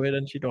I'd gotcha. do it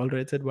and she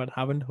tolerates it, but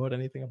haven't heard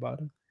anything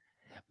about it.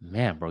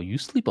 Man, bro, you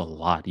sleep a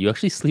lot. You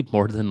actually sleep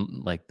more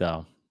than like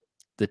the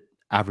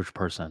average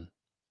person.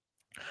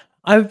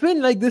 I've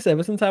been like this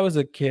ever since I was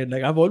a kid.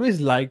 Like I've always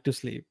liked to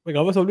sleep. Like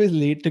I was always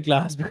late to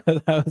class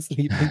because I was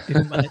sleeping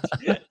too much.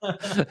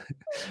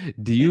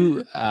 Do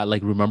you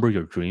like remember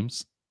your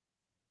dreams?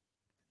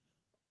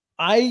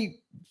 I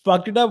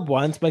fucked it up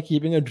once by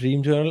keeping a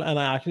dream journal and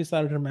I actually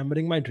started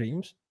remembering my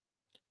dreams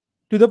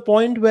to the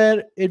point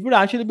where it would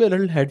actually be a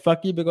little head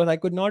fucky because I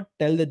could not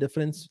tell the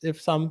difference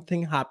if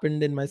something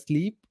happened in my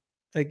sleep,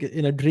 like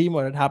in a dream,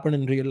 or it happened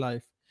in real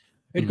life.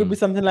 It could Hmm. be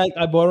something like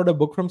I borrowed a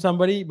book from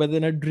somebody, but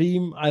in a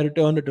dream I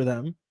returned it to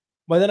them.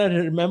 But then I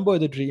remember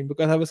the dream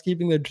because I was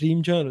keeping the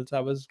dream journals. I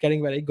was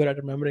getting very good at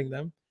remembering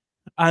them.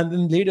 And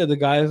then later, the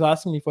guy was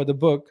asking me for the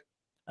book,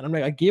 and I'm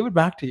like, I gave it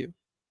back to you.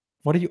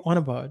 What are you on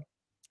about?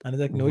 And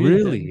he's like, no, you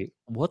didn't. Really?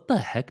 What the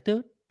heck,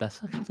 dude?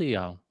 That's actually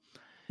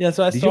Yeah,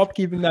 so I did you stopped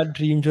keeping that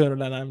dream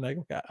journal, and I'm like,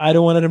 okay, I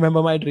don't want to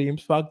remember my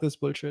dreams. Fuck this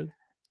bullshit.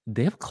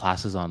 they have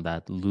classes on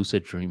that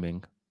lucid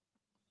dreaming?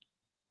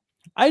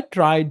 I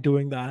tried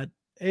doing that.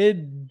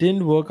 It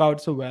didn't work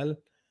out so well.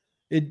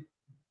 It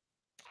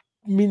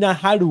I mean, I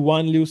had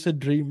one lucid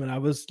dream and I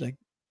was like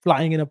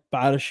flying in a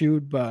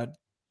parachute, but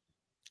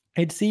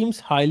it seems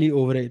highly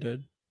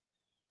overrated.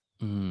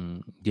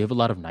 Do you have a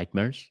lot of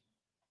nightmares?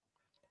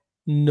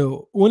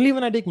 No, only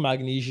when I take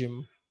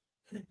magnesium.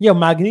 Yeah,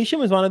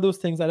 magnesium is one of those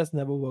things that has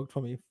never worked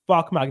for me.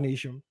 Fuck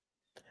magnesium.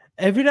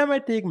 Every time I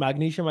take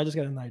magnesium, I just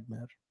get a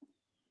nightmare.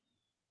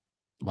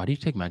 Why do you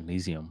take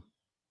magnesium?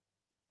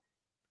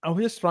 I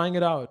was just trying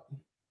it out.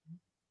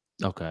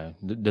 Okay.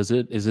 Does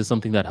it is this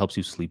something that helps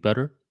you sleep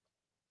better?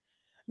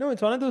 No,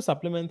 it's one of those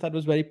supplements that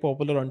was very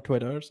popular on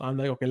Twitter. So I'm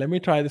like, okay, let me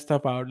try this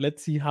stuff out.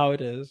 Let's see how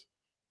it is.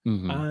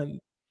 Hmm. And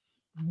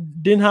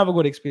didn't have a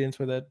good experience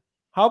with it.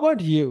 How about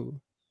you?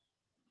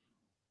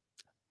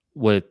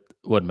 With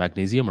what,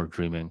 magnesium or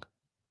dreaming?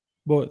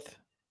 Both.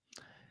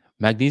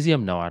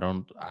 Magnesium, no, I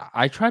don't.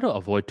 I try to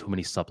avoid too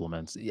many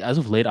supplements. As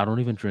of late, I don't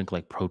even drink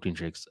like protein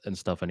shakes and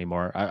stuff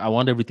anymore. I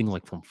want everything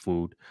like from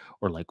food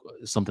or like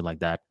something like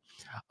that.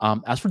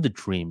 As for the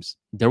dreams,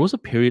 there was a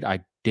period I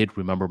did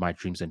remember my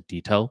dreams in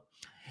detail,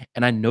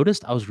 and I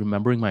noticed I was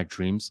remembering my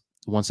dreams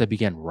once I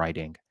began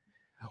writing.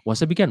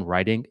 Once I began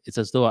writing, it's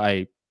as though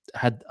I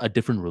had a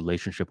different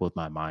relationship with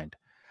my mind,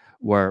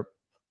 where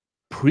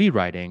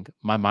pre-writing,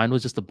 my mind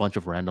was just a bunch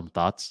of random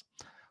thoughts.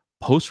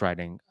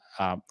 Post-writing,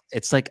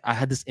 it's like I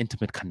had this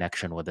intimate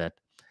connection with it.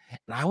 And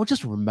I would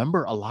just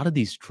remember a lot of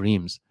these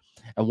dreams.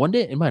 And one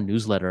day in my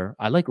newsletter,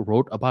 I like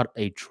wrote about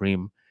a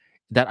dream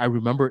that I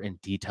remember in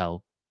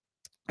detail.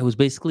 It was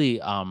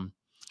basically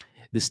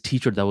this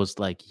teacher that was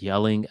like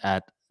yelling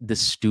at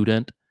this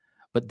student,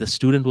 but the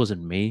student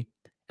wasn't me.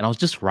 And I was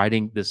just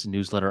writing this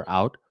newsletter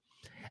out.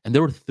 And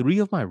there were three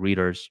of my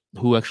readers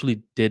who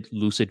actually did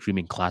lucid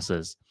dreaming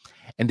classes.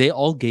 And they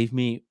all gave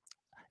me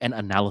an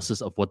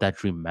analysis of what that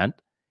dream meant.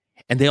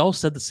 And they all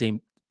said the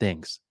same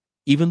things,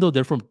 even though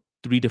they're from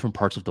three different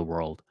parts of the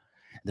world.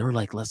 They were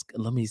like, let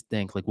me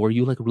think. Like, were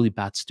you like a really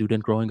bad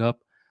student growing up?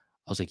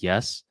 I was like,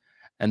 yes.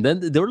 And then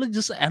they were like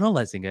just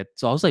analyzing it.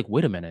 So I was like,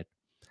 wait a minute.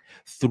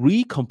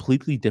 Three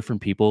completely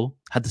different people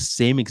had the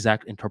same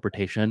exact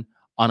interpretation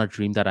on a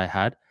dream that I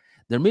had.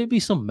 There may be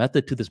some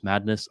method to this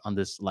madness on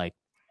this like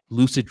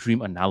lucid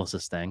dream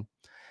analysis thing.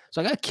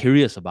 So I got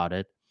curious about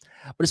it,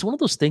 but it's one of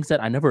those things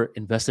that I never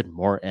invested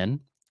more in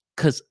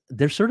because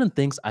there's certain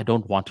things I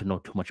don't want to know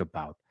too much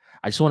about.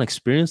 I just want to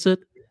experience it,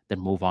 then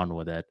move on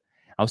with it.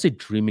 I would say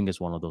dreaming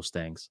is one of those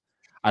things.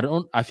 I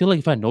feel like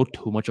if I know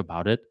too much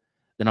about it,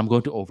 then I'm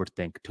going to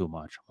overthink too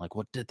much. I'm like,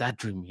 what did that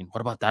dream mean?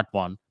 What about that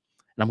one?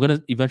 And I'm going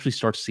to eventually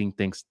start seeing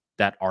things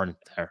that aren't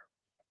there.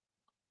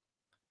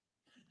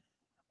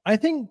 I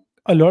think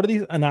a lot of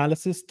these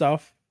analysis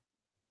stuff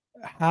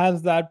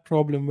has that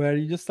problem where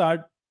you just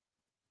start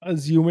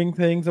assuming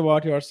things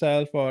about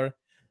yourself or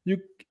you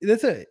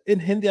there's a in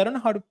Hindi, I don't know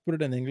how to put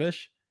it in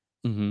English.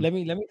 Hmm. Let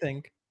me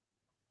think.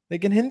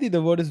 Like in Hindi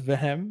the word is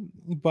vehem,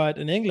 but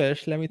in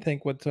English, let me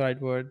think what's the right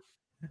word.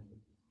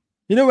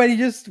 You know, when you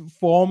just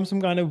form some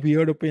kind of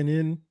weird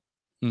opinion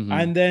Hmm.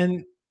 and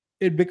then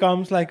it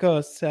becomes like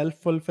a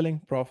self-fulfilling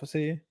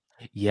prophecy.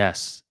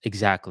 Yes,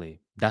 exactly.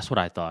 That's what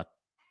I thought.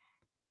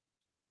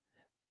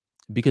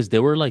 Because they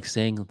were like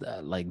saying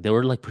like they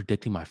were like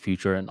predicting my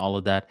future and all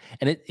of that,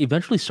 and it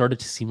eventually started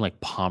to seem like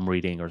palm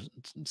reading or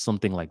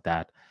something like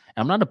that.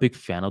 I'm not a big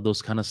fan of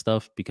those kind of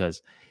stuff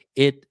because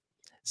it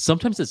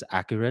sometimes it's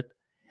accurate,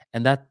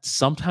 and that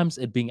sometimes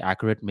it being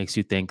accurate makes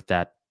you think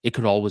that it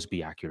could always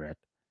be accurate,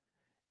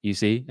 you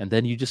see, and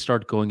then you just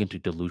start going into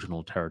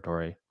delusional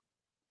territory.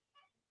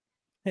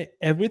 Hey,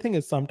 everything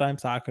is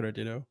sometimes accurate,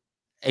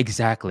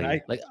 Exactly.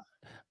 right? Like,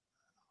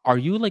 are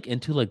you like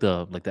into like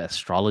the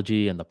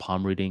astrology and the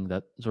palm reading,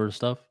 that sort of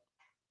stuff?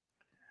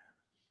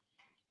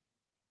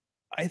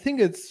 I think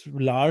it's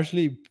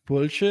largely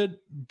bullshit,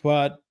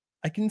 but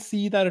I can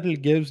see that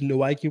it gives low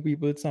IQ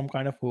people some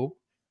kind of hope.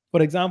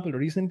 For example,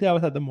 recently I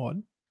was at the mall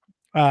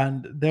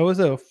and there was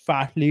a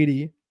fat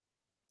lady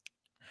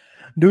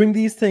doing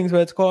these things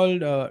where it's called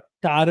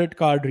tarot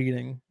card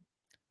reading.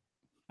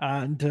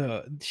 And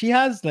she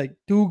has like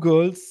two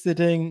girls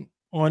sitting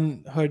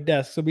on her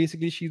desk. So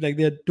basically, she's like,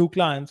 there are two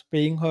clients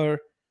paying her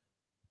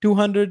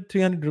 200,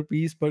 300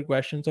 rupees per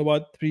question. So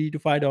about $3 to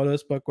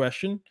 $5 per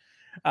question.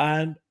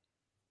 And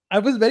I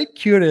was very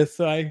curious,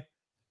 so I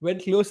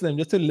went close to them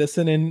just to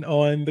listen in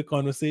on the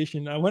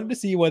conversation. I wanted to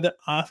see what they're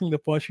asking the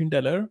fortune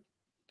teller,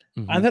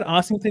 Hmm. and they're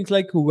asking things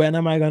like, "When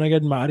am I gonna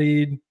get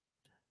married?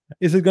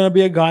 Is it gonna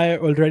be a guy I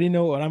already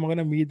know, or am I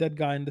gonna meet that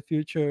guy in the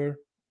future?"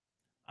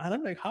 And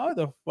I'm like, "How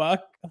the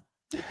fuck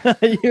are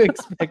you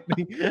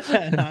expecting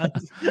an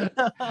answer?"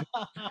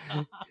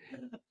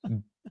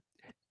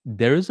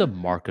 There is a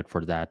market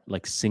for that,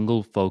 like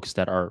single folks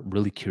that are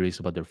really curious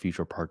about their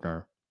future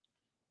partner.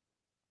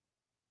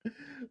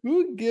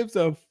 Who gives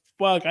a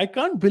fuck? I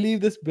can't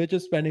believe this bitch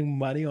is spending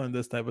money on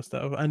this type of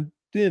stuff. And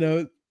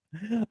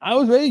I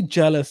was very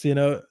jealous,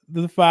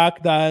 the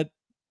fact that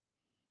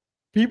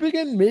people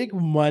can make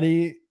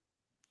money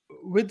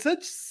with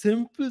such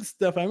simple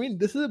stuff. I mean,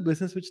 this is a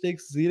business which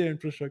takes zero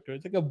infrastructure.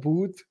 It's like a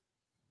booth,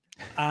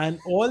 and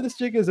all this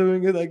chick is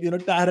doing is like,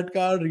 tarot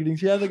card reading.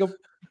 She has like a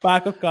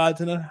pack of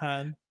cards in her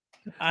hand,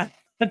 and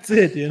that's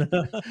it.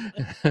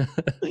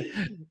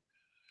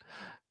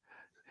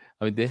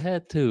 I mean, they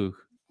had to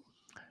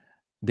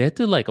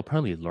like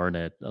apparently learn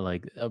it.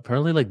 Like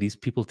apparently like these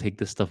people take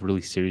this stuff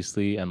really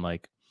seriously, and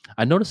like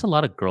I noticed a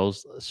lot of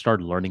girls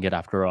start learning it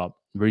after a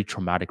very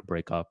traumatic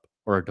breakup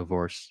or a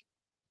divorce.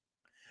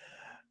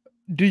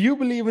 Do you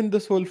believe in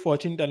this whole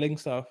fortune telling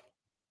stuff?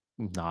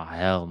 Nah,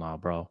 hell nah,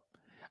 bro.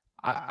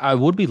 I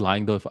would be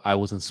lying though if I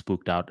wasn't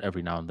spooked out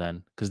every now and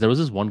then. Because there was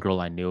this one girl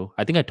I knew.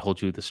 I think I told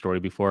you the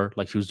story before.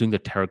 Like she was doing the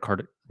tarot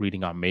card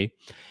reading on me,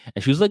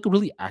 and she was like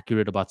really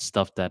accurate about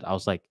stuff that I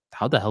was like,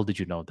 "How the hell did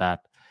you know that?"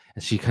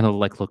 And she kind of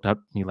like looked at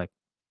me like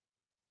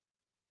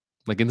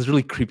in this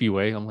really creepy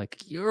way. I'm like,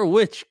 "You're a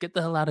witch. Get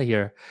the hell out of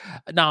here."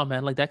 Nah,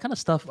 man, like that kind of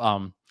stuff.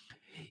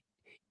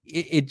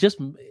 It just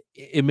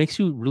it makes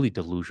you really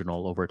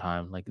delusional over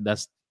time. Like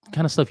that's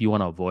kind of stuff you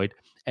want to avoid,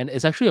 and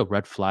it's actually a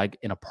red flag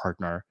in a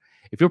partner.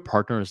 If your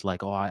partner is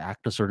like, "Oh, I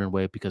act a certain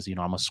way because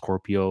I'm a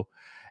Scorpio,"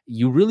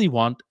 you really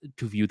want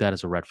to view that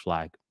as a red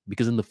flag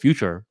because in the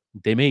future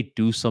they may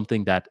do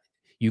something that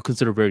you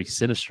consider very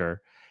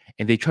sinister,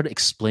 and they try to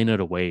explain it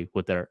away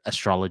with their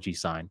astrology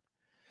sign.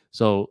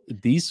 So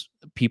these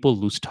people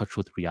lose touch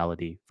with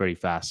reality very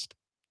fast.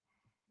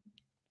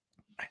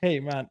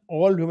 Hey man,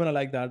 all women are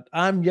like that.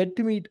 I'm yet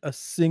to meet a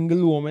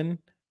single woman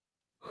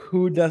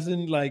who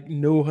doesn't like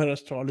know her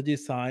astrology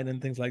sign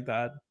and things like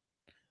that.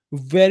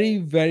 Very,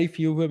 very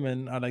few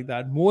women are like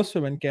that. Most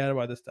women care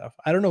about this stuff.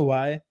 I don't know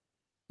why,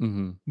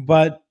 Hmm.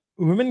 but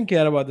women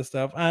care about this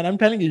stuff. And I'm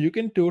telling you, you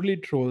can totally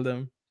troll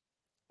them.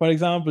 For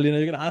example,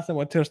 you can ask them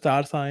what's your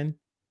star sign,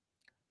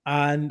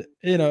 and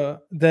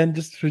then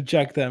just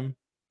reject them.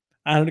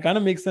 And it kind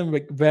of makes them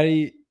like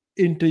very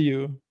into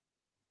you.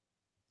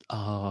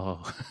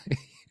 Oh,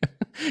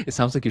 it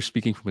sounds like you're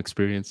speaking from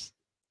experience.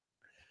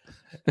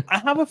 I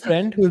have a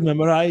friend who's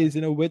memorized,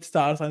 which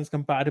star sign is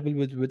compatible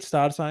with which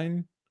star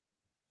sign.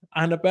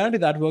 And apparently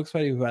that works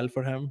very well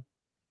for him.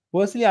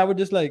 Personally, I would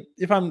just like,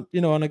 if I'm,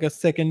 on like a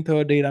second,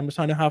 third date, I'm just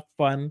trying to have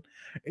fun.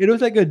 It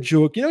was like a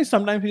joke.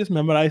 Sometimes you just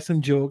memorize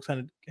some jokes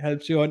and it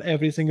helps you on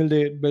every single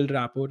day build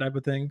rapport type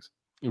of things.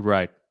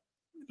 Right.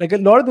 Like a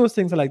lot of those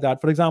things are like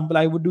that. For example,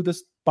 I would do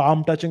this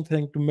palm touching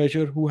thing to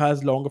measure who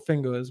has longer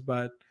fingers,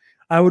 but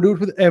I would do it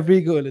with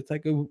every girl. It's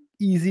like a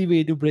easy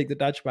way to break the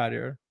touch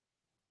barrier.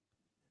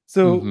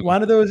 So Hmm.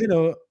 one of those,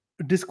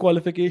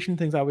 disqualification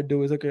things I would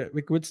do is, okay,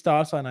 which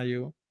star sign are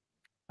you?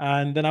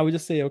 And then I would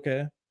just say,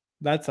 okay,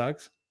 that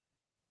sucks.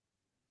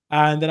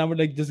 And then I would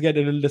like just get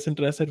a little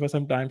disinterested for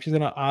some time. She's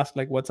gonna ask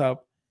like, "What's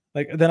up?"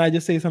 Like then I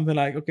just say something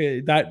like,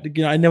 "Okay, that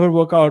I never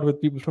work out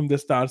with people from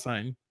this star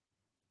sign."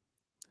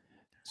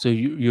 So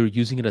you're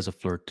using it as a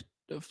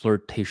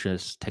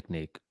flirtatious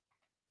technique.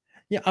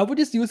 Yeah, I would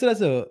just use it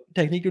as a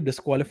technique to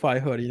disqualify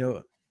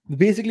her.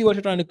 Basically what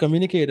you're trying to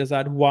communicate is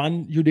that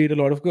one, you date a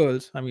lot of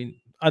girls. I mean,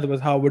 otherwise,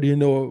 how would you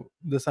know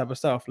this type of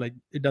stuff? Like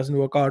it doesn't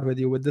work out with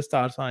you with this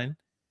star sign.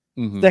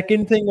 Hmm.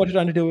 Second thing, what you're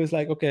trying to do is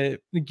like, okay,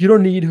 you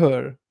don't need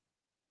her.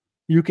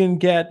 You can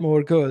get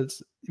more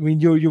girls. I mean,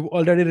 you've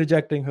already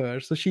rejecting her,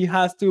 so she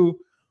has to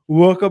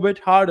work a bit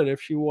harder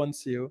if she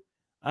wants you,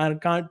 and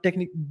can't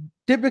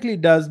typically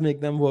does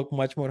make them work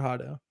much more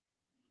harder.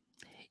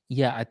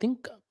 Yeah, I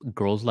think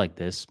girls like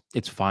this,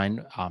 it's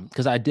fine.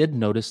 Because I did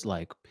notice,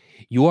 like,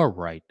 you are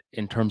right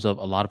in terms of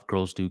a lot of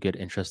girls do get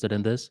interested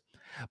in this,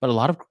 but a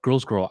lot of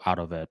girls grow out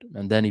of it,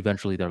 and then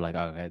eventually they're like,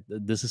 okay,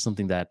 this is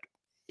something that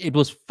it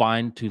was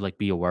fine to like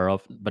be aware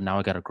of, but now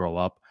I got to grow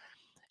up.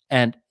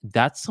 And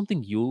that's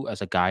something you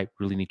as a guy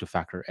really need to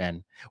factor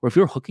in. Or if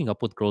you're hooking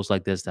up with girls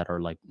like this that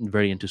are like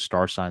very into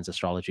star signs,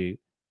 astrology,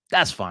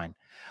 that's fine.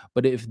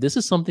 But if this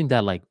is something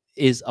that like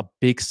is a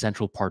big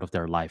central part of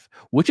their life,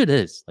 which it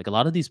is, like a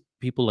lot of these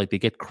people, like they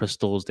get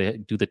crystals, they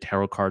do the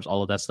tarot cards,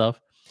 all of that stuff.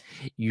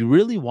 You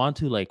really want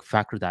to like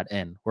factor that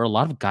in, where a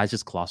lot of guys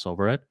just gloss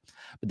over it.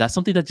 But that's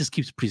something that just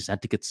keeps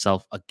presenting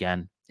itself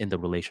again in the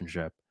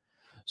relationship.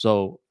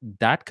 So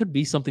that could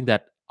be something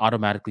that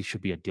automatically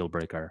should be a deal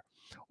breaker.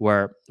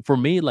 Where for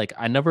me, like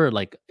I never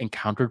like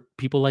encountered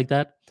people like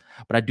that,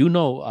 but I do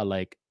know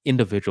like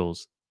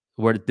individuals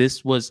where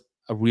this was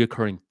a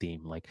reoccurring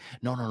theme. Like,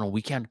 no, no, no,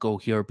 we can't go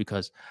here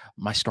because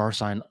my star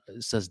sign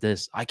says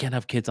this. I can't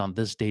have kids on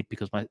this date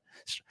because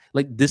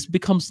like this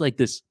becomes like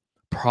this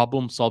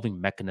problem solving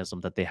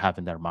mechanism that they have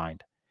in their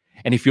mind.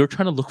 And if you're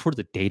trying to look for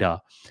the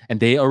data and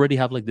they already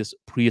have like this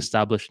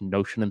pre-established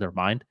notion in their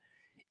mind,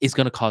 is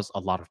going to cause a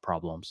lot of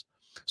problems.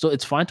 So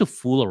it's fine to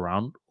fool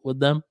around with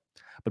them,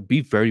 but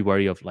be very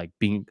wary of like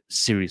being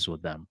serious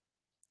with them,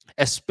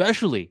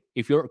 especially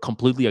if you're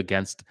completely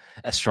against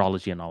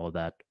astrology and all of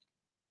that.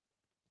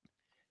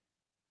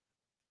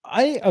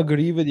 I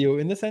agree with you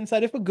in the sense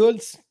that if a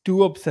girl's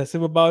too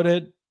obsessive about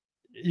it,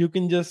 you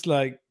can just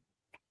like,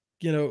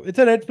 it's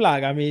a red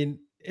flag. I mean,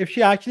 if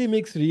she actually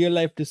makes real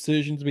life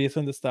decisions based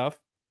on the stuff,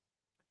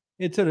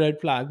 it's a red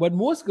flag. But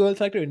most girls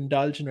like to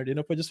indulge in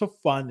it, for just for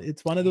fun.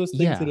 It's one of those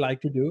things they Yeah,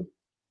 like to do.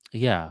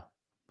 yeah.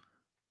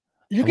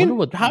 You I wonder can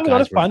what have a lot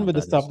guys' of version fun of with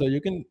the that stuff is. though.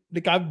 You can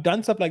like I've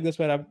done stuff like this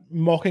where I'm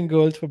mocking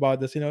girls for about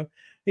this.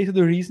 Hey, so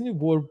the reason you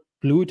wore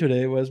blue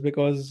today was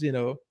because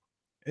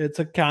it's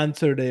a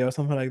cancer day or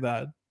something like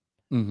that,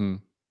 Hmm.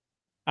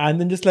 and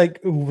then just like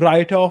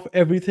write off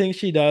everything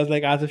she does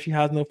like as if she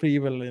has no free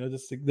will.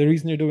 Just like, the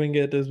reason you're doing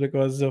it is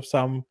because of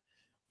some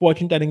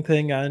fortune telling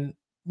thing, and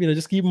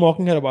just keep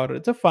mocking her about it.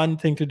 It's a fun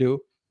thing to do.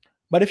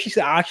 But if she's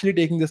actually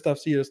taking this stuff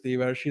seriously,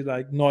 where she's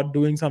like not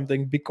doing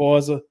something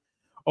because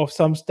of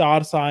some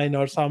star sign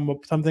or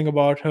something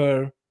about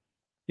her,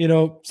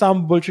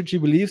 some bullshit she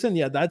believes in,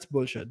 yeah, that's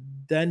bullshit.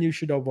 Then you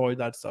should avoid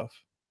that stuff.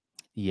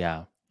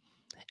 Yeah.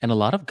 And a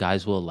lot of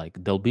guys will like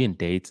they'll be in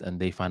dates and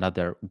they find out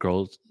their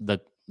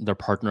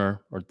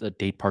partner or the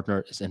date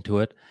partner is into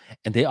it,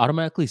 and they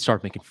automatically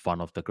start making fun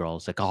of the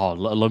girls. Like, oh,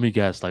 let me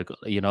guess, like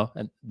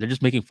and they're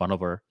just making fun of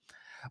her.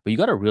 But you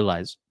got to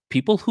realize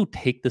people who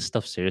take this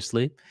stuff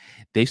seriously,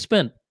 they've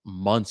spent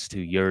months to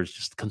years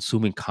just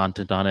consuming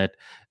content on it.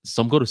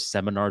 Some go to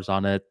seminars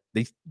on it.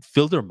 They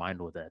fill their mind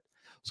with it.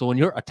 So when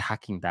you're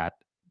attacking that,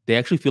 they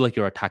actually feel like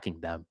you're attacking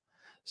them.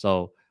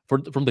 So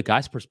from the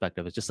guy's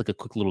perspective, it's just like a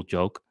quick little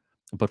joke.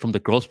 But from the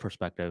girl's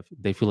perspective,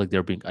 they feel like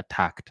they're being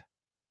attacked.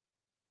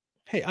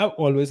 Hey, I've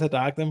always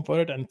attacked them for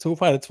it, and so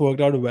far it's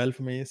worked out well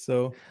for me.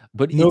 So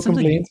But no it seems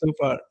like complaints so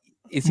far.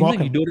 Mock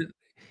you 'em.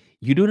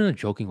 do it in a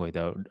joking way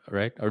though,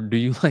 right? Or do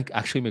you like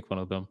actually make fun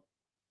of them?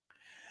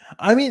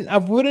 I mean, I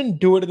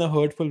wouldn't do it in a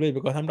hurtful way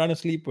because I'm trying to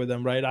sleep with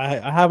them, right?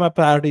 I have my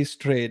priorities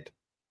straight.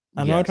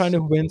 I'm not trying Yes.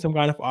 to win some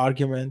kind of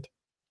argument.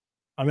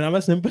 I mean, I'm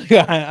a simple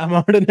guy. I'm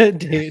out on a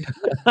date.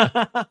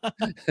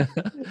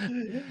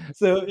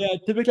 So yeah,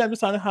 typically I'm just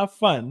trying to have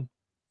fun.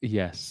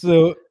 Yes.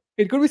 So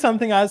it could be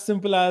something as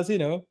simple as,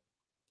 I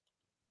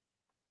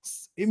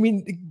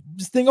mean,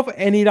 just think of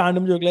any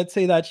random joke. Let's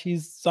say that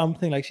she's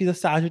something like she's a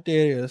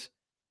Sagittarius,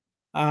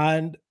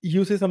 and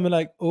you say something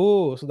like,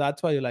 "Oh, so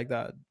that's why you like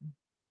that."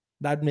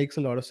 That makes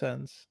a lot of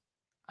sense.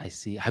 I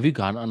see. Have you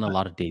gone on a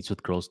lot of dates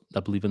with girls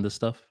that believe in this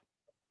stuff?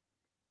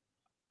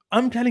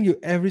 I'm telling you,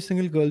 every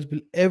single girl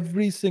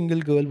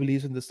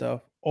believes in this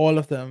stuff. All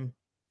of them.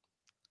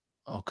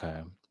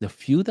 Okay. The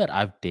few that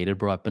I've dated,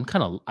 bro, I've been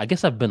kind of, I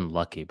guess I've been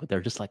lucky, but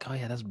they're just like, oh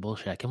yeah, that's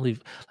bullshit. I can't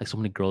believe like so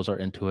many girls are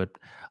into it.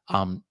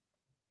 Um,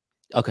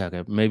 okay,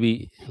 okay,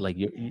 maybe like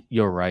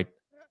you're right,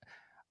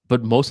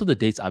 but most of the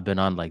dates I've been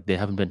on, like they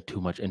haven't been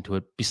too much into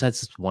it.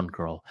 Besides this one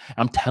girl,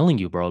 I'm telling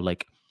you, bro,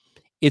 like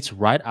it's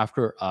right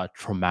after a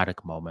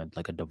traumatic moment,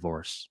 like a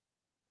divorce.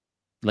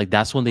 Like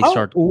that's when they How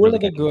start old really are the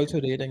getting girls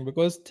into you're it. dating?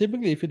 Because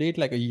typically, if you date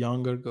like a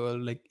younger girl,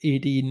 like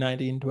 18,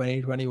 19,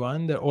 20,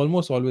 21, they're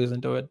almost always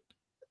into it.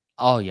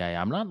 Oh yeah,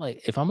 yeah. I'm not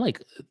like if I'm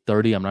like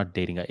 30, I'm not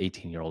dating an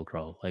 18-year-old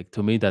girl. Like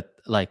to me, that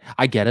like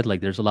I get it. Like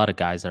there's a lot of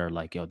guys that are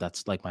like, yo,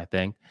 that's like my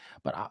thing.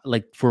 But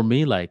like for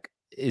me, like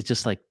it's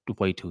just like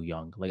way too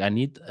young. Like I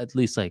need at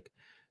least like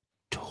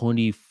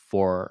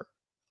 24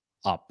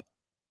 up.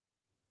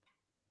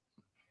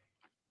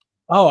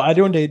 Oh, I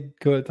don't date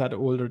girls that are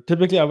older.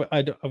 Typically,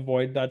 I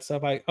avoid that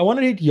stuff. I want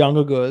to date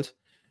younger girls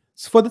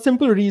for the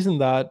simple reason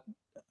that,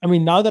 I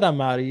mean, now that I'm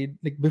married,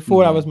 like Hmm.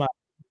 before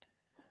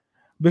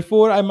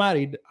I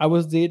married, I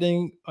was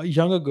dating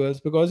younger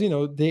girls because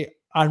they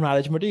are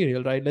marriage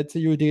material, right? Let's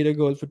say you date a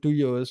girl for 2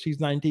 years, she's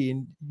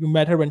 19, you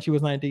met her when she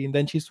was 19,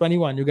 then she's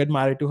 21, you get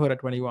married to her at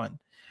 21.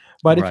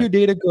 But if you Right.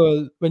 date a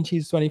girl when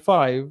she's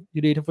 25,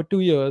 you date her for 2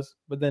 years,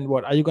 but then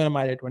what? Are you going to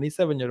marry a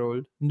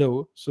 27-year-old?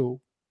 No.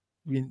 So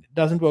I mean, it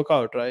doesn't work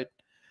out, right?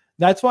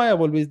 That's why I've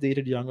always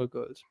dated younger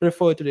girls,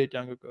 prefer to date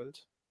younger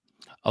girls.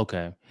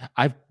 Okay.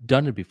 I've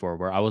done it before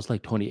where I was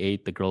like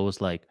 28. The girl was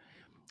like,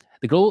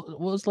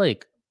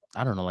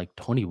 I don't know, like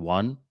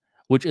 21,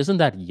 which isn't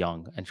that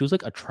young. And she was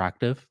like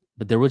attractive,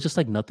 but there was just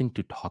like nothing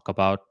to talk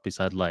about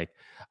beside like,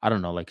 I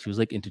don't know, like she was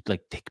like into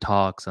like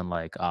TikToks and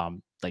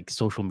like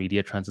social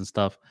media trends and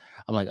stuff.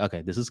 I'm like,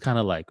 okay, this is kind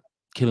of like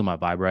killing my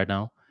vibe right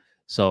now.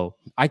 So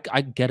I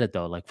get it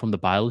though. Like from the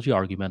biology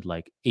argument,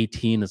 like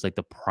 18 is like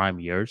the prime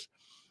years.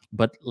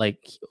 But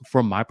like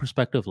from my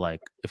perspective, like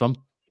if I'm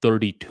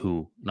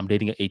 32 and I'm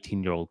dating an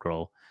 18-year-old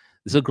girl,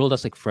 this is a girl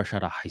that's like fresh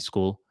out of high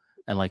school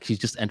and like she's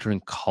just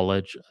entering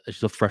college.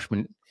 She's a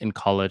freshman in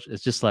college.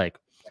 It's just like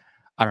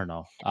I don't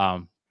know.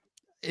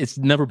 It's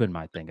never been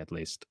my thing, at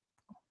least.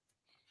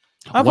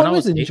 I've When I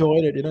always was eight,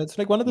 enjoyed it. It's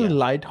like one of those yeah,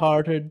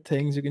 light-hearted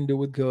things you can do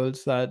with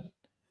girls that,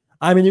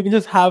 I mean, you can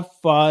just have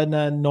fun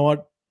and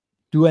not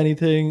do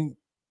anything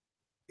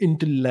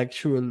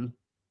intellectual.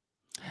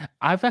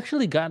 I've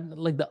actually gotten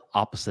like the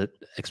opposite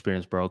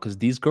experience, bro. Because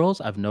these girls,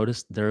 I've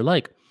noticed they're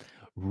like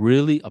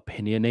really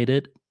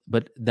opinionated,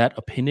 but that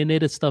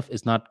opinionated stuff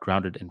is not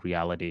grounded in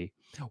reality.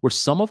 Where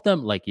some of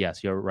them, like,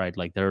 yes, you're right,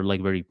 like they're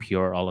like very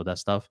pure, all of that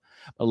stuff.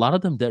 A lot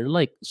of them, they're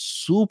like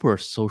super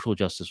social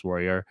justice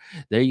warrior.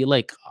 They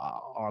like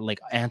are like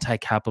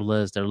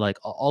anti-capitalist. They're like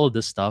all of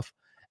this stuff,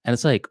 and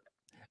it's like,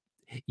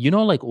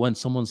 like when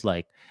someone's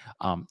like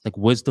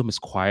wisdom is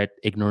quiet,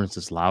 ignorance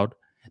is loud.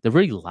 They're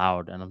very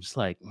loud, and I'm just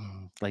like,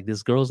 like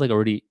this girl's like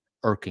already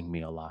irking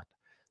me a lot.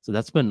 So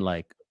that's been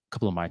like a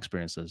couple of my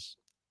experiences.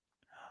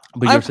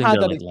 But you're I've saying had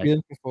they're that like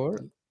experience before.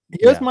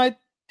 Here's yeah. my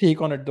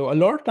take on it though. A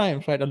lot of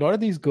times, right? A lot of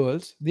these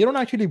girls, they don't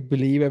actually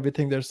believe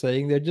everything they're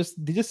saying. They just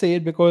say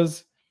it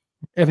because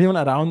everyone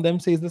around them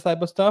says this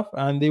type of stuff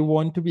and they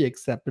want to be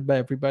accepted by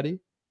everybody.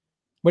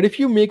 But if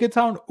you make it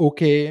sound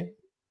okay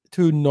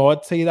to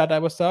not say that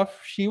type of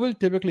stuff, she will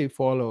typically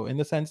follow in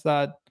the sense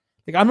that,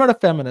 like, I'm not a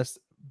feminist,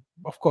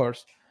 of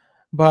course,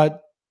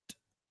 but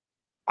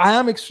I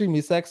am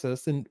extremely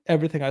sexist in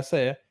everything I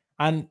say.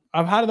 And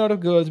I've had a lot of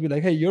girls be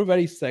like, hey, you're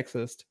very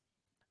sexist.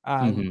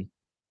 And Hmm.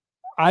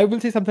 I will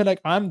say something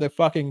like, I'm the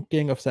fucking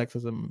king of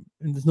sexism.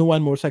 And there's no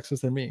one more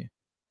sexist than me.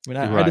 I mean,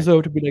 I Right.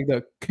 deserve to be like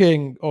the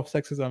king of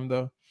sexism,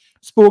 the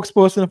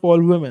spokesperson of all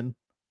women.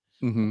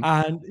 Hmm.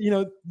 And,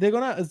 they're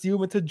going to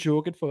assume it's a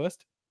joke at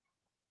first.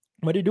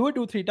 But you do it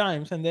 2, 3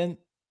 times, and then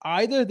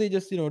either they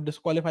just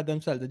disqualify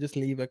themselves, they just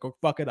leave like, oh,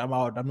 fuck it, I'm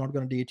out, I'm not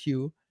gonna date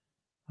you,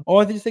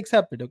 or they just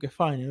accept it. Okay,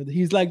 fine.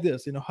 He's like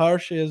this.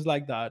 Harsh is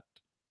like that.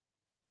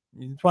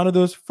 It's one of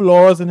those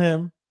flaws in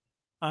him,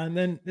 and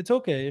then it's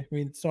okay. I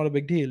mean, it's not a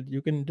big deal.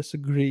 You can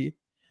disagree.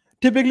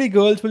 Typically,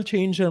 girls will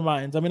change their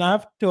minds. I mean, I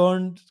have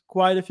turned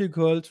quite a few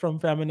girls from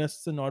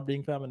feminists to not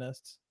being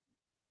feminists.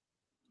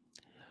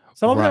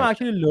 Some of them Right.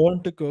 actually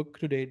learned to cook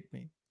to date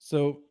me.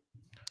 So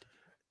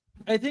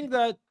I think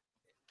that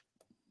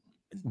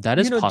That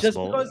is just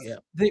possible. because Yeah.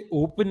 they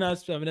open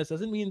as feminists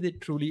doesn't mean they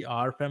truly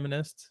are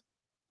feminists.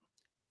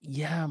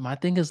 Yeah, my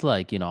thing is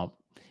like,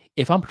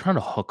 if I'm trying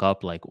to hook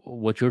up, like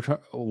what your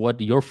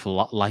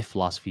life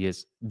philosophy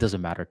is,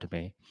 doesn't matter to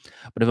me.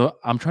 But if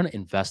I'm trying to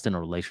invest in a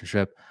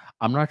relationship,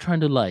 I'm not trying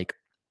to like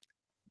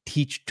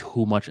teach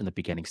too much in the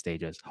beginning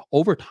stages.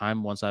 Over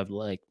time, once I've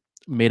like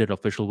made it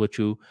official with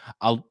you,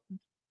 I'll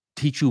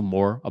teach you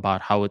more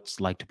about how it's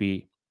like to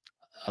be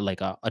like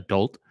a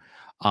adult.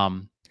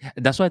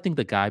 That's why I think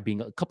the guy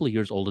being a couple of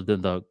years older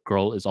than the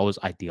girl is always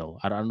ideal.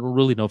 I don't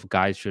really know if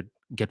guys should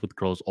get with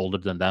girls older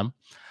than them.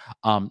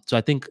 So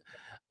I think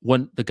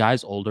when the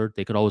guy's older,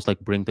 they could always like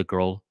bring the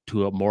girl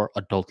to a more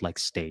adult like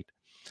state.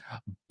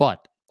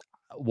 But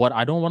what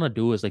I don't want to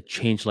do is like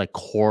change like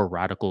core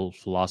radical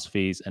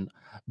philosophies and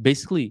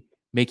basically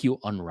make you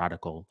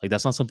unradical. Like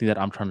that's not something that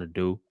I'm trying to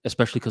do,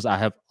 especially because I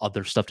have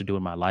other stuff to do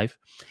in my life.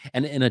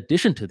 And in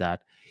addition to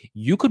that,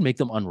 you could make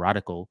them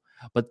unradical,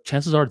 but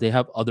chances are they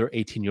have other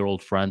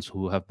 18-year-old friends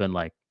who have been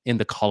like in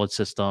the college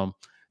system.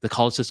 The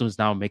college system is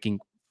now making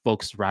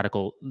folks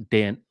radical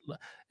day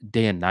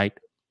and night.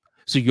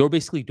 So you're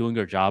basically doing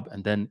your job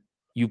and then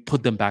you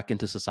put them back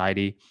into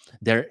society.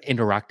 They're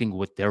interacting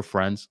with their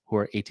friends who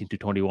are 18 to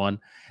 21.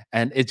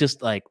 And it's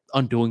just like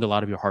undoing a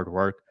lot of your hard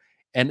work.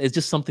 And it's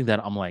just something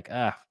that I'm like,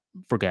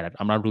 forget it.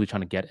 I'm not really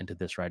trying to get into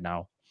this right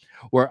now.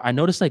 Where I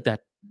noticed like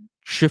that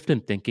shift in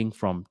thinking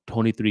from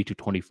 23 to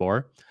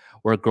 24,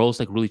 where girls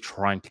like really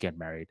trying to get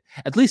married.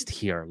 At least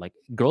here, like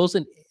girls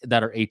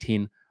that are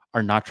 18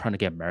 are not trying to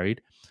get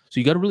married. So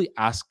you got to really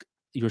ask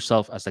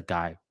yourself as a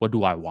guy, what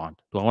do I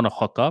want? Do I want to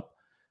hook up?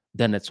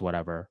 Then it's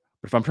whatever.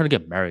 But if I'm trying to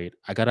get married,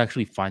 I gotta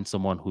actually find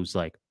someone who's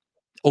like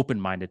open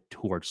minded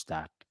towards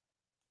that.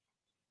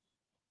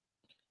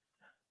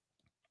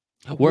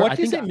 Where I What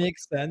you think, say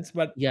makes sense,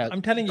 but yeah,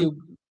 I'm telling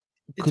you,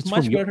 it's because from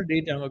much your better to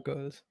date younger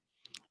girls.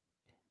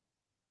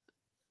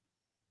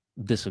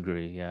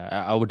 disagree, yeah,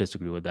 I would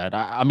disagree with that.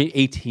 I mean,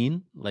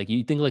 18, like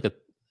you think like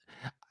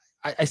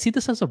I see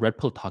this as a red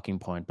pill talking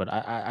point, but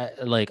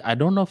I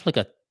don't know if like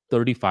a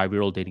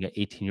 35-year-old dating an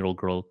 18-year-old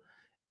girl,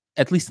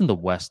 at least in the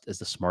West, is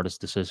the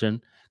smartest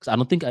decision. Because I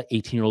don't think an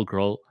 18-year-old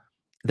girl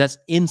that's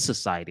in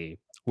society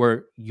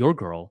where your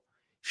girl,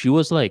 she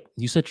was like,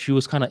 you said she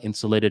was kind of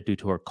insulated due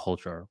to her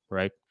culture,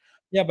 right?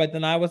 Yeah, but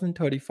then I wasn't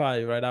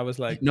 35, right? I was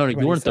like No, no,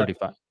 you weren't 27.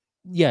 35.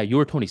 Yeah, you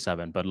were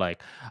 27, but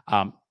like,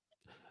 um,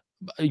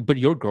 but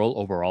your girl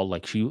overall,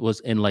 like, she was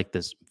in like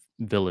this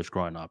village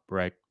growing up,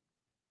 right?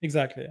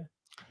 Exactly.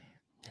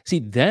 See,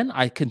 then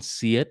I can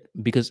see it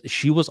because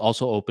she was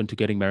also open to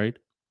getting married,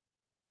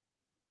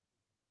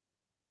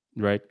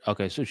 right?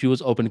 Okay, so she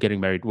was open to getting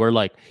married. Where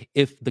like,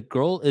 if the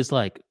girl is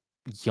like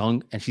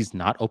young and she's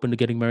not open to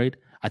getting married,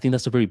 I think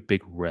that's a very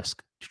big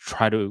risk to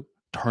try to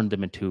turn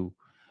them into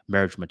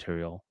marriage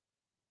material.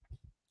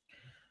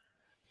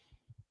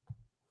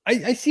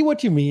 I see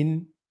what you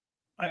mean.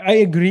 I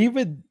agree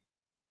with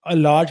a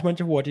large bunch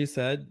of what you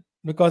said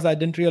because I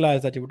didn't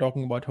realize that you were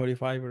talking about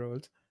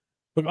 35-year-olds.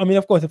 But I mean,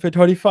 of course, if you're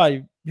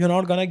 35, you're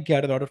not gonna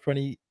get a lot of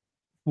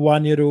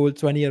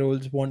 21-year-olds,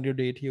 20-year-olds want to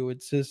date you.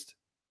 It's just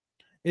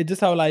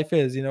how life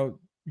is.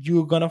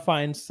 You're gonna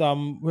find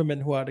some women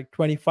who are like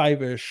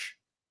 25-ish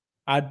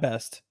at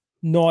best,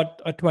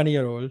 not a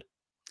 20-year-old.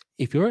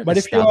 If you're an But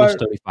if you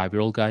established are,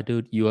 35-year-old guy,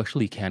 dude, you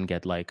actually can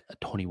get like a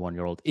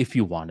 21-year-old if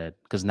you want it.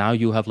 Because now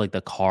you have like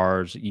the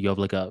cars, you have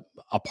like a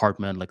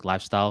apartment, like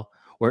lifestyle,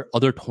 where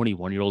other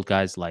 21-year-old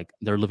guys, like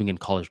they're living in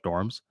college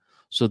dorms.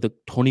 So the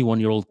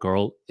 21-year-old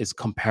girl is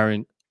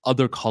comparing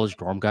other college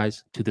dorm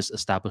guys to this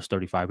established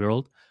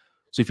 35-year-old.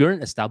 So if you're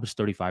an established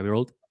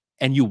 35-year-old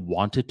and you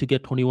wanted to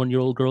get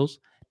 21-year-old girls,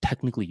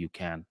 technically you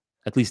can,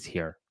 at least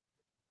here.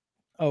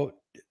 oh,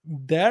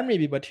 there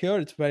maybe, but here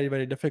it's very,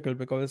 very difficult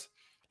because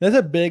there's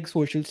a big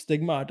social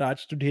stigma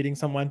attached to dating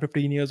someone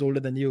 15 years older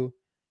than you.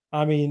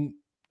 I mean,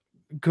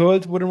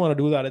 girls wouldn't want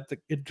to do that.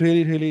 It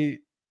really, really,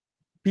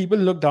 people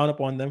look down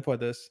upon them for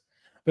this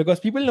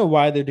because people know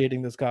why they're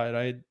dating this guy,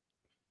 right?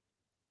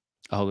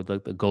 Oh,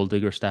 like the gold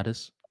digger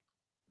status.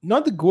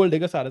 Not the gold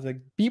digger status.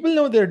 Like people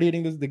know they're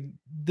dating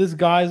this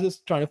guy is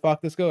just trying to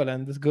fuck this girl,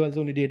 and this girl's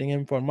only dating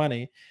him for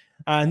money,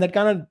 and that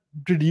kind of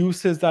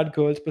reduces that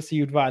girl's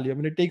perceived value. I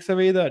mean, it takes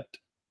away that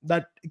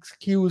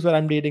excuse that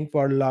I'm dating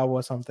for love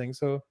or something.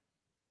 So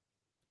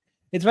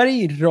it's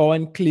very raw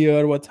and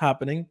clear what's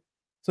happening.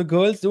 So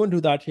girls don't do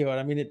that here.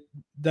 I mean,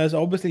 there's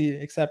obviously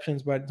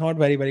exceptions, but it's not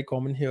very, very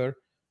common here.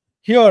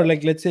 Here,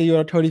 like let's say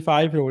you're a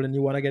 35-year-old and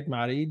you want to get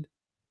married,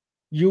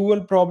 you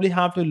will probably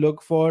have to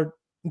look for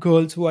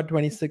girls who are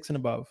 26 and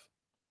above.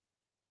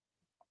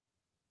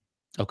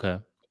 Okay.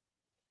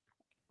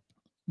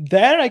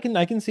 There I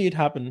can see it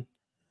happen.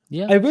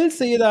 Yeah. I will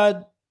say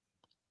that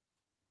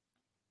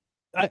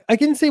I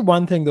can say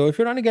one thing though. If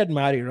you're trying to get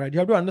married, right, you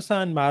have to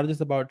understand marriage is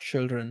about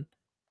children.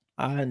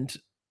 And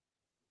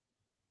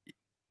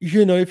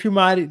if you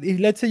marry,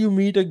 let's say you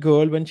meet a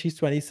girl when she's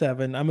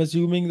 27, I'm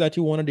assuming that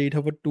you want to date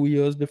her for 2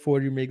 years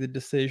before you make the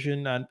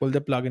decision and pull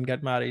the plug and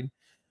get married.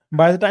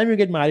 By the time you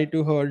get married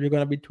to her, you're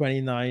gonna be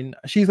 29.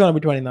 She's gonna be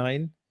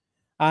 29.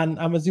 And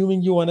I'm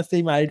assuming you want to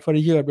stay married for a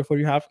year before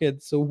you have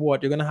kids. So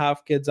what? You're gonna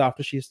have kids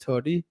after she's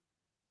 30?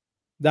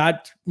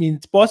 That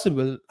means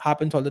possible,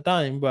 happens all the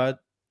time, but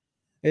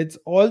it's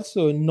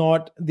also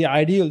not the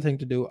ideal thing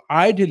to do.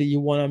 Ideally, you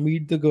want to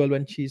meet the girl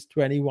when she's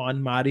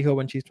 21, marry her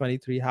when she's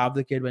 23, have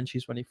the kid when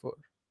she's 24.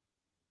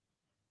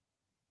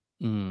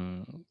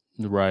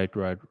 Right,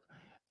 right.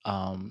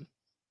 Um,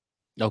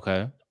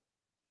 okay.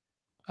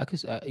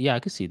 Yeah, I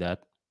could see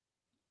that.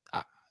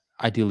 Uh,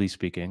 Ideally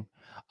speaking,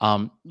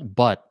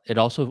 but it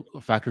also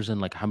factors in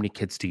like how many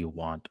kids do you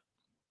want?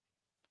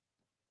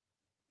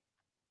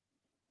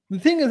 The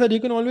thing is that you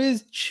can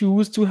always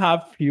choose to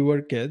have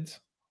fewer kids.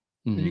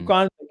 You Mhm.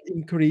 can't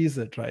increase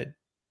it, right?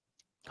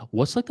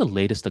 What's like the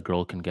latest a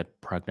girl can get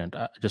pregnant?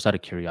 Just out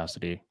of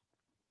curiosity,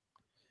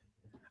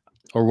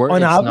 or where On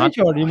it's not average,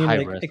 or do you mean high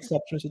like risk?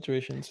 exceptional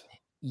situations?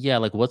 Yeah,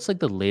 like what's like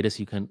the latest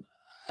you can,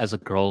 as a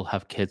girl,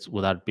 have kids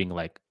without being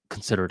like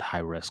considered high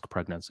risk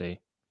pregnancy?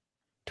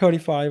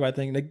 35, I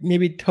think, like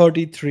maybe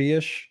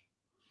 33-ish.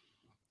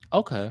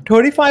 Okay.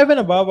 35 and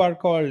above are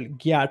called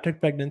geriatric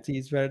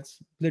pregnancies, where it's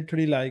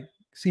literally like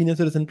senior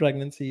citizen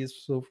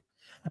pregnancies. So,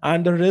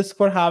 and the risk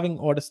for having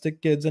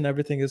autistic kids and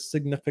everything is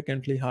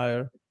significantly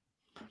higher.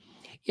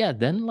 Yeah,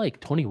 then like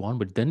 21,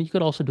 but then you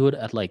could also do it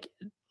at like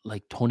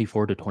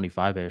 24 to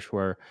 25-ish,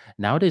 where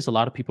nowadays a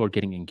lot of people are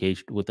getting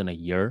engaged within a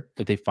year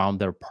if they found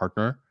their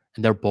partner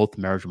and they're both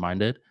marriage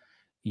minded.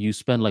 You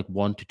spend like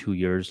 1 to 2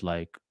 years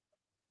like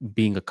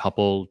being a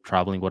couple,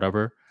 traveling,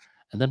 whatever.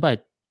 And then by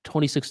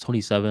 26,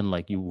 27,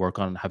 like you work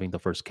on having the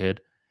first kid.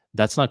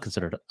 That's not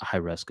considered a high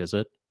risk, is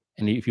it?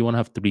 And if you want to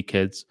have 3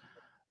 kids,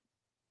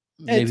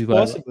 It's maybe by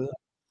possible.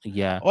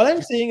 yeah. All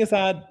I'm saying is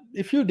that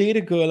if you date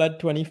a girl at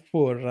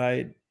 24,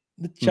 right,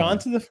 the Mhm.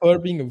 chances of her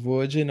being a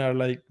virgin are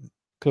like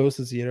close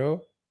to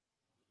zero.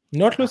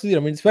 Not close to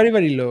zero. I mean, it's very,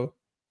 very low,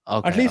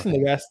 at Okay, least in okay.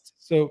 the West.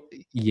 So,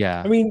 I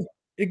Yeah. mean,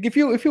 if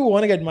you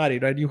want to get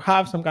married, right, you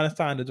have some kind of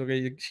standards.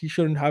 Okay, she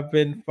shouldn't have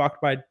been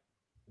fucked by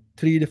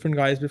three different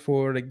guys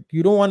before. Like,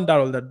 you don't want that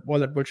all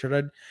that bullshit,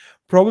 right?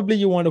 Probably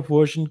you want a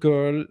virgin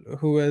girl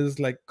who is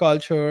like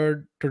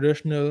cultured,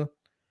 traditional,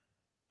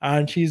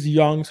 and she's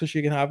young, so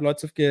she can have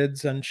lots of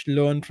kids and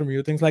learn from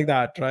you, things like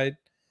that, right?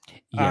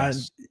 And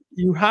Yes.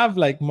 you have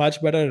like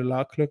much better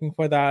luck looking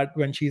for that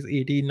when she's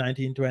 18,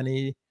 19,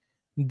 20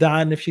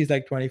 than if she's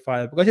like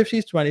 25. Because if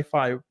she's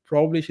 25,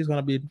 probably she's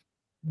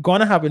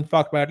gonna have been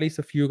fucked by at least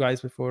a few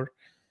guys before.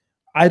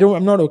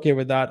 I'm not okay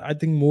with that. I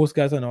think most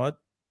guys are not.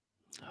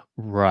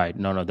 Right.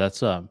 No, no,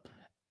 that's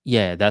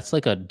yeah, that's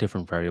like a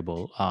different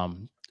variable.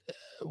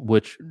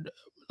 Which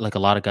like a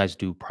lot of guys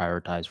do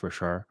prioritize for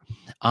sure.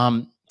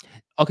 Um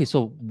okay,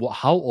 so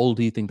how old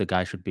do you think the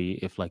guy should be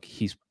if like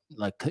he's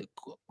like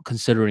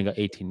considering an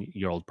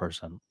 18-year-old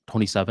person?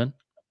 27?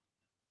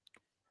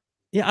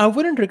 Yeah, I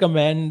wouldn't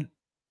recommend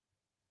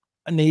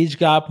an age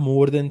gap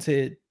more than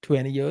say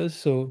 20 years.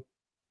 So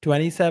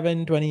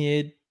 27,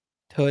 28,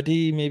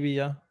 30, maybe,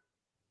 yeah.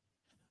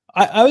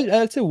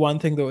 I'll say one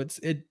thing though,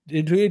 it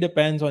really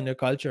depends on your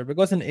culture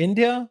because in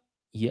India,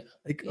 Yeah.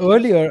 like y-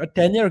 earlier, a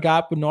 10-year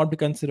gap would not be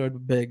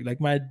considered big. Like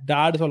my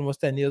dad is almost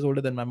 10 years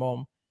older than my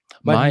mom.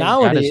 But My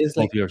dad is nowadays,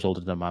 12 years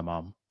older than my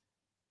mom.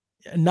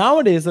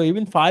 so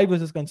even 5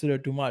 years is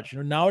considered too much.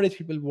 Nowadays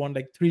people want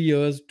like 3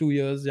 years, 2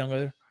 years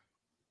younger.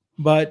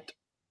 But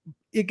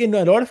in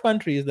a lot of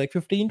countries, like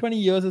 15, 20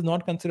 years is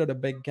not considered a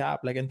big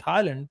gap. Like in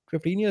Thailand,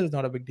 15 years is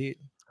not a big deal.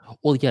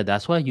 Well, yeah,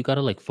 that's why you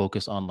gotta like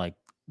focus on like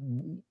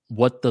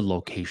what the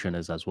location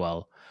is as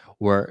well.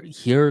 Where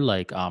here,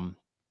 like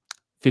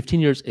 15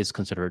 years is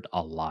considered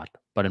a lot,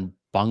 but in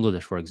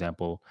Bangladesh, for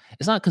example,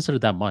 it's not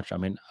considered that much. I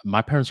mean,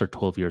 my parents are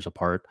 12 years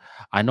apart.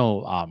 I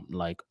know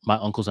like my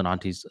uncles and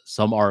aunties,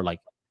 some are like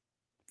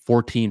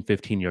 14,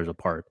 15 years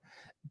apart.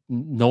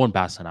 No one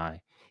bats an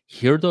eye.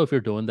 Here though, if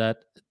you're doing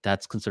that,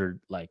 that's considered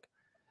like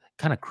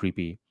kind of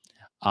creepy.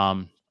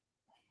 Um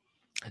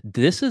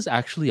this is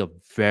actually a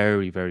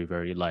very, very,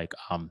 very like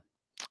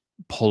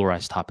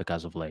polarized topic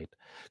as of late,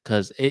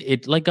 because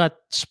it like got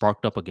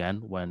sparked up again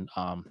when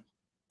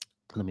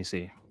let me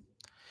see.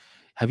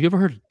 Have you ever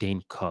heard of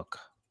Dane Cook?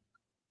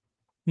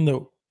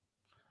 No.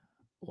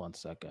 One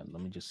second.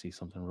 Let me just see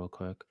something real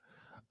quick.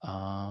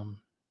 Um,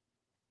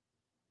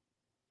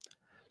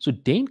 so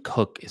Dane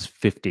Cook is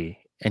 50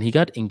 and he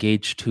got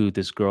engaged to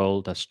this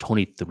girl that's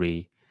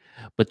 23.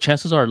 But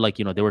chances are, like,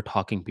 they were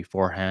talking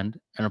beforehand.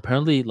 And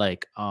apparently,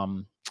 like,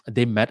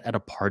 they met at a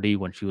party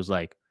when she was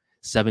like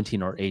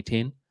 17 or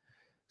 18.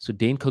 So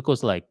Dane Cook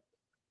was like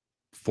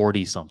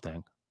 40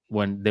 something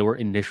when they were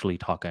initially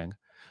talking.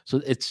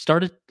 So it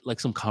started like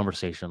some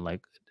conversation,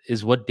 like,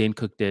 is what Dane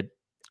Cook did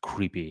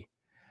creepy?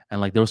 And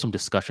like there was some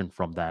discussion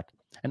from that.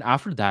 And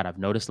after that, I've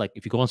noticed like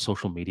if you go on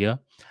social media,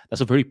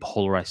 that's a very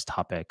polarized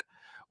topic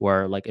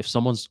where like if it's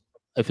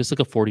like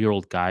a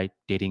 40-year-old guy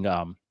dating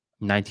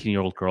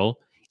 19-year-old girl,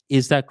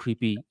 is that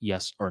creepy?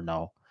 Yes or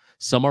no?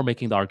 Some are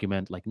making the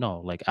argument like no,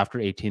 like after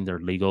 18, they're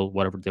legal,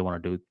 whatever they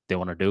want to do, they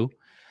want to do.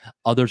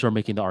 Others are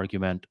making the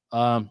argument,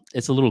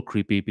 it's a little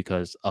creepy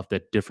because of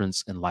the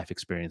difference in life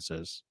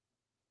experiences.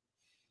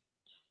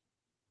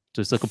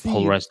 So it's like a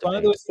See, it's polarized one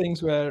of debate. those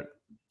things where,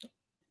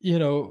 you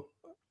know,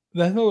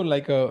 there's no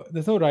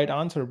right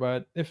answer,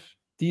 but if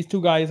these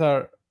two guys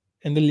are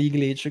in the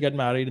legal age to get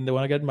married and they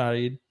want to get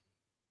married,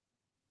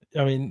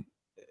 I mean,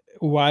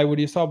 why would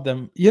you stop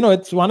them?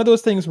 It's one of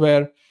those things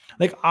where,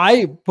 like,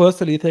 I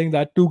personally think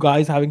that two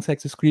guys having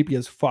sex is creepy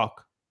as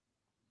fuck.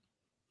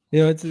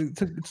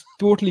 It's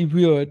totally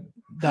weird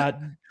that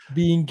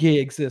being gay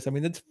exists. I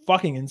mean, it's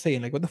fucking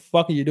insane. Like, what the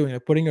fuck are you doing?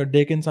 Like, putting your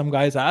dick in some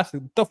guy's ass?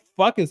 Like, what the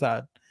fuck is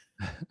that?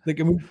 Like,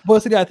 I mean,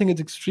 personally, I think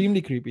it's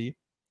extremely creepy.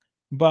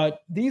 But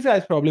these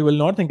guys probably will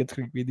not think it's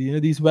creepy.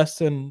 These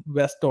Western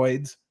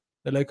Westoids,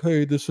 they're like,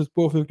 hey, this is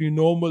perfectly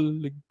normal.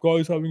 Like,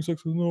 guys having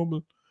sex is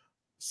normal.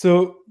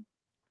 So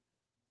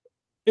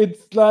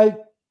it's like,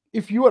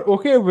 if you are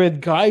okay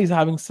with guys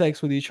having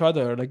sex with each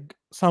other, like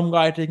some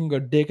guy taking a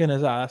dick in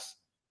his ass,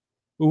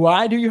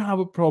 why do you have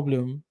a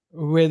problem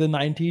with a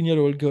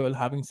 19-year-old girl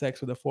having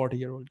sex with a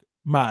 40-year-old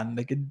man?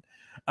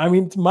 I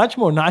mean, it's much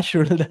more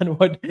natural than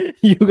what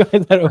you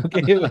guys are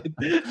okay with.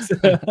 So,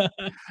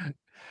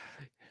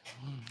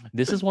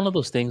 This is one of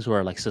those things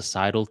where like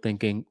societal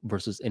thinking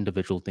versus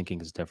individual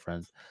thinking is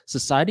different.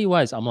 Society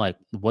wise, I'm like,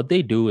 what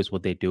they do is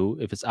what they do.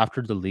 If it's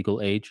after the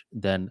legal age,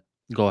 then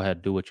go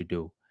ahead, do what you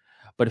do.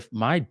 But if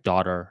my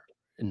daughter,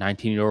 a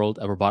 19-year-old,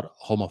 ever brought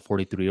home a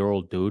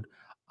 43-year-old dude,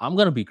 I'm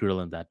gonna be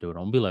grilling that dude.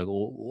 I'm gonna be like,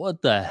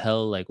 what the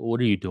hell? Like, what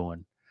are you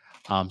doing?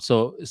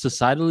 So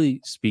societally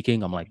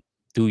speaking, I'm like,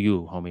 do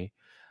you, homie?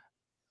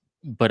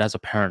 But as a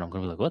parent, I'm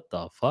gonna be like, what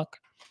the fuck?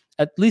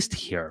 At least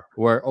here,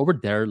 where over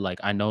there, like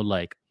I know,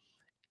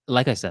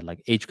 like I said,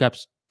 like age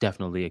gaps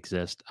definitely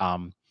exist.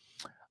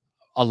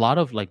 A lot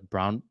of like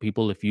brown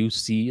people, if you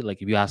see,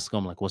 like if you ask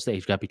them, like, what's the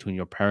age gap between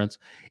your parents,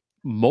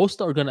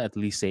 most are gonna at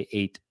least say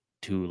 8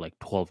 to like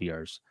 12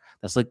 years.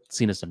 That's like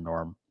seen as a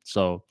norm.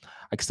 So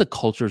I guess the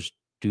cultures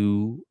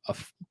do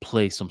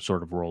play some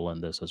sort of role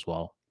in this as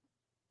well.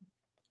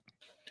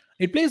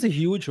 it plays a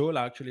huge role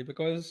actually,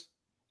 because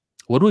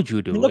What would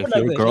you think do of it if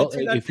like your this. Let's girl,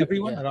 say that if you,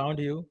 everyone yeah, around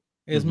you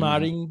is hmm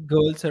marrying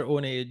girls their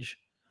own age.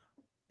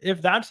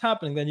 If that's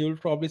happening, then you'll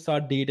probably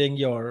start dating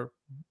your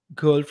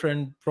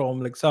girlfriend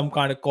from like some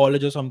kind of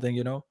college or something.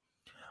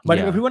 But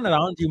if yeah, everyone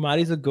around you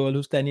marries a girl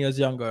who's 10 years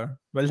younger,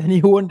 well, then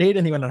you won't date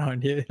anyone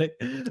around you. Like,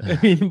 I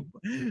mean,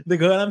 the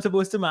girl I'm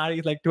supposed to marry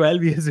is like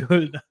 12 years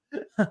old.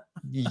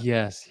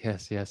 yes,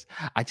 yes, yes.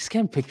 I just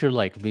can't picture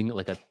like being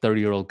like a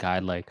 30-year-old guy,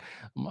 like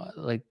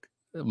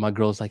my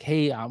girl's like,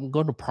 hey, I'm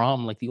going to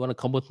prom. Like, do you want to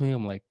come with me?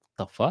 I'm like,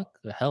 the fuck?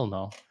 The hell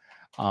no.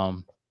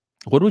 Um,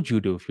 what would you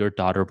do if your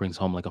daughter brings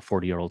home like a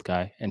 40-year-old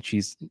guy and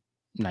she's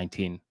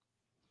 19?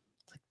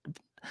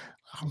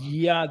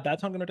 Yeah,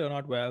 that's not going to turn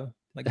out well.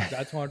 Like,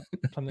 that's not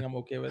something I'm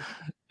okay with.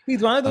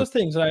 It's one of Uh, those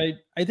things, right?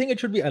 I think it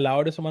should be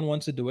allowed if someone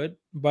wants to do it,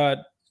 but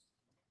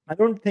I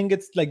don't think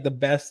it's like the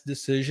best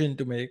decision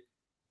to make.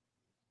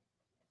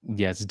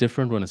 yeah, it's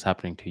different when it's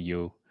happening to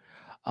you.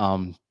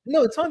 Um,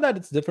 No, it's not that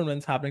it's different when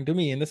it's happening to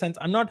me. In the sense,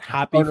 I'm not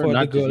oh happy no, for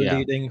the not just girl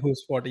yeah, dating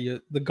who's 40,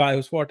 the guy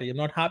who's 40. I'm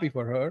not happy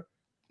for her.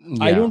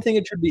 I yeah, don't think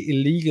it should be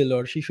illegal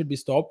or she should be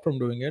stopped from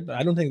doing it.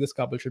 I don't think this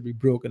couple should be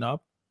broken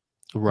up.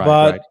 right, But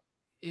right.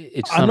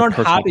 It's I'm not a not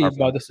personal happy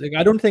about preference, this. Like,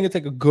 I don't think it's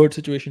like a good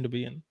situation to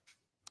be in.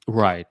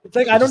 right? It's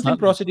like I It's don't just think not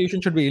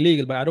prostitution should be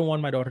illegal, but I don't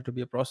want my daughter to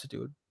be a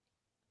prostitute.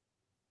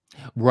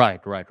 Right,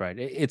 right, right.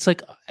 It's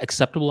like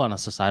acceptable on a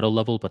societal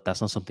level, but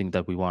that's not something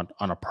that we want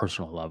on a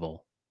personal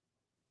level.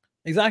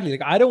 Exactly.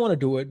 Like I don't want to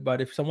do it, but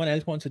if someone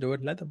else wants to do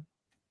it, let them.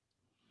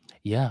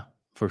 Yeah,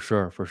 for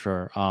sure, for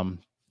sure.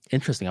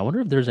 Interesting. I wonder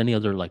if there's any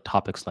other like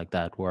topics like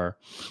that where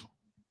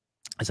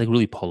it's like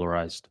really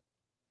polarized.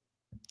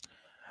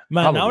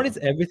 Man, Probably. nowadays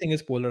everything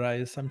is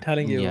polarized. I'm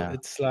telling you, Yeah.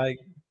 it's like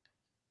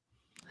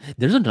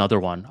There's another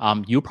one.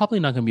 You're probably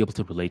not gonna be able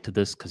to relate to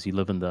this because you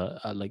live in the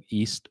like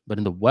east, but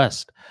in the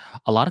west,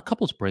 a lot of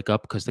couples break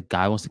up because the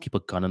guy wants to keep a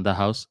gun in the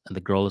house and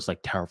the girl is like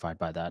terrified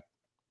by that.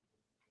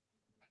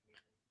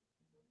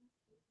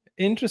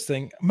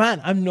 interesting. Man,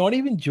 I'm not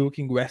even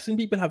joking. Western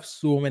people have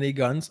so many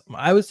guns.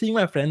 I was seeing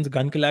my friend's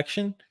gun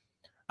collection,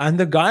 and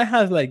the guy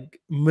has like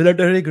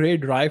military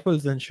grade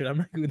rifles and shit. I'm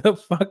like, who the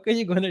fuck are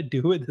you gonna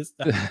do with this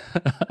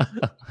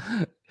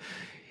stuff?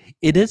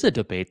 It is a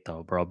debate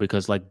though, bro,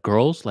 because like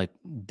girls, like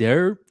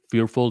they're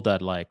fearful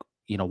that like,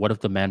 what if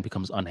the man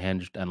becomes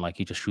unhinged and like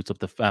he just shoots up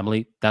the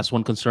family? That's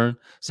one concern.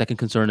 Second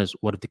concern is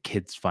what if the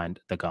kids find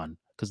the gun?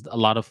 Because a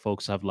lot of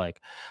folks have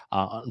like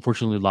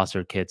unfortunately lost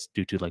their kids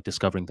due to like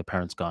discovering the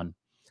parents' gun.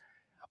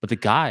 But the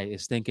guy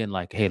is thinking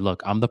like, hey,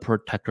 look, I'm the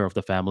protector of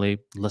the family.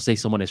 Let's say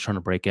someone is trying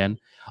to break in.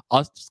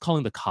 Us just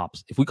calling the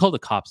cops. If we call the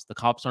cops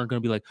aren't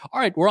going to be like, all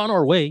right, we're on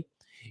our way.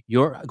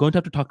 You're going to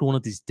have to talk to one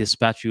of these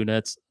dispatch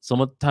units.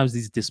 Sometimes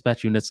these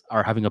dispatch units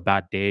are having a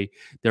bad day.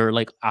 They're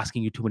like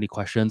asking you too many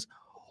questions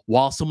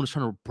while someone is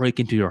trying to break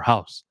into your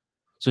house.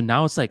 So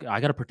now it's like, I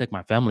got to protect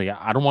my family.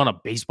 I don't want a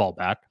baseball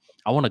bat.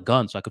 I want a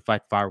gun so I could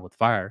fight fire with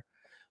fire.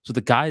 So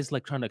the guy is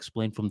like trying to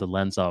explain from the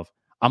lens of,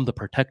 I'm the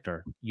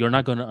protector. You're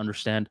not going to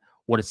understand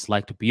what it's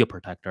like to be a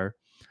protector.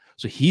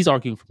 So he's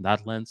arguing from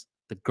that lens.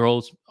 The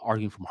girl's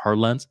arguing from her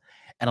lens.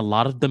 And a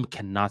lot of them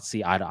cannot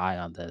see eye to eye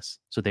on this.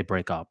 So they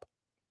break up.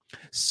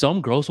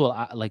 Some girls will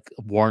like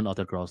warn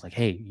other girls, like,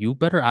 "Hey, you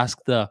better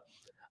ask the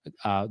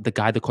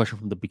guy the question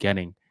from the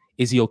beginning.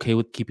 Is he okay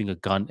with keeping a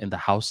gun in the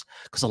house?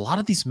 Because a lot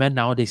of these men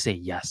nowadays say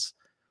yes.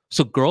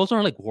 So girls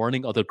are like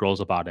warning other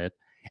girls about it,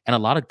 and a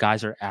lot of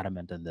guys are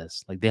adamant in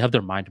this. Like they have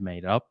their mind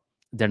made up.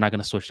 They're not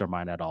going to switch their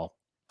mind at all.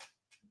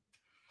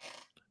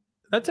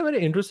 That's a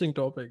very interesting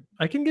topic.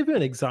 I can give you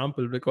an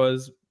example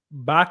because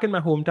back in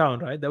my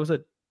hometown, right, there was a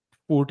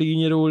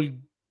 14-year-old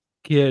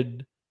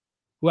kid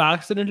who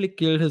accidentally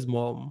killed his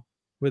mom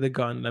with a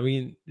gun. I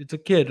mean, it's a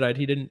kid, right?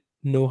 He didn't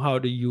know how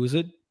to use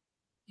it.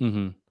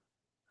 Hmm.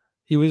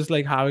 He was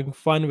like having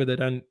fun with it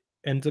and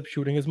ends up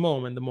shooting his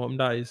mom, and the mom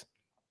dies.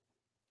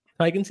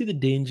 So I can see the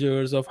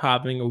dangers of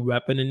having a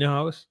weapon in your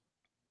house.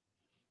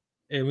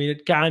 I mean,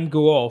 it can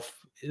go off.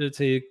 Let's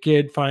say a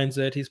kid finds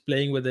it, he's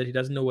playing with it, he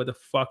doesn't know what the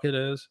fuck it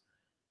is,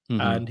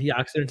 Hmm. and he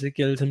accidentally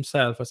kills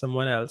himself or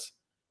someone else.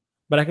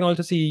 But I can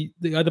also see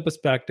the other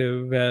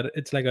perspective where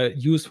it's like a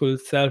useful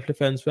self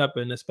defense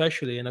weapon,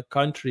 especially in a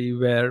country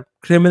where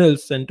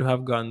criminals tend to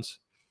have guns.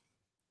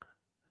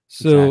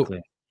 So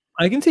Exactly.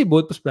 I can see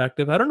both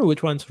perspectives. I don't know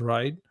which one's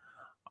right.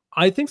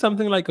 I think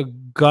something like a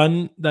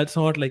gun that's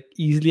not like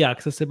easily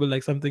accessible,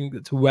 like something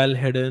that's well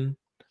hidden,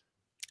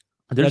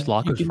 There's that you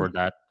lockers for can.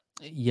 that.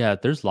 Yeah,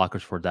 there's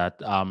lockers for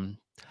that.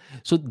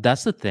 So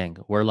that's the thing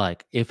where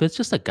like if it's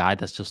just a guy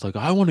that's just like,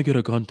 I want to get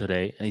a gun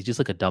today, and he's just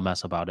like a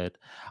dumbass about it,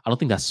 I don't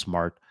think that's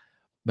smart.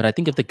 But I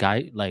think if the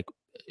guy like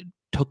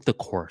took the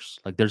course,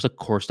 like there's a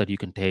course that you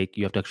can take,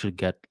 you have to actually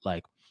get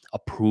like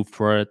approved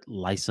for it,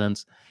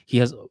 license. He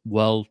has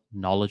well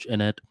knowledge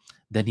in it.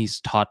 Then he's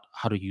taught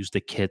how to use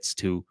the kits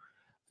to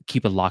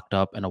keep it locked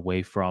up and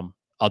away from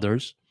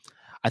others.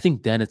 I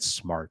think then it's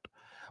smart.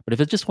 But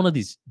if it's just one of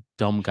these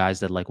dumb guys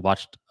that like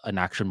watched an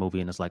action movie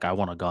and is like, I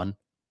want a gun,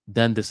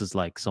 then this is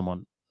like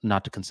someone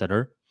not to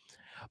consider.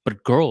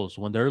 But girls,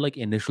 when they're like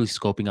initially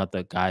scoping out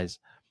the guys,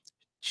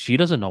 she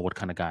doesn't know what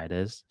kind of guy it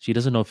is. She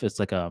doesn't know if it's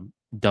like a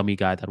dummy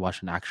guy that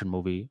watched an action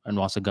movie and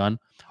wants a gun,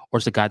 or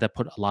it's a guy that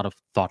put a lot of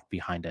thought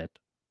behind it.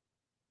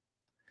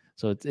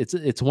 So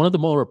it's one of the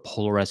more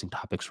polarizing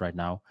topics right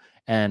now,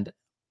 and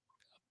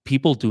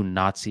people do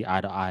not see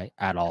eye to eye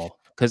at all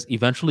because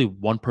eventually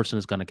one person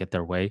is going to get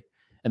their way,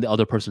 and the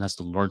other person has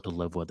to learn to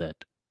live with it.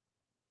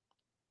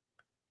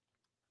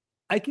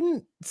 I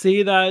can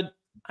say that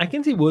I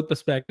can see both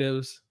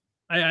perspectives.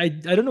 I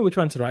don't know which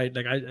one's right.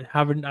 Like I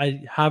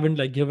haven't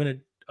like given it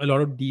a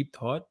lot of deep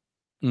thought.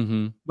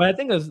 Hmm. But I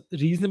think a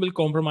reasonable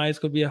compromise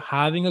could be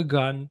having a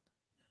gun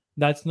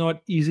that's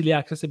not easily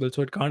accessible,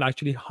 so it can't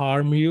actually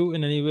harm you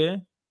in any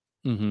way.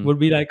 Hmm. Would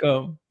be like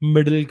a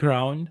middle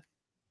ground.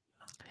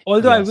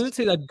 Although I will Yes.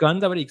 say that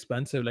guns are very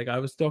expensive. Like I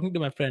was talking to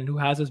my friend who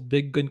has this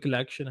big gun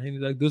collection. I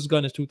think like this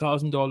gun is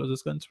 $2,000.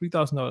 This gun's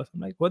 $3,000. I'm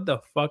like, what the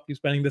fuck? You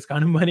spending this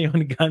kind of money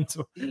on guns?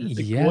 Like,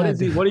 what Yeah.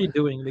 is he? What are you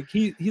doing? Like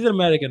he's an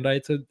American,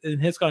 right? So in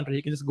his country,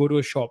 he can just go to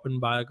a shop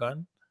and buy a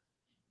gun.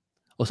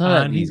 Well, it's not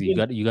that And he's easy. You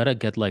been got you got to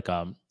get like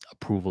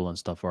approval and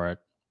stuff for it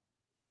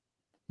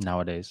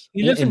nowadays.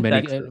 he In, lives in in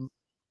many Texas.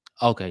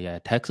 okay, yeah,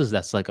 Texas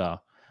that's like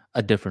a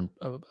different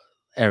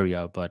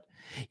area, but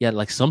yeah,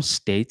 like some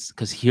states,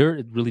 because here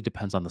it really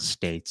depends on the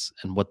states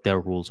and what their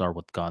rules are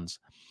with guns.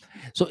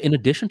 So in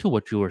addition to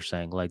what you were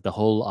saying, like the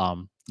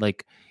whole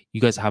like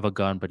you guys have a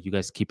gun, but you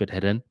guys keep it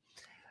hidden.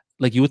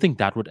 Like you would think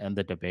that would end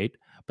the debate.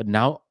 But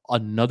now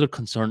another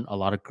concern a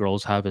lot of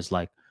girls have is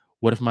like,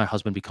 what if my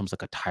husband becomes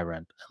like a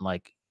tyrant and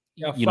like,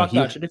 Yeah, you know, fuck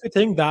that shit. If you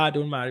think that,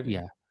 don't marry me.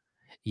 yeah,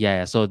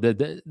 yeah. So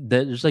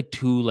there's like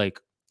two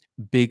like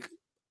big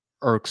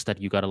irks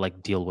that you got to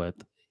like deal with.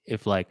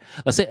 If like,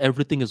 let's say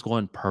everything is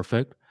going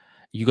perfect,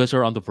 you guys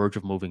are on the verge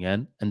of moving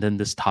in, and then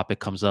this topic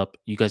comes up,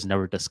 you guys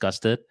never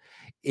discussed it.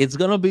 It's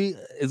gonna be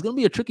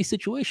a tricky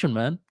situation,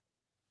 man.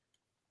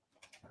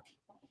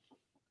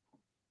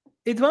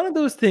 It's one of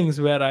those things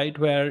where, right,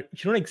 where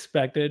you don't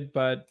expect it,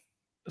 but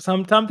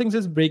some things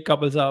just break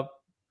couples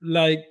up.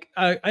 Like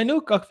I know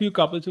a few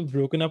couples who've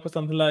broken up or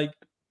something like,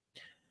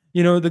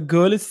 the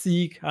girl is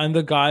Sikh and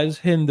the guy is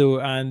Hindu,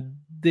 and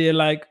they're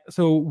like,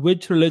 so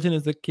which religion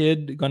is the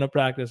kid gonna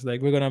practice?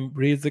 Like, we're gonna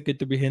raise the kid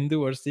to be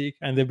Hindu or Sikh,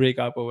 and they break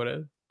up over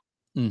it.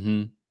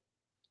 Hmm.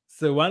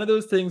 So one of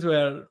those things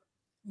where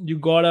you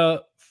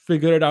gotta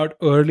figure it out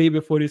early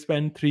before you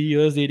spend 3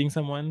 years dating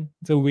someone.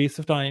 It's a waste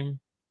of time.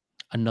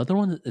 Another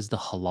one is the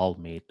halal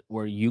meat,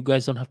 where you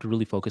guys don't have to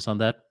really focus on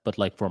that, but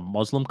like for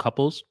Muslim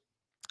couples,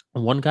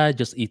 one guy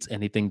just eats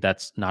anything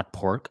that's not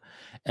pork,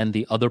 and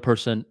the other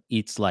person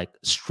eats like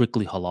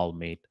strictly halal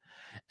meat.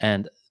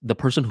 And the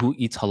person who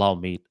eats halal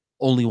meat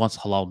only wants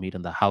halal meat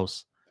in the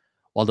house,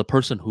 while the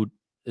person who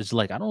is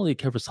like, I don't really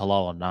care if it's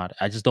halal or not,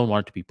 I just don't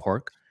want it to be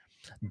pork.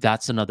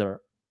 That's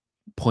another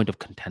point of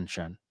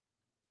contention.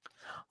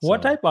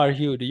 What So type are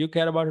you? Do you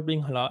care about it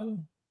being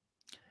halal?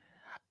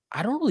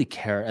 I don't really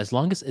care as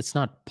long as it's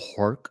not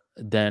pork.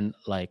 Then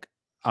like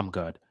I'm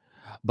good.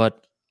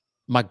 But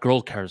my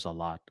girl cares a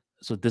lot.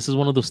 So this is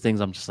one of those things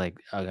I'm just like,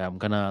 okay, I'm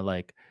gonna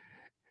like,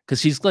 because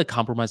she's like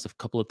compromised a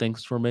couple of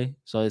things for me.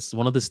 So it's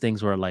one of those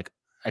things where like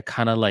I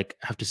kind of like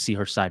have to see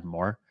her side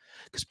more.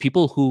 Because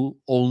people who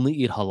only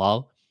eat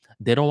halal,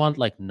 they don't want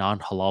like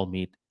non-halal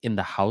meat in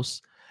the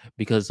house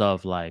because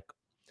of like,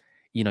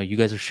 you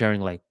guys are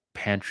sharing like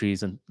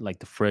pantries and like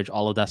the fridge,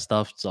 all of that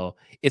stuff. So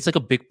it's like a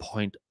big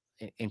point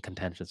in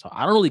contention. So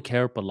I don't really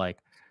care, but like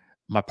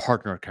my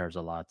partner cares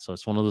a lot. So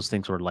it's one of those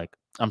things where like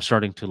I'm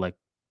starting to like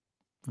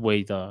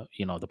weigh the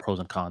pros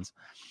and cons.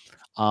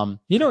 The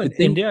In thing,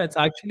 India, it's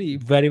actually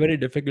very, very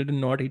difficult to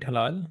not eat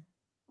halal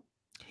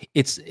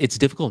it's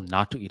difficult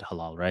not to eat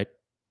halal, right?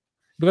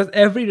 because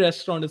every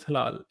restaurant is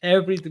halal.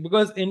 Everything,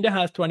 because India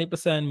has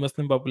 20%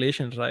 Muslim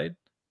populations, right?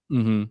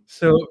 Hmm.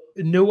 So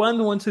no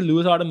one wants to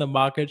lose out on the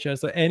market share.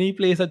 So any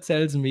place that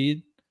sells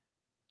meat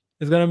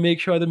is gonna make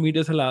sure the meat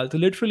is halal. So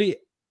literally,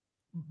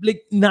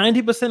 like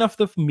 90% of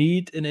the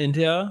meat in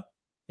India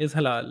is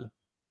halal.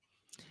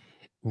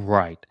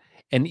 Right.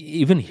 And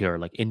even here,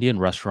 like Indian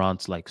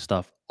restaurants, like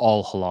stuff,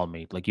 all halal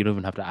meat. Like you don't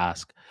even have to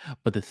ask.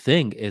 But the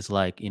thing is,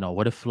 like,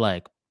 what if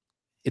like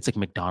it's like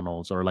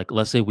McDonald's or like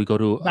let's say we go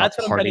to a That's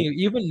what I'm telling party. you.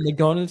 Even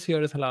McDonald's here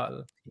is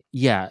halal.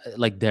 Yeah,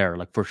 like there,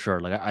 like for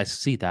sure. Like I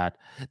see that.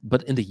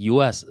 But in the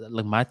US,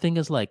 like my thing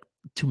is like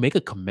to make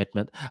a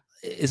commitment.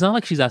 It's not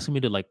like she's asking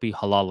me to like be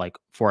halal like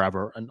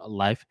forever in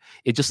life.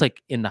 It's just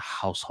like in the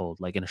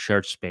household, like in a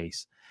shared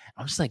space.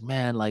 I'm just like,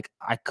 man, like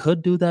I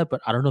could do that,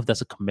 but I don't know if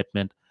that's a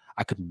commitment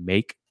I could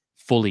make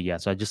fully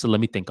yet. So I just let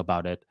me think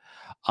about it.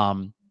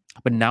 Um,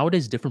 but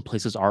nowadays different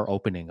places are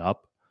opening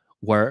up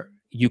where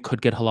you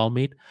could get halal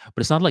meat,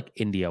 but it's not like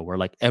India where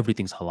like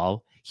everything's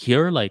halal.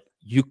 Here, like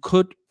you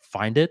could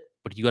find it,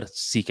 but you got to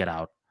seek it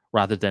out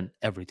rather than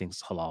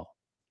everything's halal.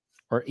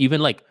 Or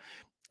even like,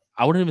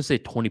 I wouldn't even say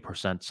 20%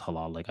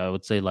 halal. Like I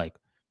would say like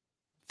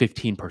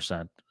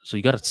 15%. So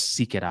you got to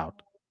seek it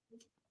out.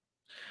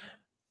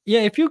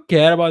 Yeah, if you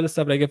care about the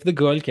stuff, like if the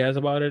girl cares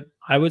about it,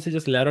 I would say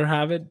just let her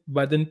have it,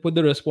 but then put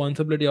the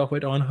responsibility of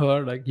it on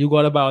her. Like, you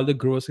gotta buy all the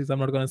groceries. I'm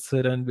not gonna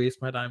sit and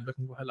waste my time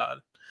looking for halal.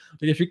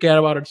 Like, if you care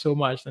about it so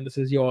much, then this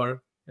is your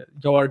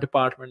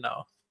department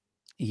now.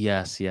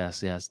 Yes,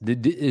 yes, yes.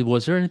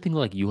 Was there anything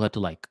like you had to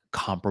like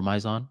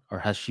compromise on, or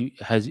have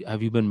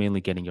you been mainly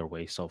getting your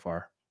way so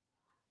far?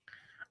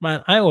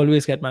 Man, I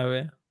always get my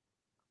way.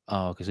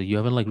 Oh, okay. So you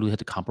haven't like really had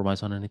to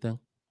compromise on anything.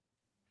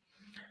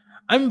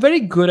 I'm very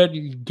good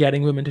at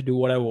getting women to do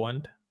what I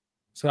want.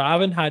 So I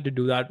haven't had to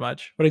do that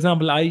much. For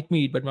example, I eat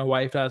meat, but my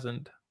wife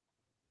doesn't.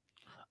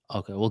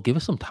 Okay, well, give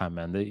us some time,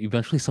 man.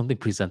 Eventually, something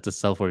presents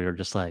itself where you're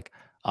just like,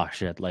 oh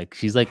shit, like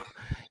she's like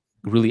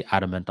really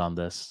adamant on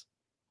this.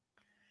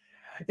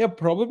 Yeah,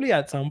 probably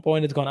at some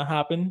point it's gonna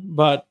happen,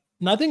 but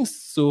nothing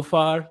so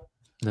far.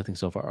 Nothing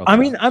so far. I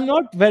Okay. mean, I'm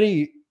not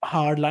very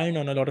hardline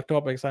on a lot of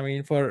topics. I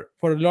mean, for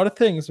a lot of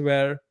things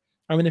where,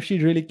 I mean, if she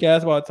really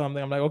cares about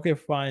something, I'm like, okay,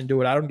 fine,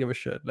 do it. I don't give a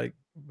shit. Like,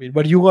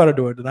 but you gotta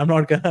do it, and I'm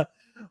not gonna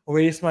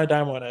waste my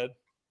time on it.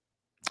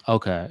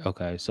 Okay.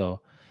 Okay.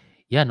 So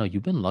yeah, no,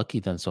 you've been lucky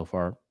then so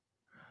far.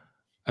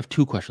 I have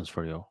two questions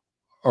for you,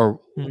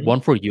 or Mhm.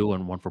 one for you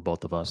and one for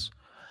both of us.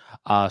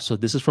 So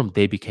this is from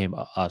They Became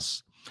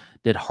Us.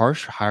 Did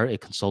Harsh hire a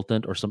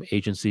consultant or some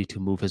agency to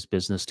move his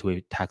business to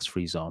a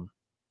tax-free zone?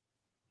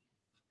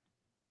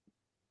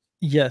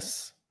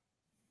 Yes,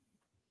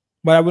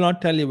 but I will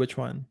not tell you which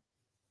one.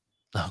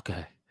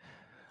 Okay.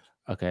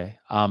 Okay.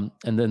 And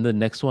then the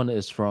next one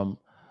is from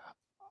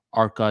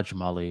Arka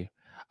Jamali.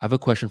 I have a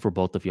question for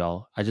both of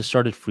y'all. I just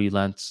started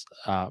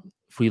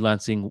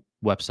freelancing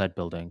website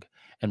building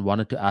and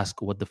wanted to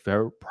ask what the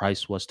fair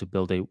price was to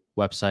build a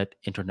website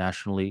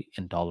internationally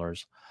in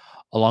dollars.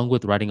 Along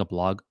with writing a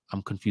blog,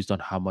 I'm confused on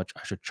how much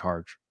I should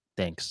charge.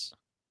 Thanks.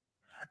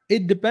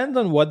 It depends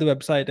on what the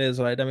website is,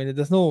 right? I mean,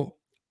 there's no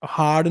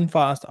hard and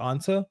fast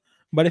answer.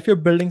 But if you're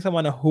building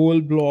someone a whole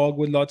blog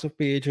with lots of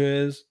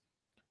pages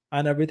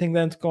and everything,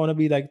 then it's gonna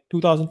be like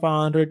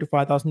 $2,500 to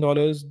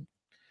 $5,000.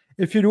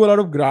 If you do a lot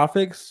of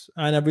graphics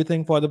and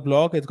everything for the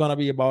blog, it's gonna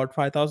be about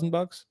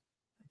 $5,000.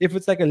 If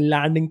it's like a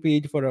landing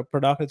page for a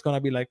product, it's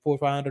gonna be like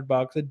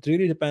 $400-500. It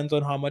really depends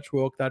on how much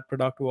work that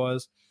product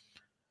was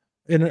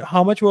and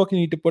how much work you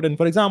need to put in.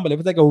 For example, if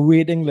it's like a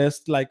waiting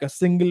list, like a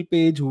single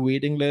page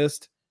waiting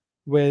list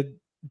with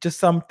just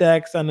some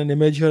text and an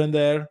image here and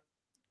there,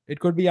 it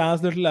could be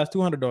as little as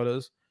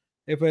 $200.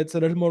 If it's a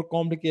little more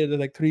complicated,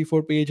 like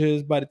 3-4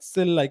 pages, but it's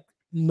still like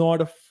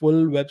not a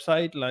full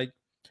website, like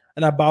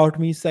an about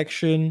me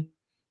section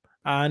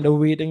and a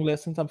waiting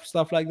list and some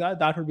stuff like that,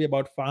 that would be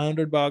about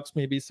 $500,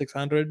 maybe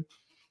 600.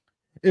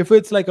 If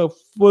it's like a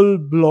full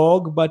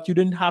blog, but you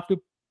didn't have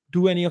to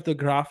do any of the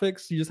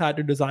graphics, you just had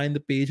to design the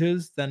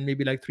pages, then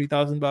maybe like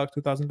 $3,000,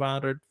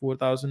 2,500,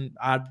 4,000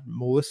 at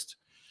most.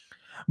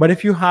 But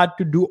if you had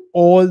to do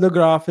all the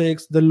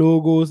graphics, the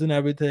logos and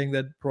everything,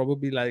 that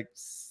probably like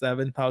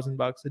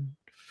 $7,000.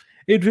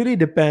 It really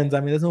depends.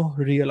 I mean, there's no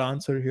real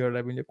answer here.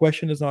 I mean, the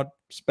question is not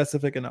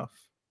specific enough.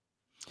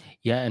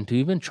 Yeah, and to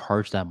even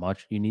charge that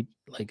much, you need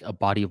like a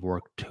body of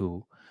work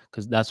too,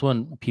 because that's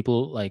when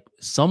people like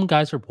some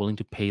guys are willing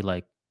to pay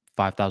like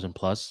 5,000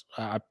 plus.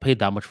 I paid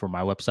that much for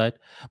my website,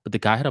 but the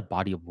guy had a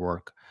body of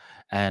work,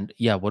 and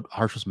yeah, what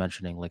Harsh was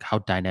mentioning, like how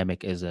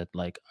dynamic is it?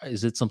 Like,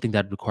 is it something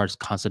that requires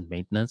constant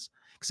maintenance?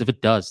 Because if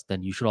it does,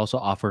 then you should also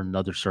offer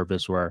another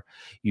service where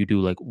you do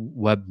like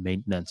web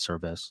maintenance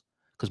service.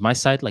 Because my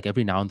site, like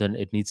every now and then,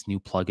 it needs new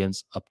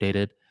plugins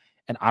updated,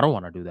 and I don't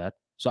want to do that.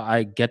 So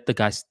I get the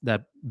guys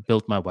that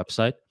built my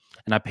website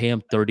and I pay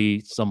him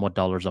 30 somewhat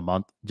dollars a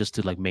month just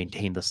to like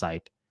maintain the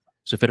site.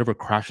 So if it ever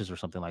crashes or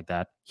something like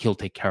that, he'll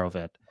take care of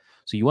it.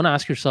 So you want to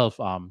ask yourself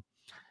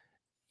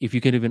if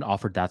you can even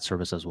offer that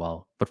service as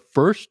well. But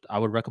first, I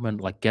would recommend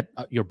like get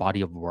your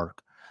body of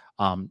work.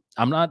 I'm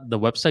not the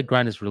website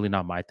grind is really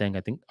not my thing.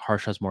 I think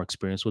Harsh has more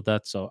experience with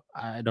that, so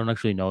I don't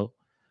actually know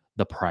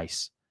the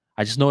price.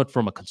 I just know it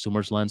from a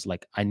consumer's lens.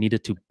 Like I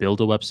needed to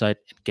build a website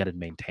and get it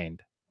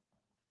maintained.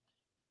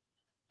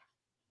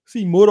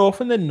 See, more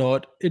often than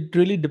not, it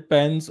really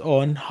depends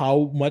on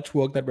how much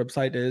work that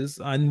website is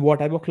and what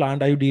type of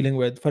client are you dealing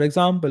with. For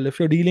example, if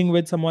you're dealing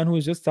with someone who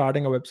is just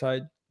starting a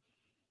website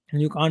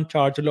and you can't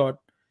charge a lot,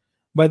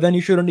 but then you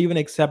shouldn't even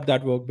accept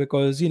that work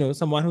because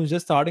someone who's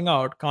just starting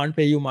out can't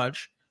pay you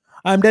much.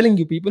 I'm telling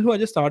you, people who are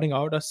just starting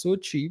out are so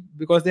cheap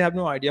because they have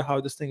no idea how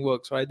this thing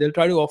works, right? They'll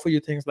try to offer you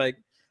things like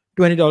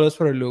 $20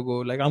 for a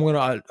logo. Like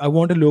I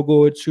want a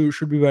logo, it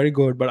should be very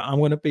good, but I'm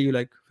gonna pay you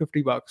like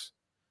 $50.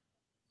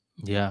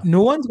 Yeah.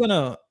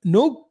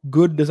 No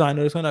good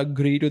designer is gonna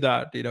agree to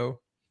that.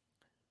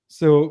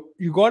 So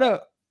you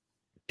gotta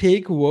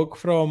take work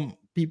from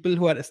people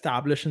who are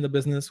established in the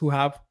business, who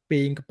have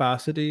paying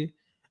capacity,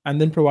 and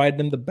then provide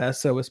them the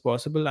best service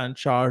possible and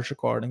charge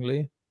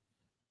accordingly.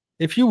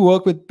 If you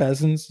work with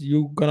peasants,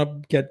 you're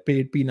gonna get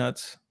paid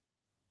peanuts.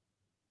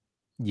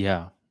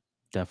 Yeah,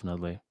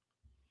 definitely.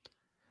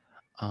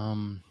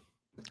 Um,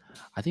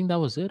 I think that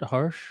was it,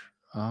 Harsh.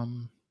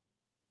 Um,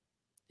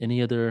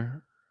 any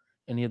other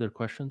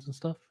questions and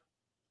stuff?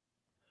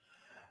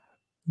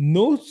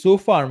 No, so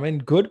far, man.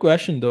 Good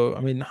question, though.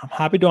 I mean, I'm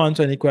happy to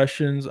answer any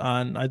questions,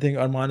 and I think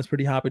Arman is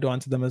pretty happy to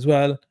answer them as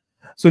well.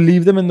 So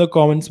leave them in the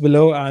comments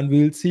below, and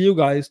we'll see you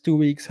guys 2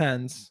 weeks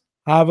hence.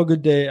 Have a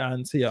good day,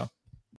 and see ya.